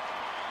feet.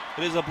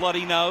 It is a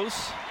bloody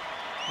nose.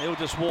 He'll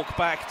just walk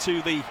back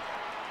to the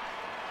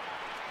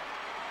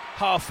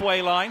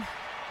halfway line.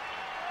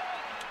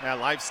 Yeah,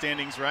 live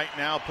standings right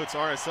now puts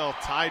RSL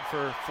tied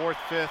for 4th,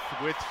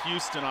 5th with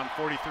Houston on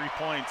 43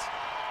 points.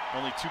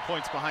 Only 2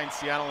 points behind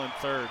Seattle in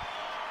 3rd.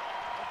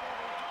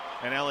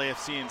 And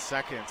LAFC in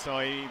 2nd.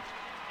 So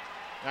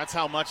that's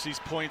how much these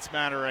points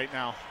matter right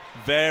now.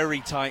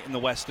 Very tight in the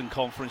Western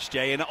Conference,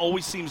 Jay, and it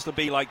always seems to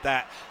be like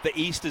that. The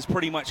East is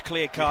pretty much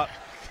clear-cut.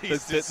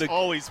 It's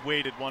always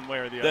weighted one way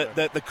or the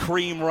other. The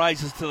cream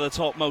rises to the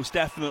top most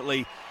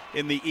definitely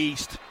in the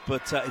East,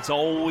 but it's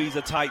always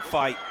a tight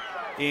fight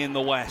in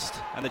the West.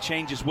 And the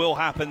changes will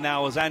happen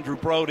now as Andrew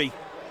Brody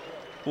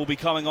will be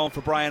coming on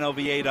for Brian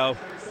Oviedo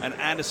and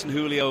Anderson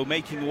Julio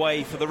making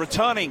way for the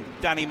returning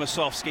Danny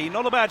Masovsky.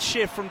 Not a bad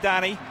shift from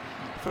Danny,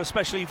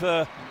 especially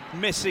for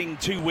missing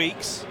 2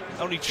 weeks,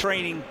 only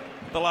training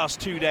the last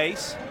 2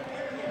 days.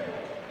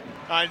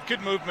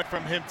 Good movement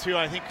from him too.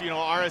 I think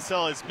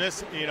RSL has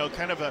missed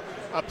kind of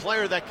a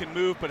player that can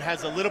move but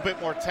has a little bit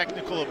more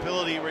technical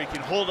ability where he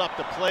can hold up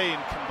the play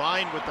and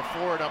combine with the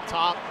forward up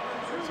top.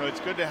 So it's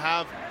good to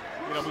have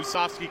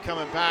Musovsky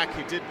coming back.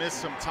 He did miss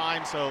some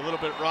time, so a little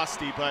bit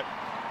rusty, but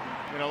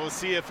we'll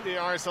see if the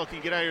RSL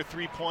can get out here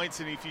 3 points,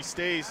 and if he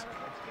stays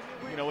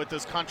with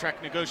those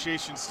contract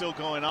negotiations still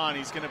going on,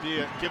 he's going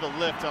to give a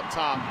lift up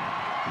top.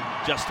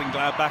 Justin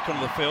Glad back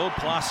on the field.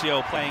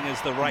 Palacio playing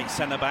as the right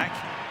centre back.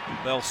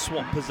 They'll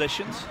swap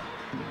positions.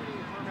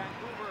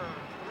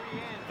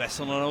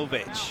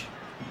 Veselinovic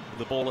with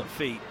the ball at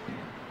feet.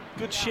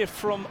 Good shift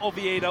from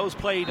Oviedo. Has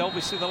played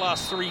obviously the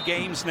last 3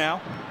 games now.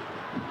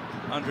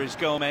 Andres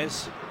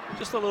Gomez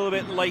just a little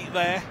bit late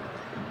there.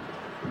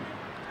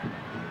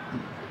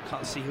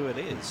 Can't see who it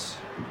is.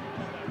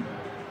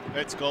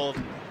 It's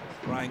Gould.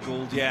 Ryan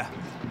Gould, yeah.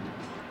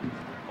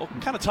 Well,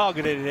 kind of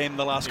targeted him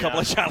the last couple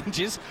of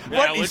challenges.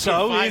 Yeah, rightly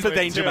so, he's a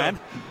danger man.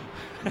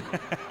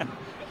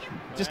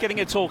 Just getting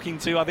a talking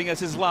to. I think that's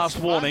his last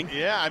warning.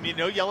 Yeah,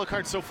 no yellow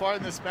cards so far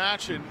in this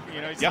match, and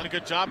he's done a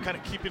good job kind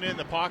of keeping it in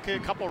the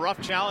pocket. A couple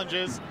rough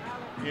challenges,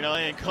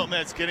 and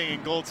Gomez getting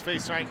in Gould's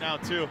face right now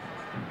too.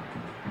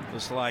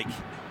 Looks like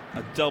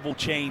a double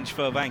change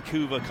for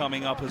Vancouver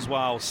coming up as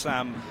well.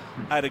 Sam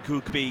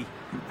Adekugbe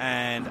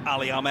and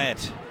Ali Ahmed.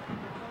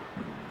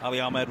 Ali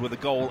Ahmed with a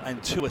goal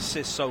and 2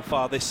 assists so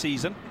far this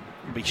season.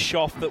 It'll be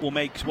Schoff that will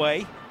make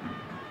way.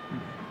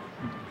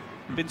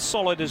 Been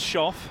solid as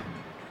Schoff.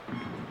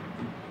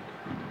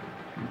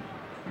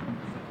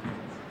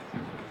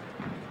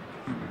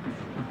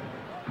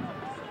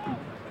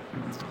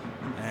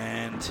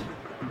 And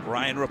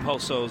Ryan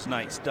Raposo's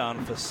night's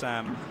done for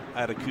Sam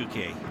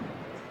Adekugbe.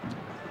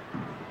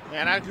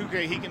 And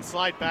Adekugbe, he can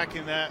slide back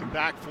in that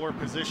back 4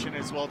 position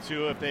as well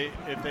too if they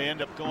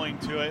end up going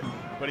to it.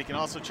 But he can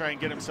also try and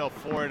get himself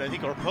forward. I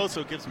think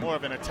Raposo gives more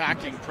of an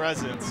attacking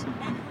presence.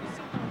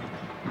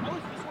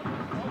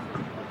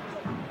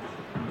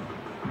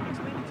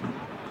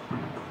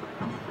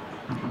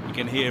 You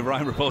can hear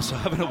Ryan Raposo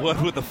having a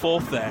word with the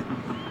 4th there,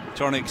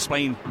 trying to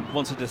explain,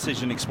 wants a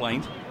decision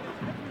explained.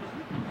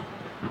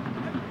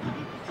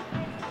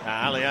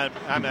 Ali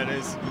Ahmed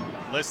is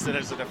listed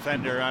as a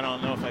defender. I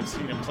don't know if I've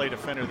seen him play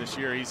defender this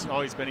year. He's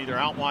always been either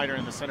out wide or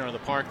in the center of the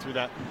park through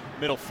that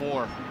middle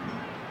 4.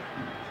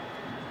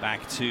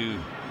 Back to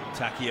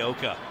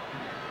Takioka.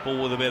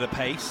 Ball with a bit of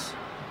pace.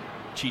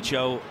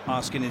 Chicho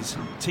asking his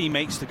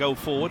teammates to go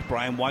forward.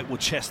 Brian White will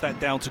chest that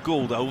down to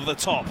Gould over the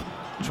top.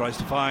 Tries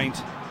to find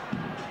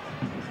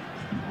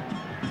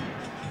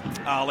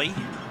Ali,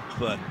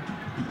 but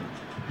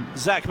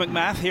Zach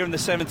McMath here in the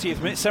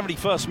 70th minute,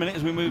 71st minute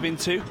as we move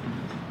into,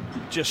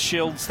 just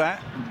shields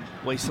that.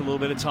 Waste a little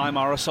bit of time.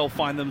 RSL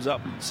find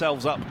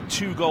themselves up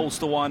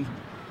 2-1.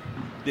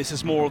 This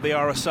is more of the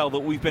RSL that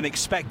we've been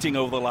expecting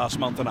over the last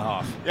month and a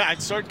half. Yeah, and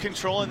start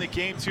controlling the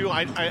game too.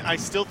 I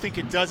still think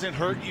it doesn't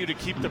hurt you to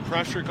keep the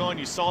pressure going.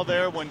 You saw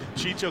there when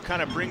Chicho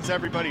kind of brings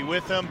everybody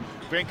with him.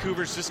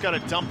 Vancouver's just got to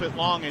dump it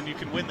long and you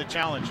can win the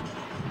challenge.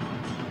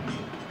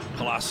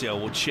 Palacio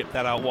will chip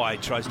that out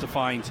wide, tries to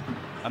find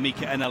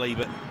Amika Eneli,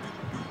 but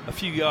a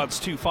few yards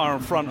too far in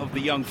front of the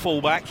young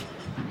fullback.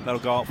 That'll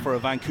go up for a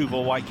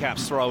Vancouver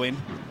Whitecaps throw-in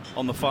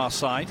on the far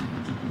side.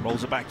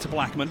 Rolls it back to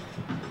Blackman.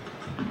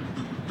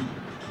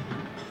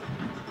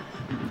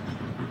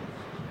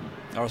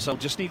 RSL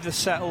just need to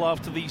settle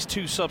after these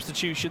two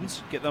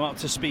substitutions, get them up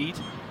to speed.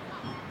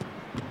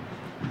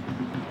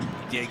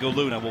 Diego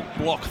Luna will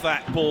block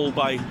that ball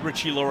by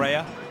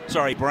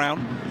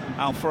Brown.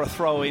 Out for a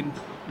throw-in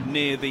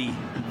near the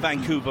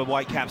Vancouver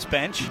Whitecaps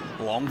bench.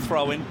 Long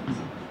throw-in.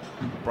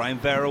 Brian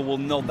Vera will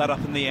nod that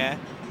up in the air.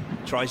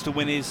 Tries to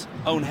win his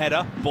own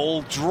header.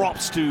 Ball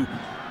drops to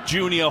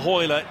Junior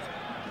Hoylett.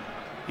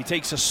 He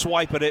takes a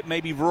swipe at it,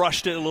 maybe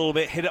rushed it a little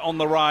bit, hit it on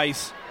the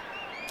rise.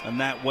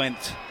 And that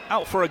went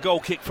out for a goal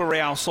kick for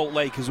Real Salt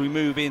Lake as we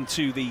move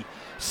into the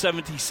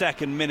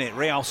 72nd minute.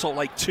 Real Salt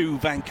Lake 2,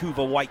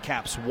 Vancouver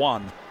Whitecaps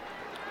 1.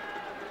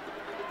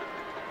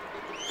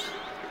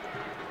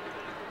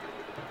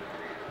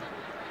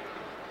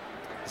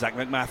 Zach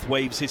McMath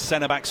waves his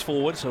centre-backs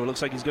forward, so it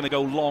looks like he's going to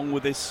go long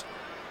with this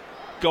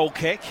goal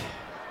kick.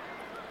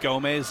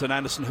 Gomez and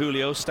Anderson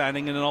Julio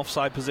standing in an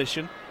offside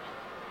position.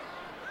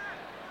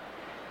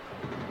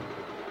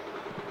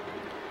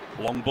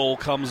 Long ball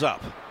comes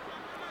up.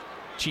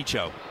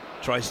 Chicho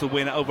tries to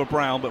win it over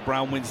Brown, but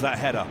Brown wins that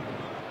header.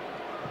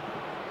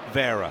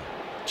 Vera,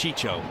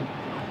 Chicho,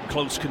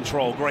 close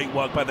control, great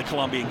work by the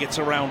Colombian, gets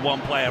around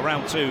one player,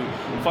 round two,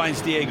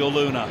 finds Diego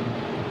Luna.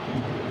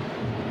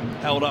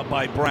 Held up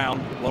by Brown,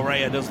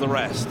 Lorea does the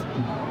rest.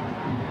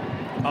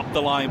 Up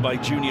the line by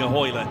Junior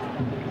Hoylett.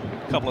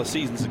 A couple of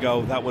seasons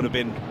ago, that would have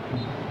been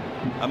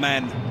a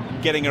man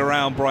getting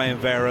around Brian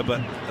Vera,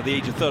 but at the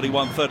age of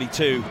 31,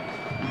 32,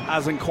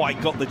 hasn't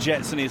quite got the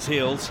jets in his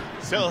heels.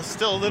 Still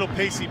a little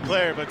pacey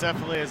player, but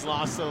definitely has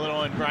lost a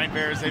little, and Brian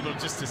Vera is able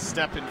just to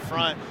step in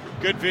front.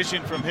 Good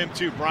vision from him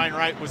too. Brian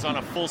Wright was on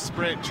a full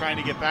sprint trying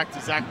to get back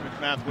to Zach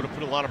McMath, would have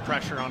put a lot of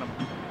pressure on him.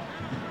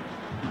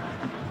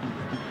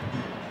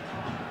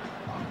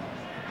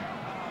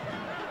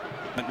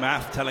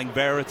 McMath telling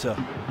Vera to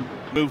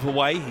move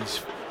away.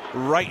 He's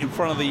right in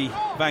front of the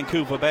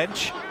Vancouver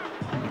bench.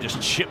 And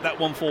just chip that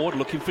one forward,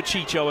 looking for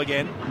Chicho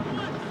again.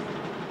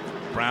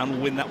 Brown will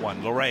win that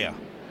one. Lorea.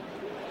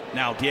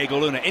 Now Diego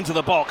Luna into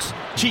the box.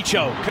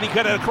 Chicho, can he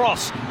get it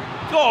across?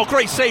 Oh,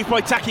 great save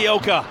by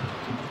Takioka.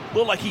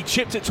 Looked like he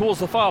chipped it towards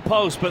the far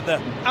post, but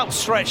the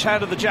outstretched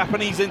hand of the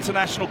Japanese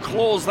international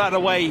claws that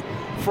away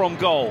from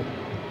goal.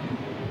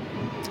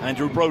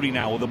 Andrew Brody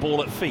now with the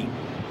ball at feet.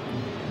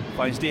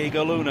 Finds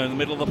Diego Luna in the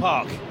middle of the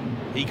park.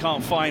 He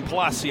can't find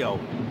Palacio.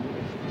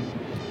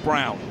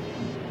 Brown.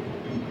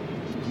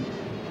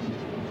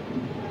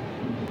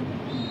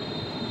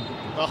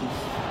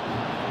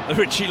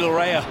 Richie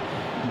Lorea.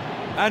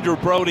 Andrew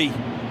Brody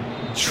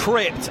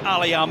tripped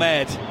Ali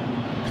Ahmed.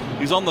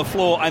 He's on the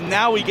floor, and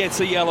now he gets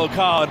a yellow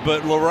card,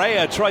 but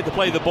Lorea tried to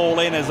play the ball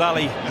in as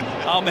Ali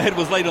Ahmed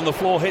was laid on the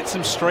floor, hits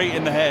him straight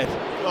in the head.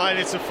 Well, and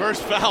it's the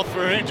first foul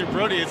for Andrew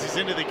Brody as he's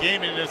into the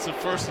game, and it's the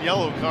first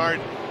yellow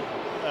card.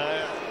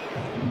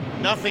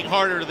 Nothing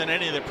harder than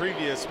any of the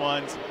previous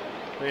ones.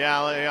 But yeah,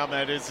 Ali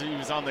Ahmed, he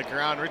was on the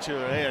ground. Richie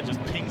Lorea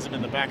just pings him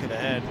in the back of the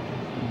head.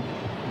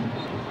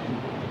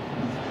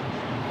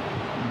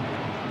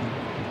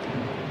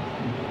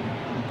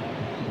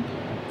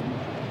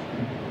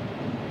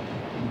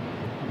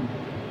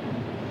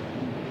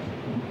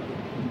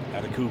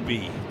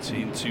 Kubi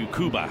into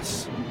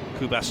Kubas.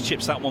 Kubas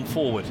chips that one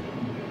forward.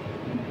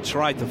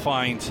 Tried to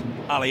find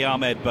Ali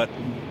Ahmed, but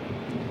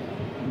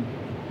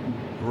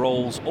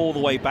rolls all the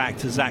way back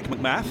to Zach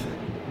McMath.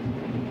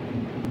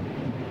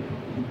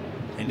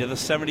 Into the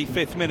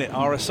 75th minute.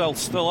 RSL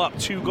still up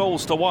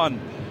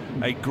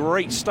 2-1. A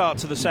great start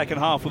to the second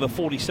half with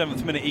a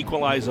 47th minute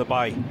equalizer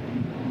by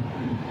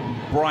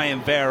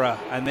Brian Vera,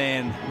 and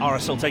then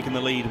RSL taking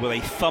the lead with a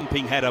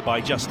thumping header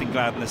by Justin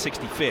Glad in the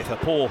 65th. A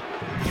poor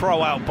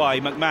throw out by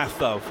McMath,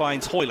 though,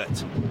 finds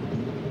Hoylett.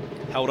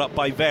 Held up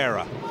by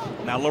Vera.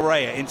 Now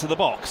Lorea into the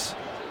box.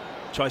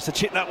 Tries to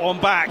chip that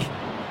one back.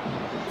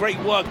 Great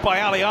work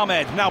by Ali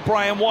Ahmed. Now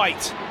Brian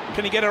White.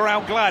 Can he get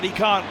around Glad? He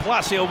can't.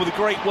 Palacio with a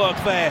great work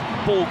there.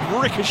 Ball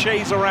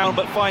ricochets around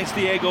but finds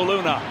Diego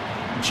Luna.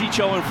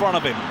 Chicho in front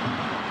of him.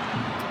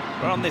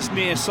 Right on this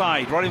near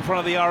side, right in front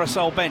of the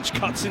RSL bench,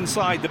 cuts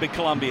inside the big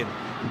Colombian.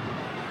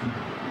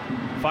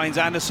 Finds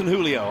Anderson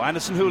Julio.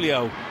 Anderson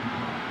Julio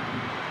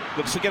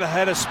looks to get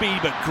ahead of speed,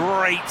 but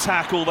great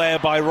tackle there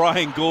by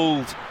Ryan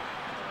Gould.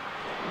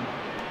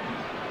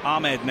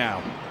 Ahmed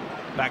now,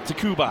 back to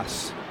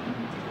Kubas.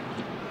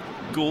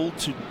 Gould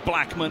to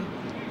Blackman.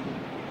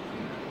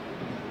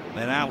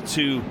 Then out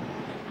to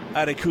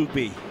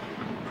Adekubi.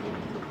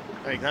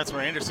 I think that's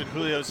where Anderson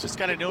Julio's just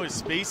got to know his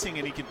spacing,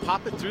 and he can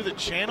pop it through the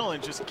channel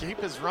and just keep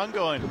his run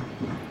going.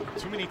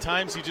 Too many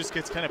times he just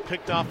gets kind of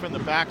picked off from the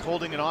back,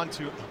 holding it on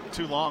too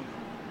long.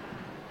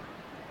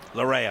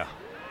 Lorea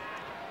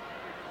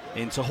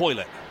into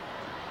Hoylett.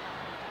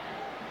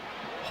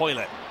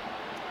 Hoylett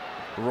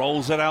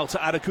rolls it out to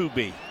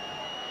Adekubi.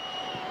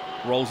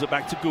 Rolls it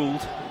back to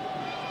Gould.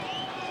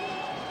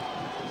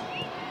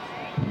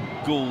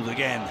 Gould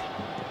again.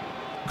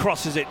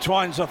 Crosses it,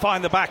 trying to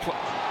find the back.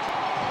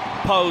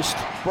 post.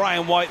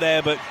 Brian White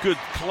there, but good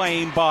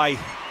claim by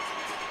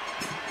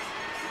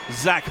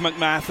Zach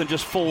McMath, and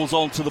just falls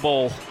onto the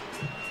ball.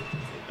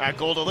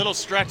 Gould, a little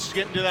stretch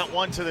getting to that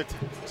one to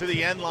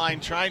the end line,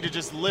 trying to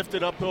just lift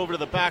it up over to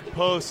the back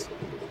post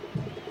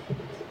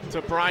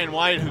to Brian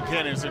White, who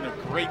again is in a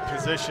great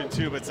position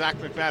too. But Zach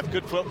McMath,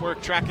 good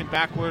footwork, tracking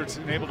backwards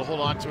and able to hold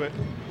on to it.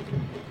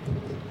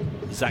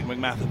 Zach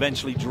McMath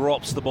eventually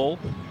drops the ball.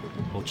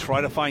 Will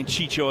try to find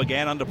Chicho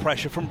again under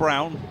pressure from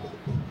Brown.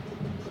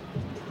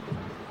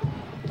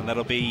 And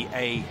that'll be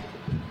a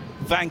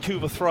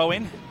Vancouver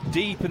throw-in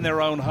deep in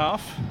their own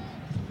half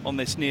on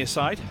this near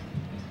side.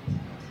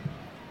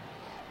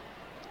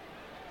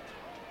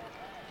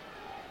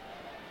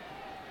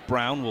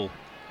 Brown will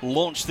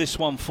launch this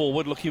one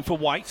forward, looking for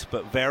White,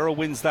 but Vera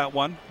wins that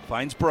one,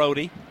 finds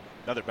Brody.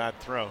 Another bad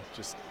throw.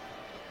 Just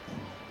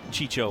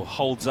Chicho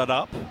holds that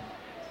up.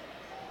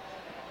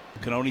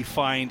 Can only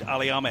find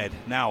Ali Ahmed.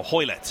 Now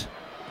Hoylett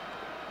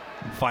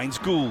finds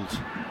Gould.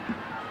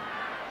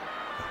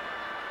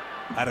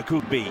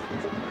 Adekugbe.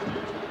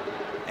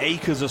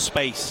 Acres of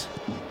space.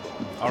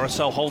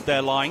 RSL hold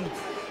their line.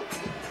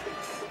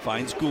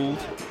 Finds Gould.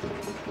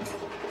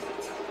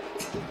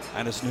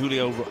 Anderson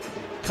Julio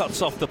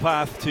cuts off the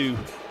path to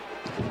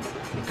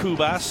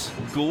Kubas.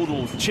 Gould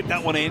will chip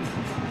that one in.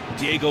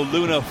 Diego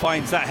Luna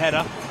finds that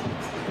header.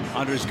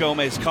 Andres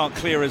Gomez can't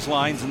clear his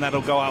lines, and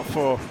that'll go out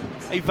for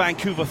a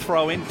Vancouver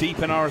throw-in deep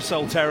in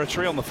RSL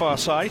territory on the far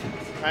side.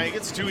 I think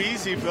it's too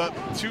easy. But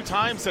 2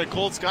 times that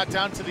Gould's got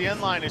down to the end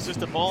line. It's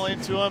just a ball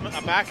into him,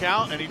 a back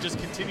out, and he just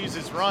continues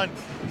his run.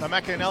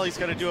 McAnelly's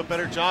got to do a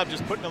better job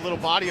just putting a little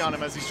body on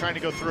him as he's trying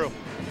to go through.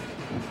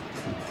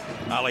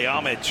 Ali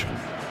Ahmed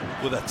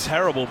with a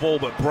terrible ball,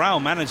 but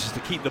Brown manages to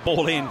keep the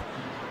ball in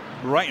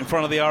right in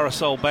front of the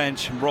RSL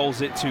bench and rolls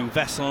it to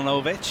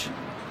Veselinovic.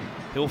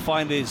 He'll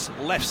find his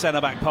left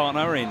centre-back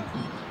partner in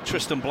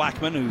Tristan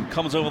Blackman, who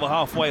comes over the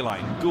halfway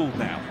line. Gould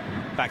now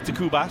back to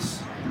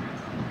Kubas.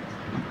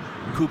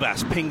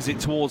 Kubas pings it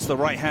towards the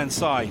right-hand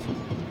side,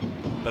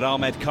 but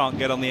Ahmed can't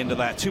get on the end of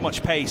that. Too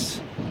much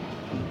pace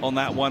on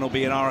that one. Will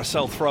be an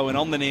RSL throw-in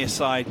on the near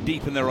side,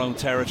 deep in their own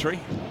territory.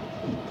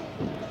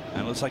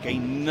 And looks like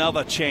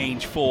another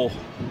change for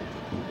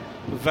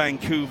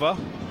Vancouver,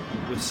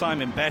 with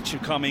Simon Betcher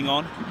coming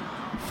on.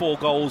 4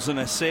 goals and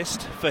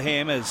assist for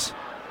him as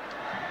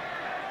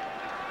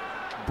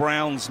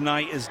Brown's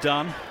night is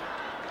done.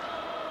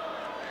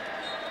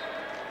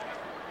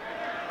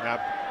 Yeah,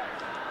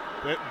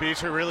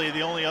 Beecher really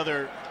the only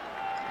other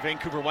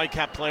Vancouver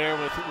Whitecap player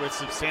with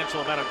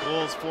substantial amount of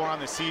goals, 4 on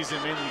the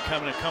season, mainly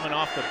coming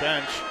off the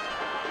bench.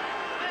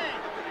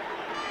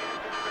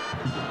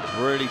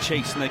 Really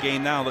chasing the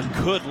game now that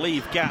could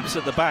leave gaps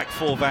at the back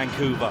for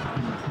Vancouver.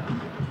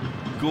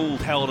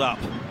 Gould held up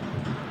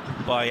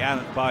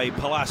by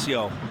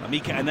Palacio.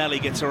 Amika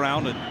Anelli gets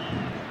around and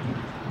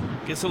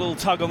gets a little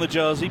tug on the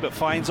jersey, but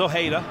finds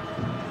Ojeda.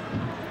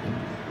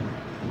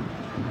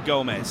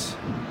 Gomez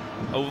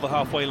over the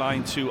halfway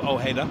line to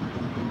Ojeda.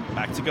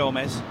 Back to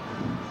Gomez.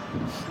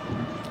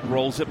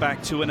 Rolls it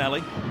back to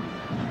Anelli.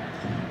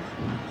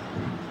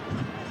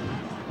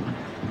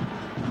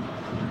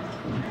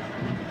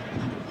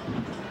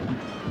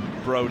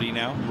 Brody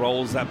now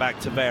rolls that back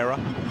to Vera.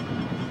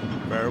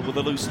 Vera with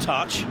a loose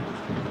touch.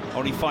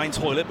 Only finds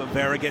Hoylett, but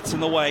Vera gets in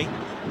the way.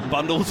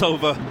 Bundles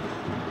over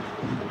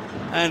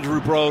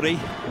Andrew Brody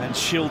and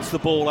shields the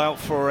ball out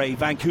for a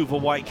Vancouver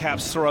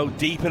Whitecaps throw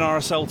deep in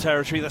RSL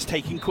territory. That's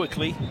taken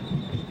quickly.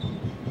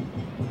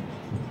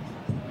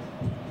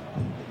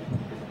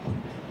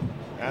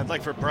 I'd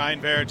like for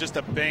Brian Vera just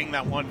to bang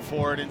that one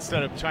forward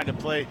instead of trying to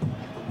play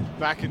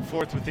back and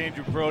forth with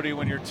Andrew Brody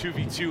when you're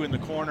 2v2 in the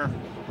corner.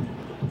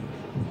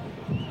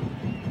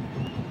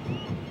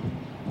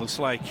 Looks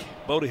like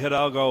Bodie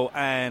Hidalgo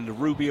and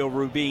Rubio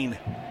Rubin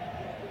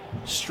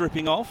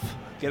stripping off,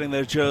 getting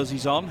their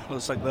jerseys on.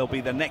 Looks like they'll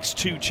be the next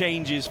 2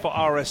 changes for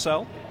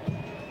RSL.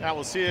 Yeah,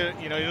 we'll see it.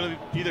 It'll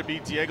either be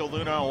Diego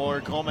Luna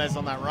or Gomez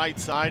on that right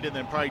side, and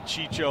then probably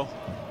Chicho.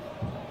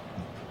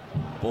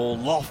 Ball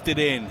lofted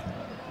in.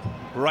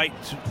 Right,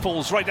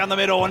 falls right down the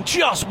middle and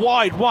just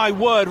wide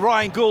word.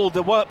 Ryan Gould,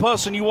 the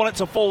person you want it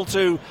to fall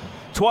to,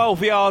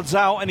 12 yards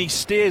out, and he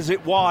steers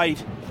it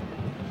wide.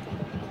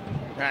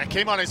 It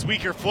came on his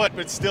weaker foot,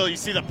 but still, you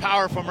see the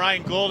power from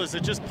Ryan Gould as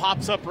it just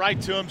pops up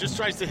right to him. Just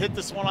tries to hit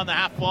this one on the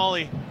half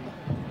volley.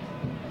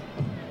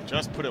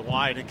 Just put it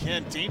wide.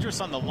 Again, dangerous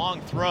on the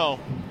long throw.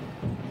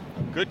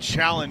 Good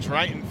challenge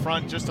right in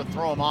front just to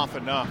throw him off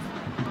enough.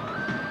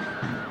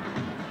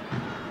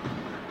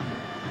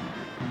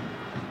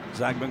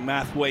 Zach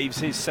McMath waves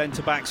his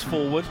centre-backs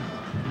forward.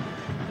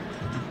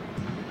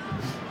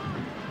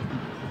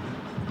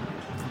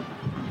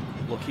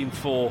 Looking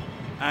for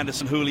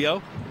Anderson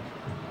Julio.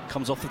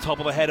 Comes off the top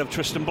of the head of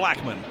Tristan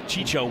Blackman.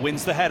 Chicho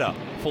wins the header.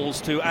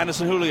 Falls to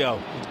Anderson Julio.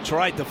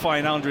 Tried to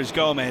find Andres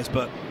Gomez,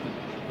 but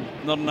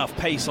not enough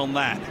pace on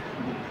that.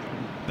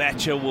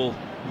 Betcher will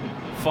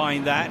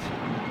find that.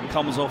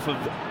 Comes off of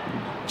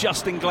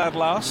Justin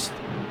Gladlas.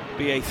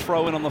 Be a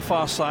throw-in on the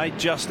far side,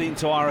 just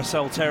into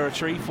RSL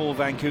territory for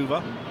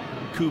Vancouver.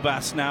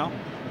 Kubas now.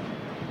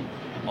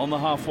 on the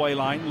halfway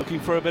line, looking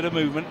for a bit of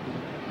movement.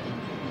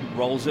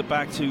 Rolls it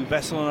back to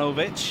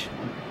Veselinovic.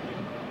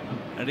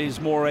 It is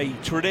more a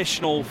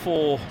traditional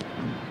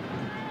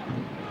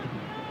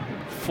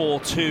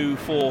 4-4-2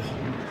 for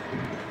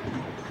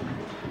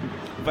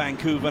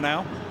Vancouver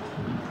now.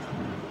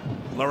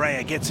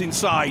 Larea gets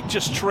inside,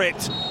 just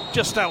tripped,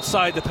 just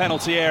outside the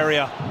penalty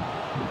area.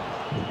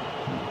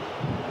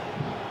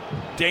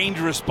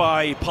 Dangerous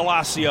by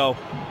Palacio,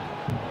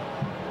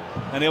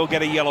 and he'll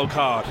get a yellow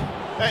card.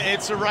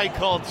 It's the right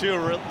call too.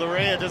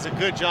 Larea does a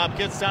good job,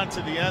 gets down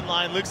to the end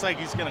line, looks like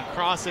he's going to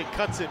cross it,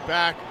 cuts it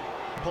back.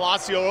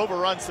 Palacio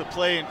overruns the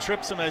play and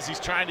trips him as he's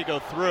trying to go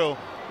through.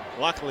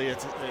 Luckily,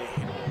 it's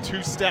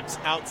 2 steps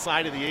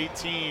outside of the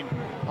 18,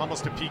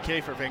 almost a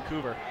PK for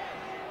Vancouver.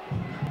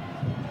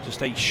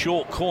 Just a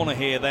short corner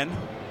here then.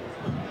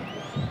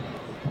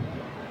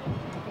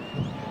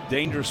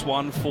 Dangerous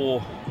one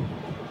for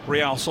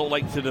Real Salt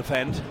Lake to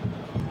defend.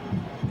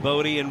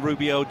 Bodie and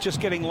Rubio just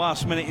getting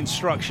last-minute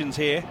instructions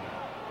here.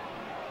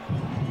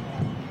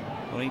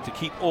 We'll need to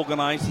keep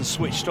organized and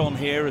switched on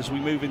here as we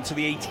move into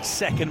the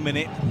 82nd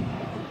minute.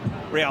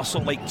 Real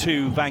Salt Lake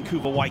 2,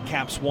 Vancouver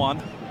Whitecaps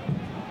 1.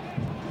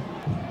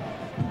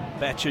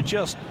 Betcher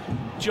just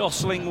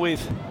jostling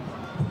with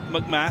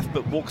McMath,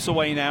 but walks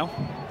away now.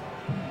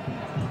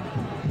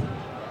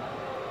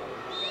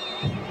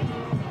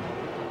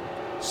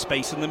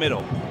 Space in the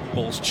middle.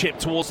 Ball's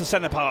chipped towards the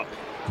centre part.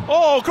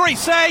 Oh, great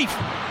save!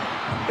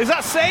 Is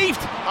that saved?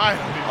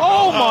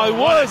 Oh my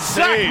word,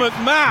 Zach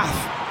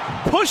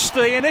McMath pushed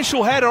the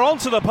initial header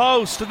onto the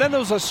post, and then there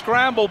was a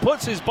scramble,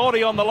 puts his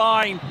body on the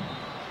line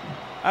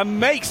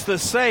and makes the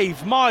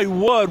save. My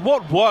word,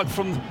 what work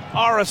from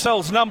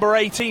RSL's number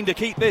 18 to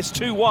keep this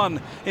 2-1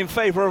 in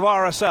favour of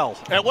RSL.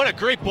 And what a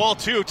great ball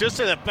too, just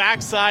to the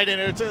backside, and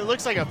it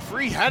looks like a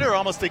free header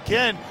almost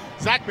again.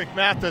 Zach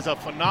McMath does a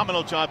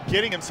phenomenal job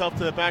getting himself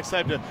to the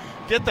backside to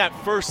get that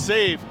first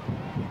save.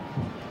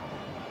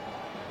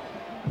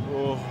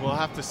 Oh, we'll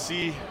have to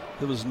see.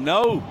 There was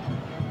no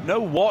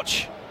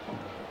watch.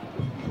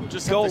 We'll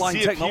just goal have to line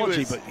see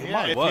technology, if he was, but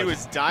my if word. he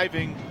was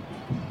diving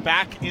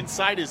back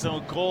inside his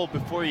own goal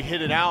before he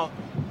hit it out.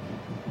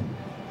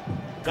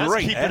 Does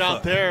Great keep effort. it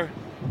out there.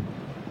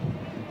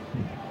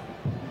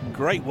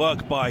 Great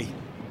work by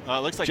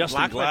looks like Justin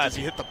Blackman. Glad. Does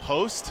he hit the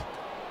post?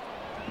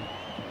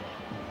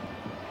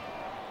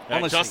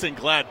 Honestly. Justin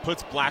Glad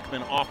puts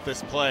Blackman off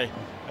this play,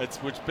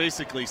 which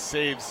basically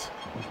saves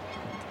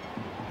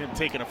him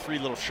taking a free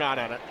little shot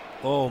at it.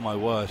 Oh my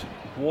word,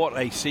 what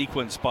a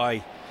sequence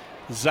by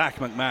Zach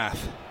McMath.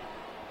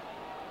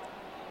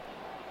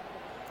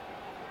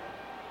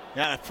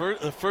 Yeah,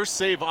 the first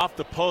save off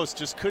the post,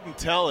 just couldn't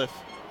tell if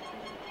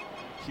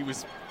he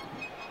was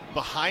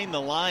behind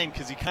the line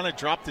because he kind of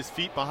dropped his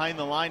feet behind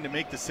the line to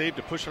make the save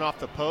to push it off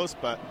the post,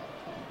 but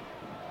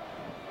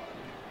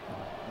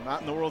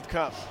not in the World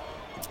Cup.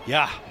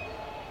 Yeah.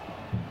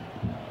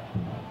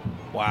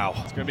 Wow.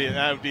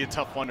 That would be a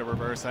tough one to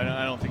reverse. I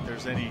don't think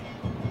there's any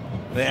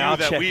They are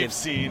that checking. we've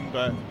seen,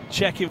 but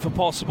Checking for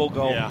possible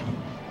goal. yeah.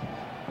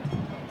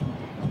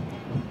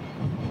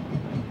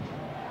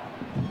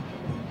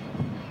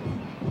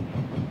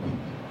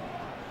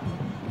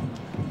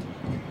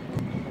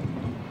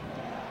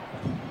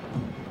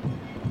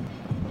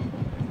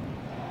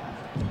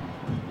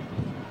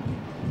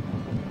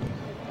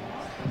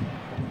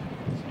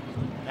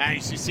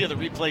 Nice. You see the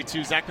replay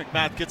too. Zach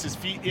McMath gets his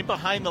feet in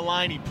behind the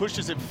line. He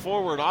pushes it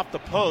forward off the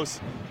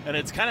post, and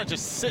it's kind of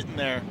just sitting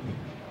there.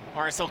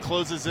 RSL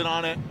closes in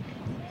on it.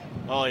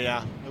 Oh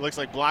yeah, it looks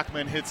like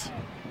Blackman hits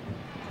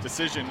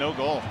decision, no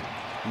goal.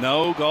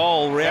 No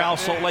goal. Real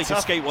Salt Lake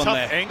escaped one tough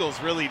there. Angles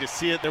really to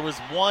see it. There was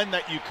one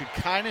that you could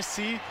kind of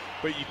see,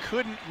 but you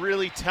couldn't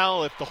really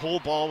tell if the whole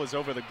ball was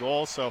over the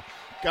goal. So,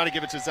 got to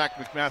give it to Zach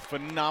McMath.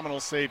 Phenomenal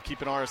save,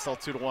 keeping RSL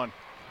 2-1.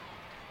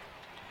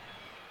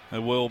 It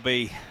will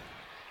be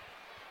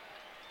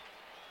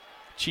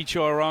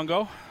Chicho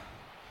Arango.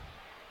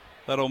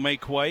 That'll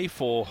make way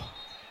for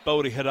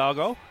Bodie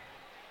Hidalgo.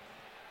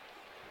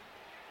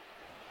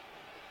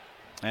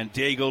 And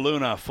Diego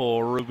Luna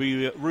for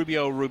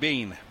Rubio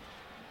Rubin.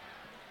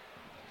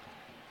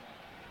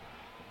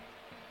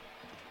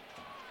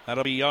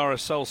 That'll be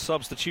RSL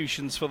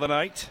substitutions for the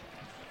night.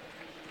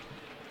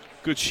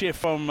 Good shift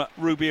from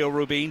Rubio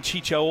Rubin.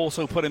 Chicho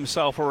also put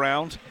himself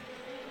around.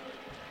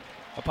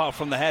 Apart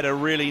from the header,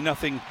 really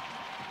nothing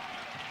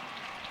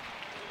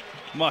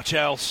much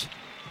else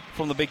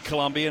from the big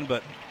Colombian,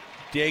 but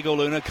Diego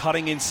Luna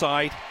cutting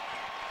inside,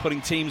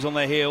 putting teams on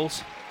their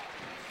heels.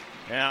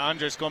 Yeah,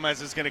 Andres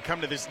Gomez is going to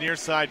come to this near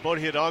side.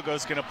 Bodie Hidalgo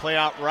is going to play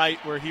out right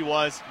where he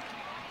was.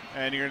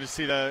 And you're going to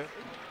see the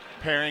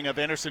pairing of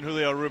Anderson,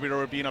 Julio, Rubio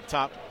Rubin up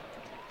top.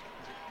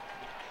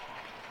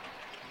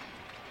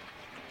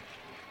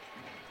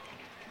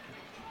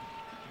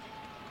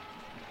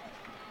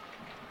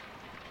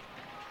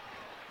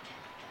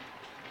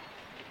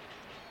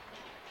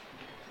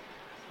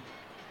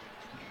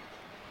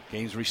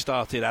 Game's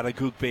restarted.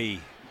 Adagugbi.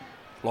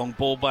 Long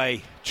ball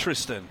by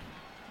Tristan.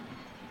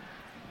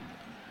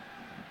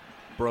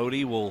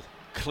 Brody will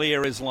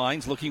clear his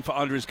lines, looking for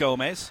Andres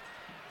Gomez.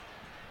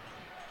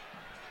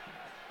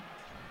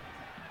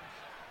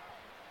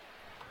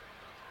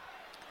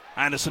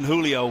 Anderson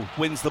Julio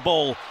wins the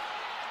ball,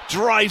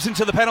 drives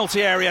into the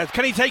penalty area.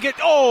 Can he take it?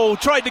 Oh,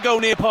 tried to go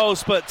near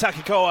post, but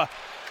Takikoa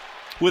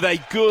with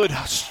a good,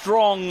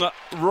 strong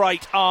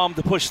right arm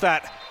to push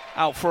that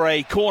out for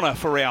a corner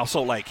for Real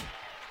Salt Lake.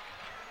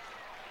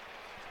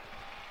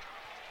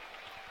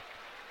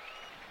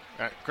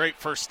 Great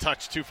first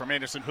touch, too, from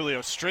Anderson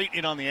Julio. Straight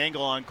in on the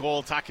angle on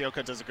goal.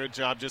 Takioka does a good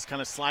job just kind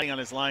of sliding on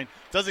his line.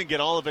 Doesn't get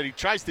all of it. He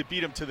tries to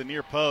beat him to the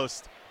near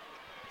post.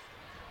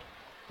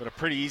 But a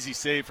pretty easy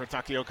save for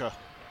Takioka.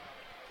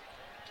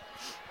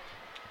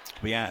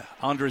 Yeah,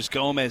 Andres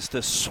Gomez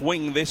to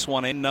swing this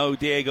one in. No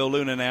Diego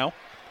Luna now.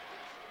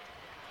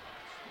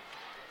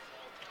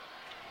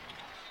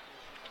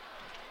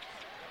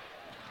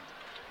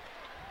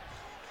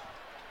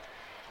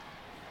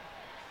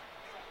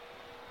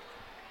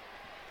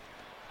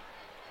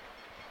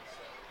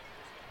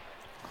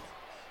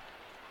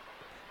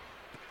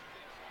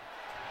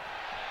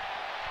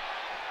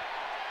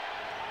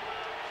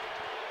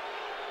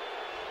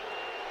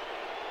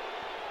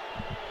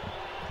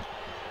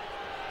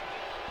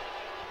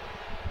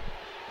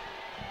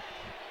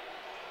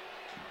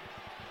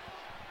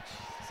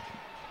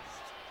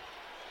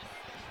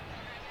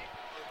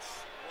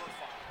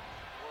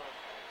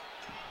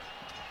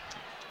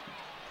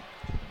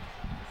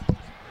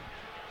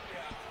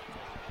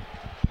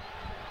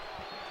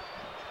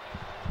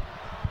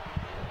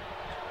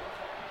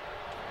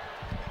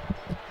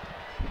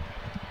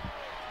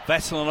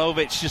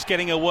 Veselinovic just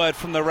getting a word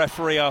from the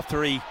referee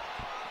after he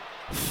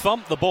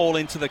thumped the ball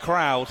into the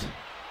crowd.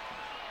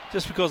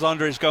 Just because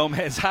Andres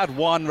Gomez had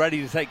one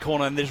ready to take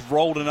corner and just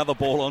rolled another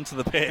ball onto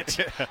the pitch.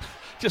 Yeah.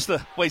 Just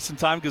to waste some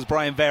time because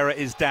Brian Vera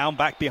is down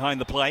back behind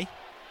the play.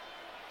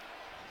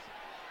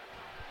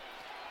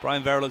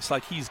 Brian Vera looks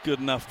like he's good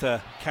enough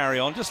to carry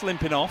on, just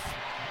limping off.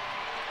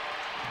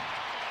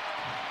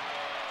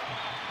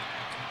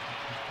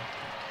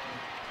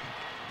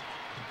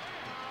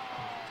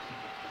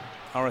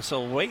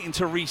 RSL waiting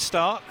to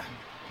restart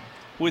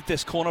with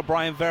this corner.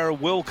 Brian Vera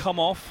will come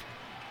off.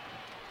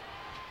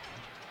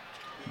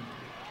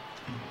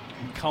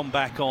 Come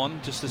back on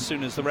just as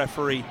soon as the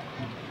referee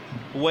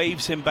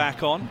waves him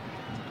back on.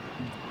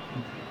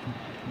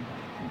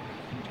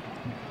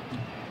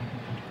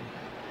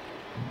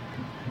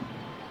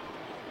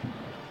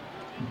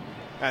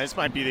 This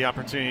might be the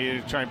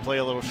opportunity to try and play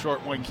a little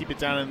short one, keep it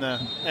down in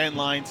the end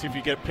line, see if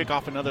you pick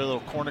off another little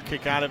corner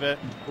kick out of it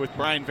with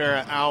Brian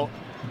Vera out.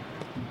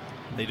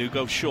 They do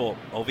go short.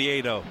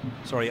 Ojeda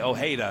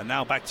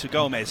now back to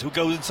Gomez, who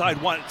goes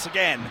inside once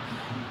again.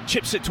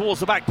 Chips it towards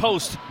the back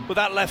post with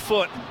that left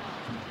foot.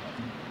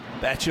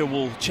 Betcher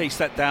will chase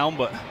that down,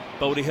 but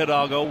Bodie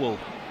Hidalgo will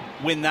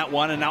win that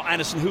one. And now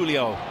Anderson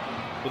Julio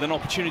with an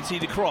opportunity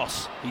to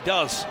cross. He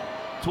does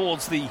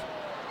towards the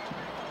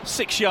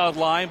 6-yard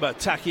line, but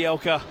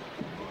Takioka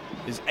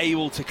is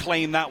able to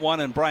claim that one,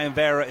 and Brian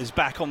Vera is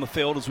back on the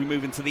field as we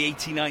move into the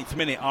 89th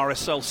minute.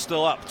 RSL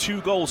still up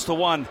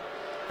 2-1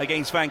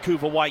 against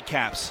Vancouver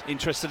Whitecaps.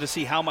 Interested to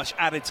see how much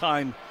added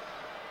time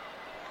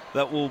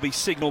that will be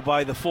signaled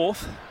by the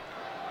fourth.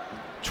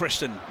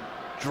 Tristan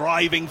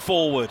driving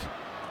forward,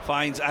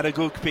 finds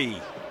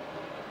Adagukpi.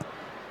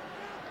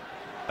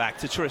 Back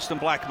to Tristan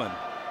Blackman,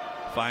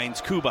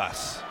 finds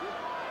Kubas.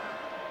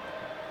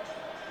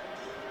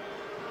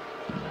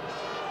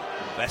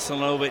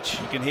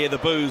 Veselinovic, you can hear the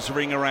boos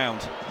ring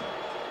around.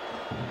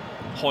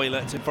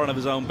 Hoylett in front of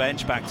his own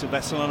bench, back to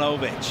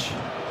Veselinovic.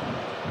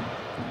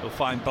 He'll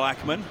find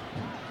Blackman.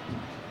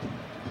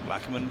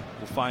 Blackman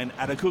will find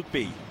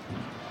Adagukpi.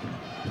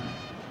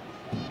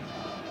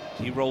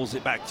 He rolls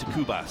it back to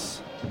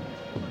Kubas.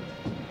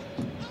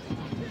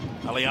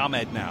 Ali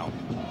Ahmed now.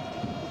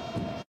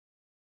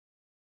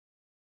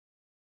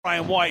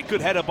 Brian White,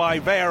 good header by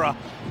Vera.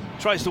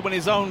 Tries to win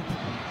his own.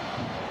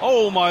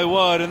 Oh my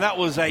word, and that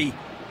was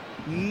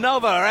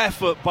another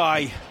effort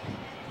by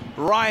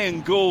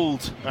Ryan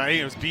Gould. I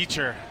think it was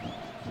Beecher.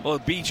 Well,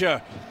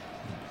 Beecher,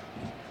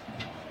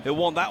 he'll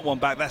want that one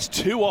back. That's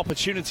 2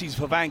 opportunities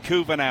for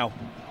Vancouver now.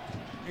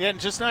 Yeah, and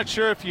just not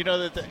sure if you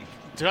know that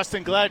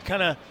Justin Glad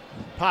kind of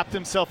popped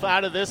himself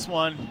out of this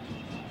one.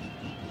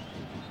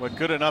 But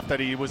good enough that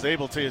he was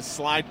able to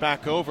slide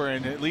back over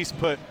and at least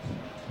put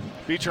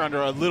Beecher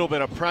under a little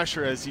bit of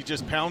pressure as he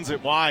just pounds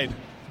it wide.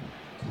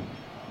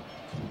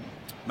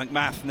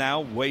 McMath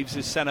now waves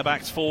his centre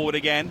backs forward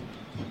again.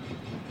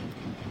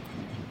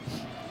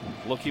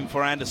 Looking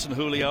for Anderson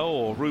Julio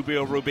or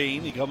Rubio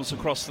Rubin. He comes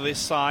across to this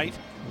side.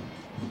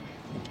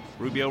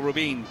 Rubio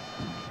Rubin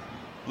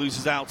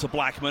loses out to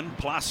Blackman.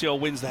 Palacio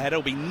wins the header.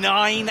 It'll be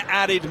 9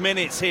 added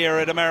minutes here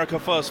at America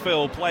First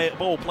Field.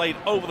 Ball played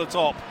over the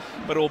top,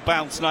 but it'll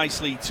bounce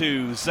nicely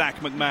to Zach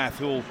McMath,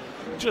 who'll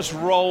just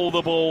roll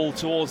the ball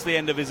towards the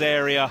end of his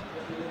area.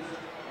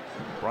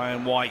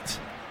 Brian White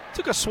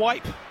took a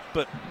swipe,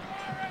 but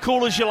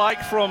cool as you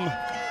like from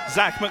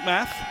Zach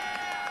McMath.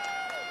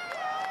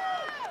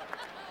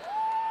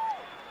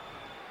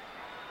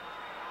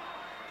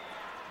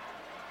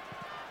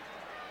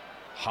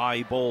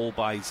 High ball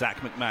by Zach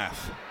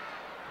McMath.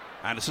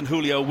 Anderson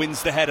Julio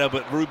wins the header,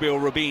 but Rubio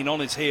Rubin on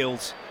his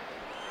heels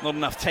Not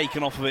enough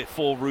taken off of it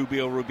for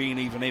Rubio Rubin,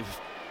 even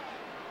if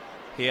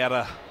he had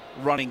a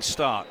running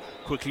start.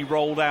 Quickly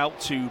rolled out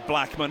to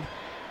Blackman.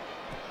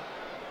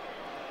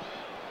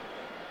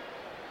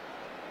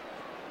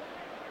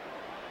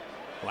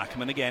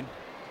 Blackman again.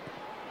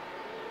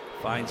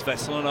 Finds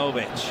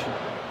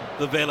Veselinovic,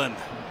 the villain.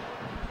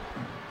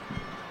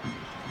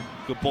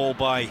 Good ball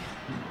by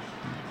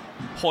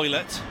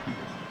Hoylett.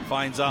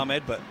 Finds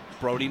Ahmed, but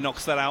Brody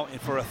knocks that out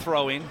for a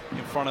throw-in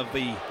in front of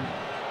the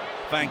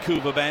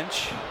Vancouver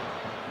bench.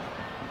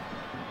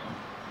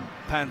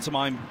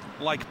 Pantomime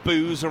like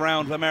boos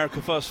around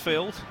America First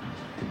Field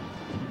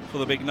for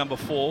the big number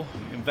 4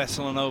 in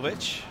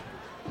Veselinovic.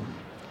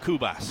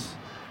 Kubas.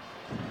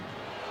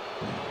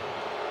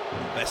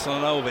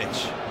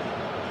 Veselinovic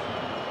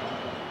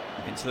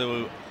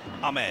into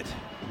Ahmed.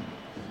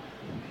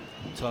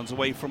 Turns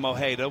away from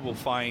Ojeda. Will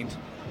find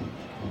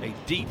a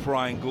deep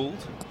Ryan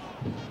Gould.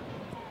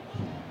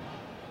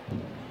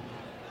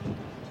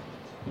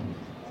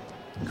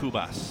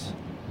 Kubas.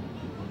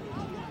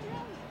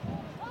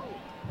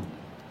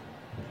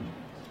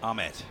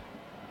 Ahmed.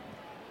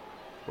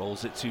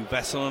 Rolls it to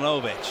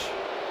Veselinovic.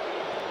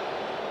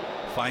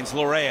 Finds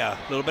Lorea.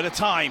 A little bit of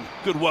time.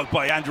 Good work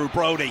by Andrew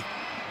Brody.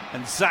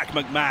 And Zach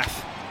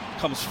McMath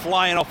comes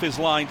flying off his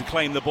line to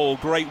claim the ball.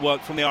 Great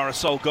work from the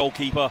RSL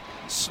goalkeeper.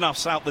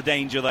 Snuffs out the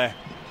danger there.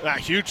 A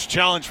huge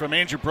challenge from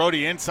Andrew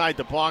Brody inside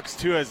the box,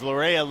 too, as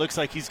Lorea looks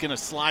like he's going to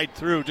slide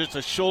through. Just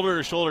a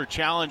shoulder-to-shoulder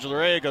challenge.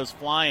 Lorea goes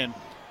flying.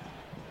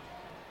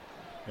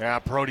 Yeah,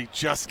 Brody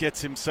just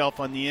gets himself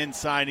on the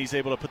inside. He's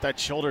able to put that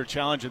shoulder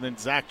challenge, and then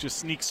Zach just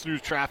sneaks through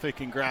traffic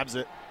and grabs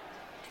it.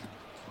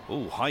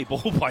 Oh, high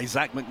ball by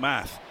Zach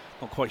McMath.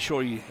 Not quite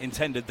sure he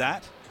intended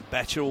that.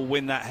 Betcher will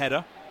win that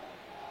header.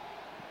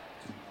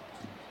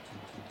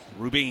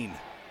 Rubin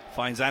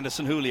finds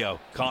Anderson Julio.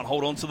 Can't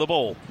hold on to the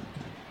ball.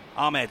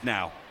 Ahmed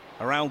now.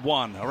 Around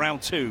 1,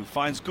 around 2.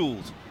 Finds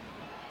Gould.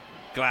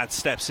 Glad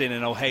steps in,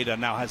 and Ojeda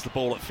now has the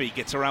ball at feet.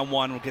 Gets around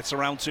 1, gets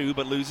around 2,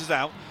 but loses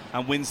out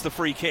and wins the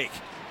free kick.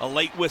 A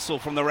late whistle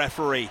from the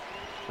referee.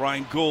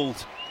 Ryan Gould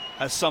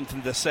has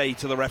something to say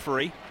to the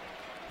referee.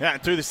 Yeah,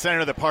 through the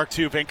center of the park,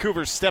 too.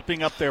 Vancouver's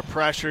stepping up their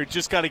pressure.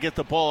 Just got to get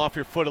the ball off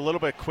your foot a little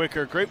bit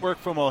quicker. Great work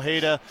from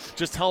Ojeda.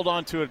 Just held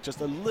on to it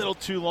just a little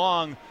too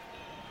long.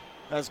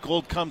 As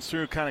Gould comes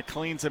through, kind of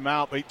cleans him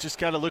out. But you just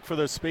got to look for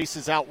those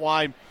spaces out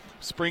wide.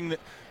 Spring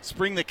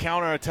the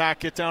counter-attack.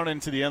 Get down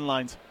into the end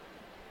lines.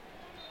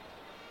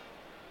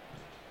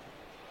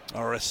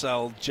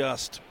 RSL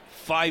just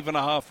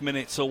 5.5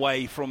 minutes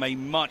away from a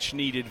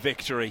much-needed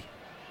victory.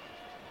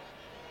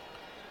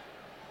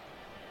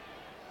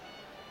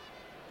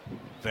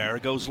 Vera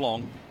goes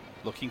long,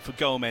 looking for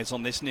Gomez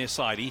on this near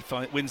side. He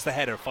wins the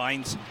header,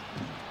 finds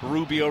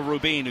Rubio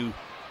Rubin, who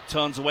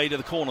turns away to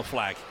the corner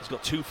flag. He's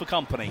got 2 for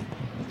company.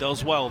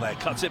 Does well there,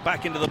 cuts it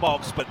back into the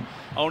box, but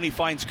only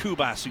finds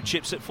Kubas, who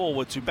chips it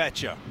forward to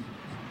Betcher.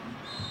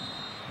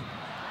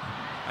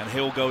 And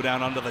he'll go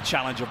down under the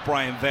challenge of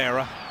Brian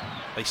Vera.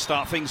 They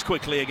start things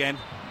quickly again.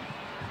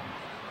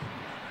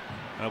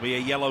 There'll be a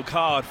yellow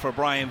card for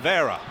Brian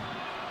Vera.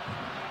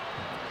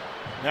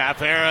 Yeah,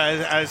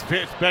 Vera, as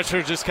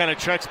Betcher just kind of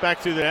treks back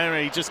through the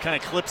area, he just kind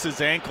of clips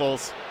his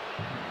ankles.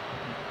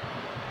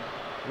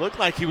 Looked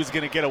like he was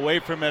going to get away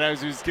from it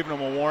as he was giving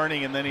him a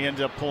warning, and then he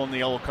ended up pulling the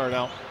yellow card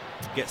out.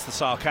 Gets the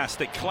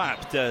sarcastic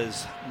clap,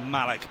 does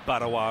Malik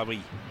Badawawi.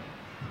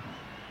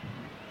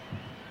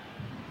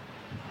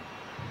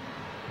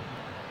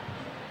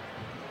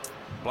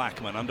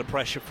 Blackman under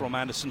pressure from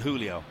Anderson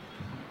Julio.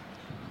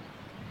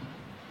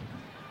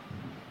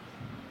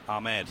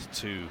 Ahmed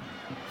to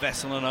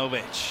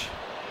Veselinovic.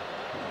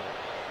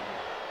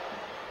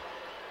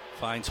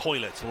 Finds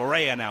Hoylett.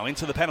 Lorea now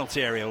into the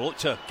penalty area. Look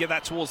to get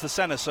that towards the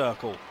center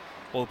circle.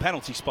 Or the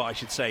penalty spot, I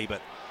should say,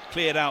 but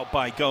cleared out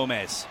by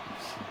Gomez.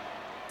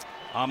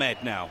 Ahmed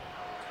now.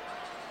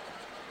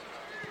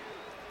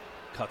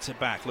 Cuts it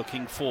back,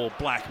 looking for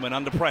Blackman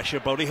under pressure.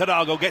 Bodie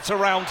Hidalgo gets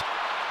around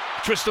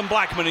Tristan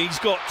Blackman. He's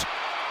got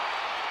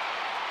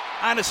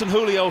Anderson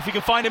Julio, if he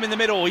can find him in the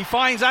middle. He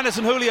finds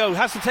Anderson Julio,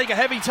 has to take a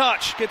heavy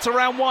touch. Gets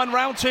around 1,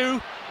 round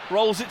 2.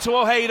 Rolls it to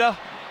Ojeda.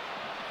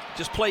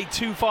 Just played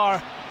too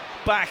far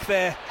back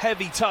there.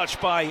 Heavy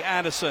touch by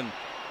Anderson.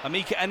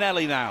 Amika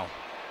Anelli now.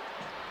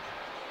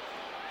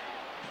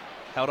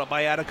 Held up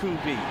by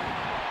Adakubi.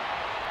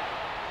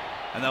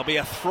 And there'll be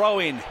a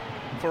throw-in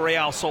for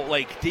Real Salt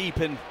Lake deep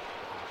in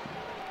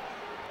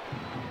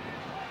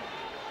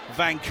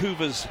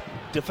Vancouver's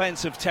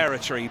defensive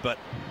territory, but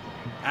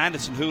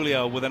Anderson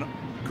Julio with a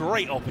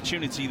great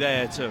opportunity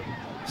there to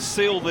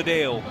seal the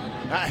deal.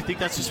 I think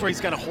that's just where he's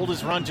got to hold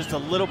his run just a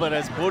little bit,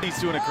 as Bodie's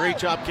doing a great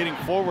job getting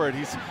forward.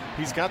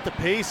 He's got the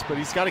pace, but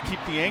he's got to keep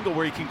the angle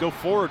where he can go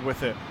forward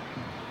with it.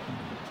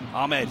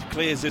 Ahmed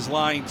clears his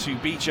line to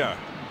Beecher.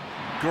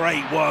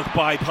 Great work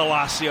by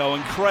Palacio,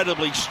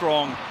 incredibly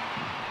strong.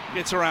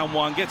 Gets around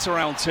 1, gets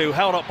around 2,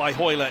 held up by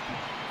Hoylett.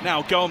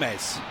 Now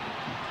Gomez.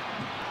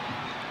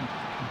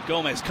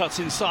 Gomez cuts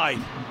inside.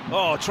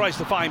 Oh, tries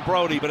to find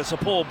Brody, but it's a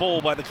poor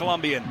ball by the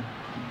Colombian.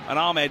 And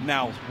Ahmed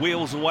now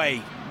wheels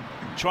away,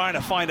 trying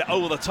to find it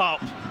over the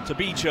top to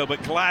Beecher,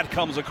 but Glad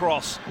comes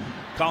across.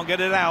 Can't get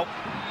it out.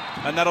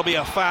 And that'll be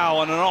a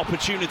foul and an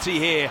opportunity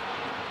here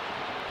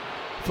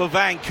for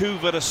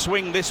Vancouver to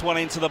swing this one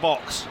into the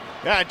box.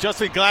 Yeah,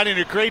 Justin Glad in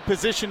a great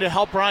position to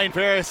help Brian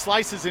Vera.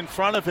 Slices in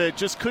front of it.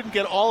 Just couldn't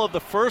get all of the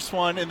first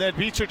one. And then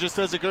Beecher just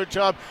does a good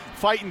job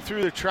fighting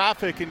through the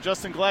traffic. And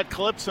Justin Glad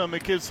clips him.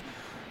 It gives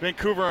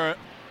Vancouver an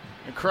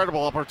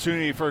incredible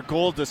opportunity for a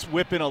goal to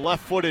whip in a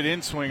left-footed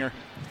in-swinger.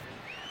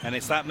 And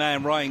it's that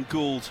man, Ryan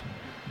Gould,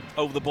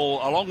 over the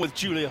ball, along with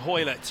Julia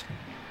Hoylett.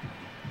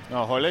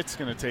 Oh, Hoylett's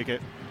going to take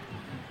it.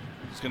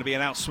 It's going to be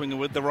an outswinger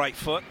with the right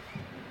foot.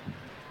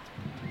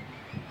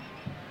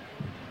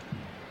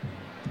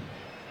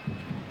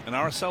 And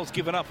RSL's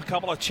given up a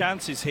couple of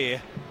chances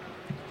here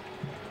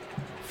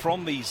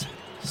from these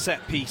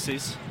set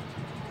pieces.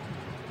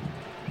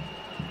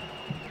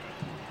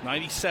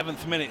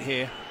 97th minute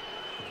here.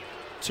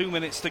 2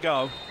 minutes to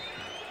go.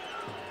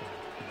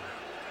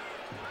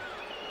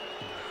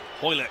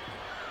 Hoylett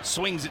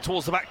swings it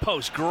towards the back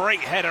post. Great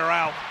header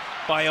out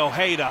by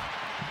Ojeda.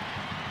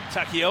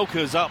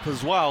 Takioka's up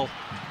as well.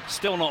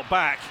 Still not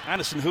back.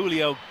 Anderson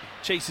Julio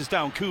chases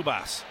down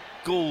Kubas.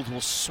 Gould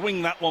will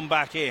swing that one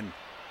back in.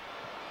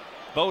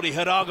 Bodie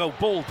Hidalgo,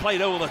 ball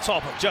played over the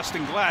top of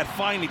Justin Glad,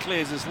 finally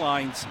clears his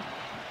lines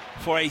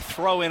for a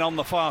throw-in on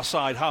the far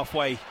side,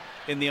 halfway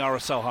in the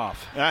RSL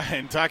half.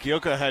 And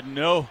Takioka had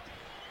no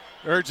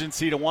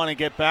urgency to want to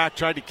get back,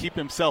 tried to keep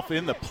himself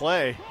in the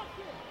play.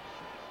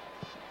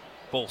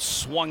 Ball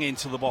swung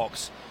into the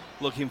box,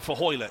 looking for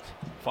Hoylett.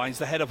 Finds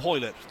the head of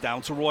Hoylett,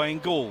 down to Roy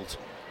and Gould.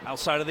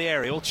 Outside of the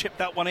area, he'll chip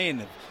that one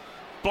in.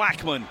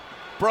 Blackman,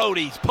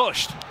 Brody's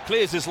pushed,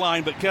 clears his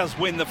line, but does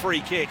win the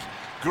free kick.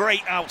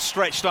 Great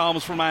outstretched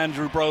arms from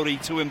Andrew Brody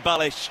to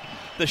embellish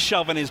the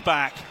shove in his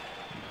back.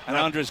 And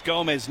Andres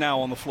Gomez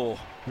now on the floor.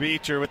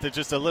 Beecher with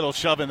just a little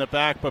shove in the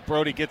back, but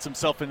Brody gets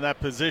himself in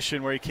that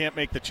position where he can't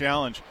make the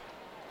challenge.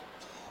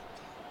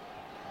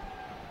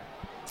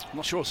 I'm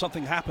not sure if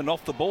something happened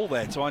off the ball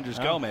there to Andres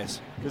Gomez.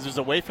 Because there's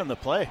away from the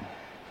play.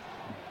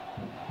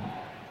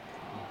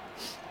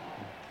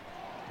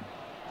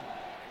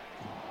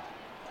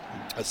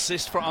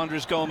 Assist for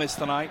Andres Gomez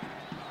tonight.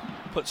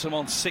 Puts him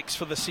on 6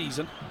 for the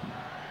season.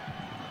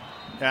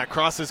 Yeah,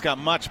 Crosses got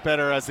much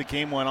better as the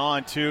game went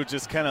on, too.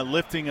 Just kind of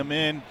lifting him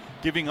in,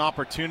 giving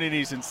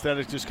opportunities instead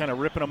of just kind of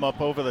ripping him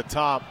up over the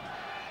top.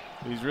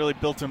 He's really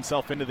built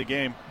himself into the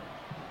game.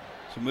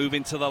 So move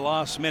into the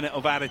last minute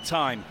of added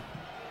time.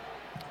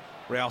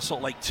 Real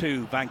Salt Lake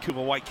 2,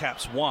 Vancouver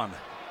Whitecaps 1.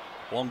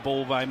 Long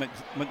ball by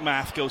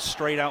McMath goes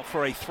straight out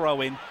for a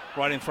throw-in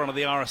right in front of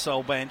the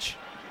RSL bench.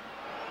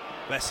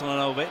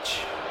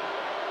 Veselinovic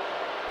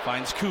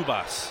finds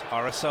Kubas.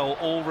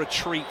 RSL all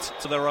retreat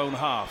to their own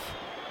half.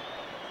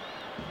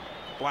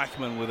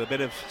 Blackman with a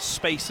bit of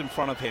space in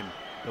front of him.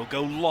 He'll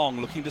go long,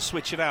 looking to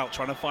switch it out,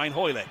 trying to find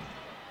Hoylett.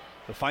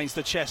 He finds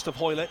the chest of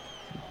Hoylett.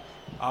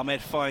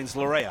 Ahmed finds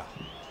Larea.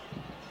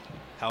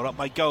 Held up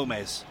by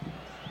Gomez.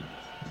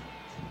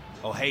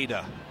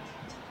 Ojeda.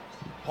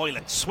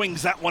 Hoylett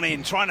swings that one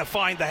in, trying to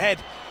find the head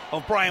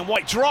of Brian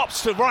White.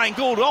 Drops to Ryan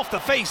Gould off the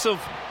face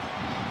of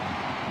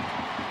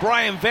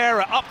Brian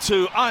Vera up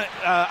to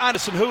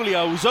Anderson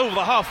Julio, who's over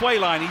the halfway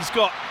line. He's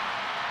got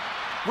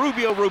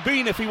Rubio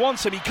Rubin if he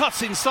wants him. He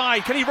cuts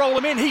inside. Can he roll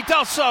him in? He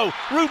does so.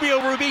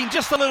 Rubio Rubin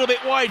just a little bit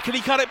wide. Can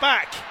he cut it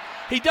back?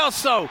 He does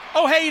so.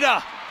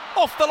 Ojeda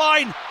off the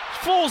line.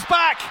 Falls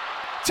back.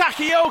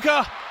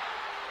 Takioka.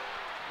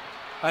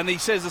 And he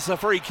says it's a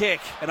free kick.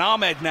 And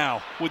Ahmed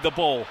now with the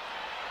ball.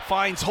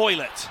 Finds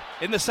Hoylett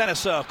in the center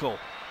circle.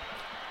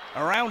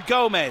 Around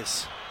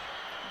Gomez.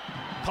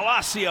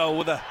 Palacio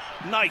with a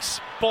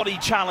nice body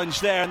challenge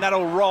there. And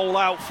that'll roll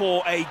out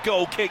for a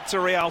goal kick to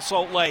Real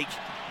Salt Lake.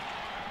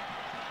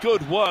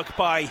 Good work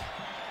by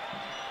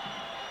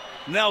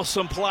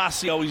Nelson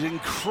Palacio. He's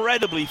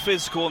incredibly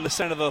physical in the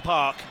center of the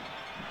park.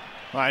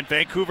 And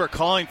Vancouver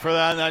calling for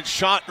that. And that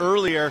shot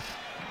earlier,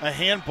 a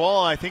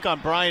handball, I think, on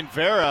Brian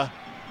Vera.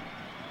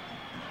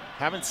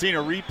 Haven't seen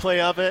a replay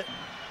of it.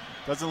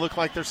 Doesn't look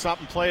like they're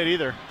stopping play it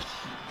either.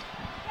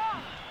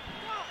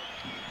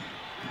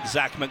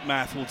 Zach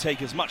McMath will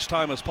take as much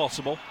time as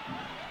possible.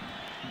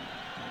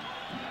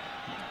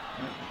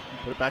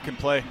 Put it back in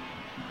play.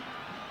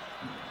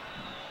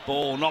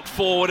 Ball knocked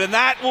forward, and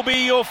that will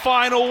be your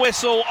final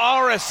whistle.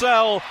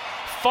 RSL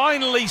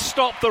finally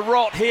stopped the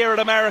rot here at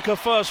America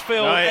First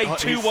Field. A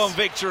 2-1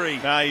 victory.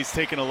 He's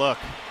taking a look.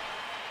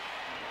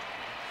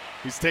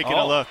 He's taking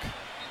a look.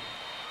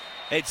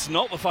 It's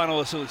not the final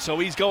whistle, so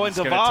he's going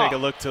to VAR. He's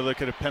going to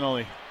look at a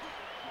penalty.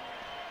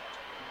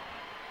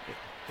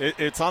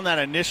 It's on that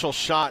initial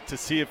shot to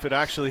see if it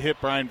actually hit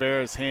Brian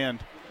Vera's hand.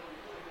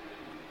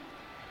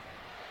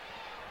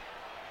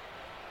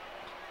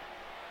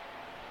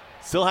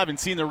 Still haven't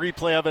seen the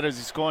replay of it as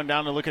he's going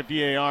down to look at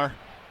VAR.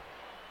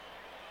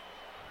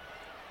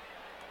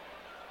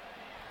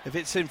 If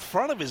it's in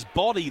front of his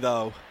body,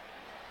 though,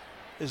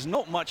 there's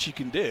not much you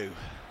can do.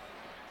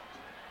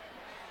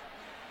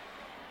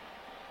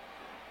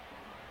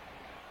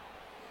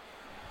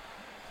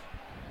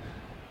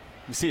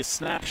 You see a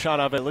snapshot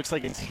of it. It looks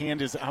like his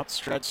hand is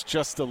outstretched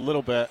just a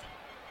little bit.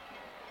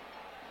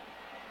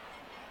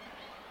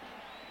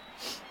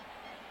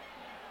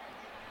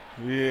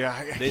 Yeah,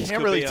 I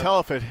can't really tell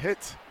if it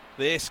hits.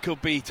 This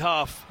could be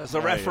tough as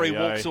the referee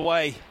walks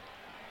away.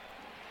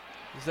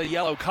 There's a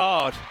yellow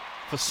card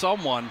for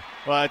someone.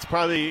 Well, it's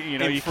probably,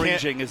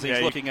 infringing as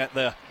he's looking at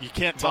the You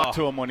can't talk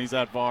to him when he's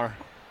at VAR.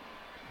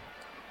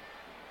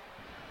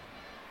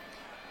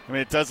 I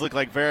mean, it does look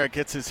like Vera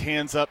gets his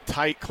hands up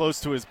tight, close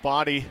to his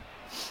body.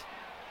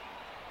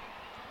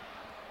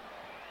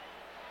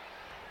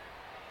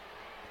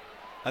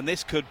 And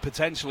this could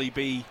potentially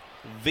be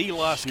the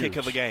last kick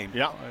of the game.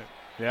 Yeah,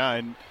 yeah,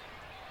 and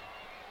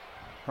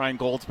Ryan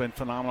Gould's been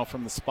phenomenal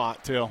from the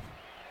spot, too.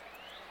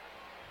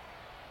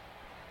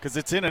 Because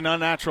it's in an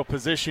unnatural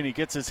position. He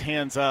gets his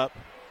hands up.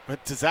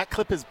 But does that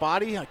clip his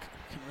body? I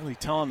can't really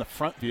tell on the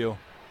front view.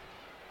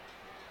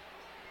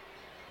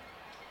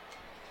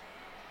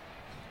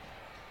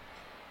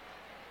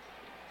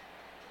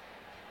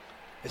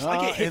 It's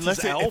like it hits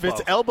his elbow. If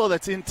it's elbow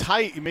that's in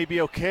tight, it may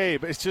be okay.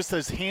 But it's just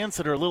his hands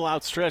that are a little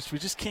outstretched. We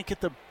just can't get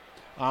the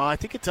I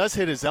think it does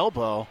hit his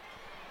elbow.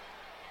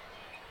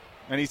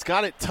 And he's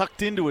got it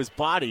tucked into his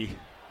body.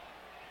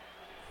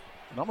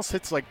 It almost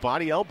hits like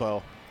body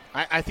elbow.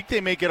 I think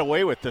they may get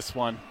away with this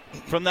one.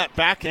 From that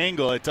back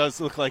angle, it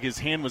does look like his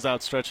hand was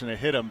outstretched and it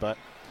hit him, but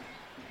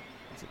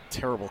it's a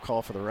terrible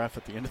call for the ref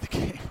at the end of the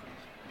game.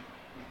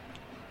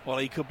 Well,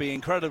 he could be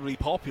incredibly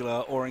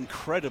popular or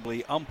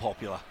incredibly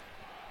unpopular.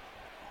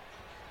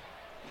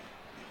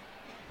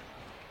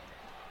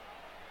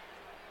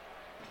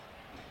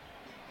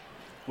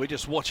 We're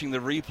just watching the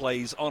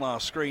replays on our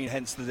screen,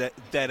 hence the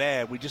dead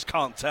air. We just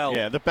can't tell.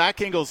 Yeah, the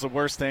back angle is the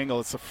worst angle.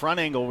 It's the front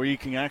angle where you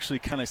can actually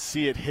kind of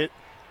see it hit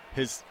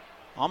his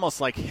almost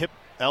like hip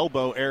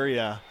elbow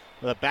area.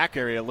 The back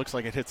area looks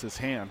like it hits his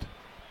hand.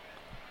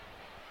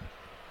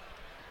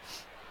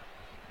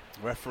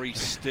 Referee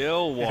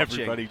still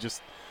watching. Everybody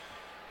just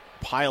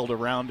piled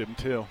around him,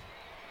 too.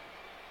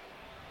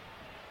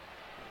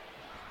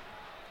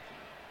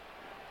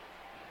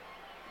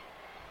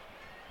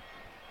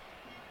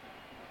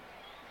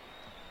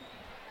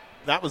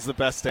 That was the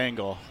best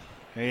angle.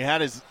 He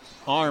had his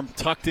arm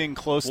tucked in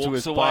close to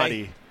his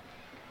body.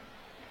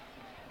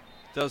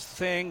 Does the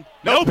thing.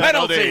 No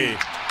penalty!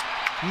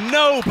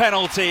 No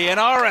penalty, and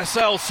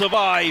RSL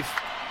survive.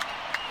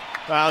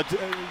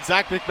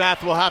 Zach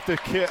McMath will have to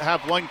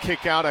have one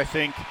kick out, I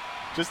think,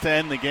 just to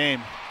end the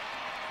game.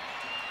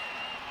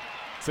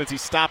 Since he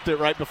stopped it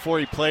right before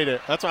he played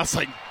it. That's why I was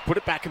like, put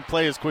it back in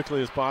play as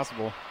quickly as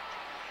possible.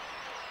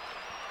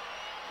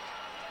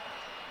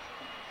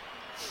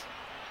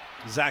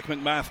 Zach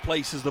McMath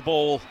places the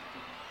ball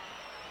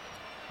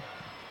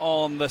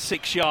on the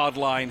 6-yard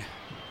line,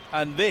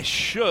 and this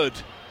should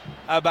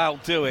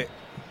about do it.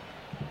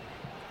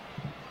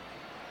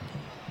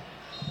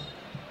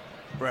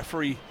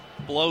 Referee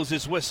blows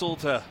his whistle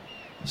to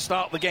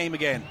start the game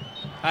again,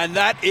 and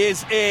that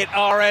is it.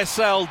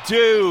 RSL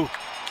do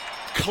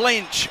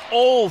clinch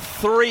all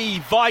 3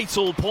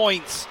 vital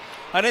points,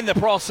 and in the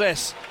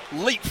process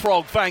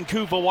leapfrog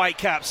Vancouver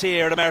Whitecaps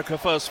here at America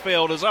First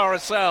Field as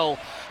RSL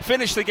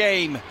finish the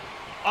game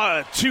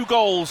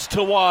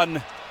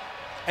 2-1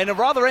 in a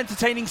rather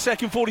entertaining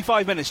second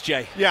 45 minutes,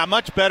 Jay. Yeah,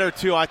 much better,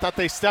 too. I thought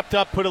they stepped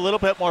up, put a little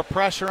bit more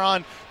pressure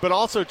on, but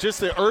also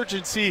just the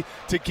urgency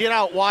to get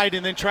out wide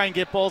and then try and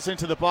get balls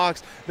into the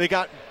box. They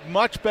got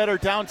much better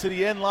down to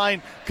the end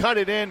line, cut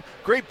it in.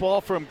 Great ball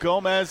from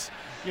Gomez,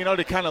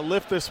 to kind of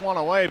lift this one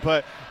away.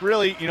 But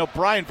really,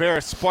 Brian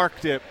Vera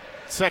sparked it.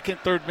 Second,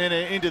 third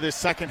minute into the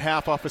second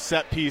half off a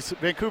set piece.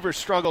 Vancouver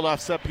struggled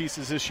off set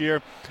pieces this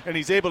year, and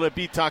he's able to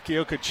beat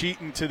Takioka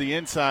Cheaton to the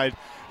inside.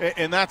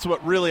 And that's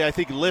what really, I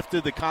think,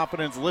 lifted the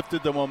confidence,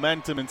 lifted the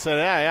momentum, and said,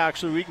 hey,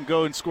 actually, we can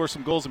go and score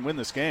some goals and win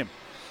this game.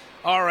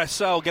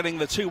 RSL getting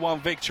the 2-1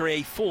 victory,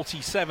 a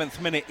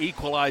 47th minute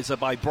equalizer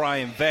by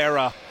Brian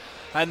Vera.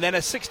 And then a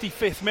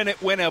 65th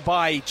minute winner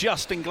by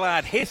Justin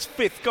Glad, his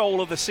 5th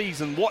goal of the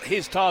season, what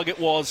his target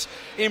was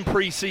in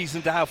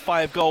preseason to have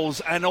 5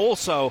 goals. And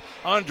also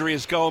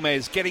Andreas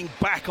Gomez getting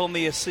back on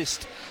the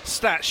assist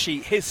stat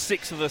sheet, his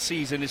 6th of the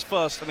season, his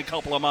first in a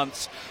couple of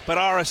months. But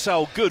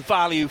RSL, good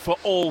value for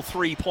all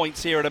 3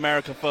 points here at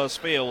America First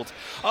Field.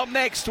 Up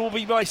next will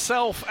be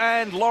myself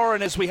and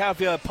Lauren as we have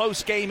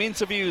post-game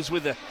interviews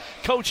with the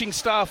coaching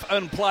staff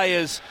and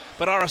players.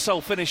 But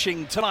RSL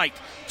finishing tonight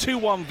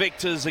 2-1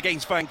 victors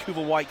against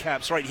Vancouver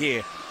Whitecaps right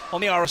here on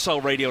the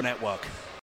RSL Radio Network.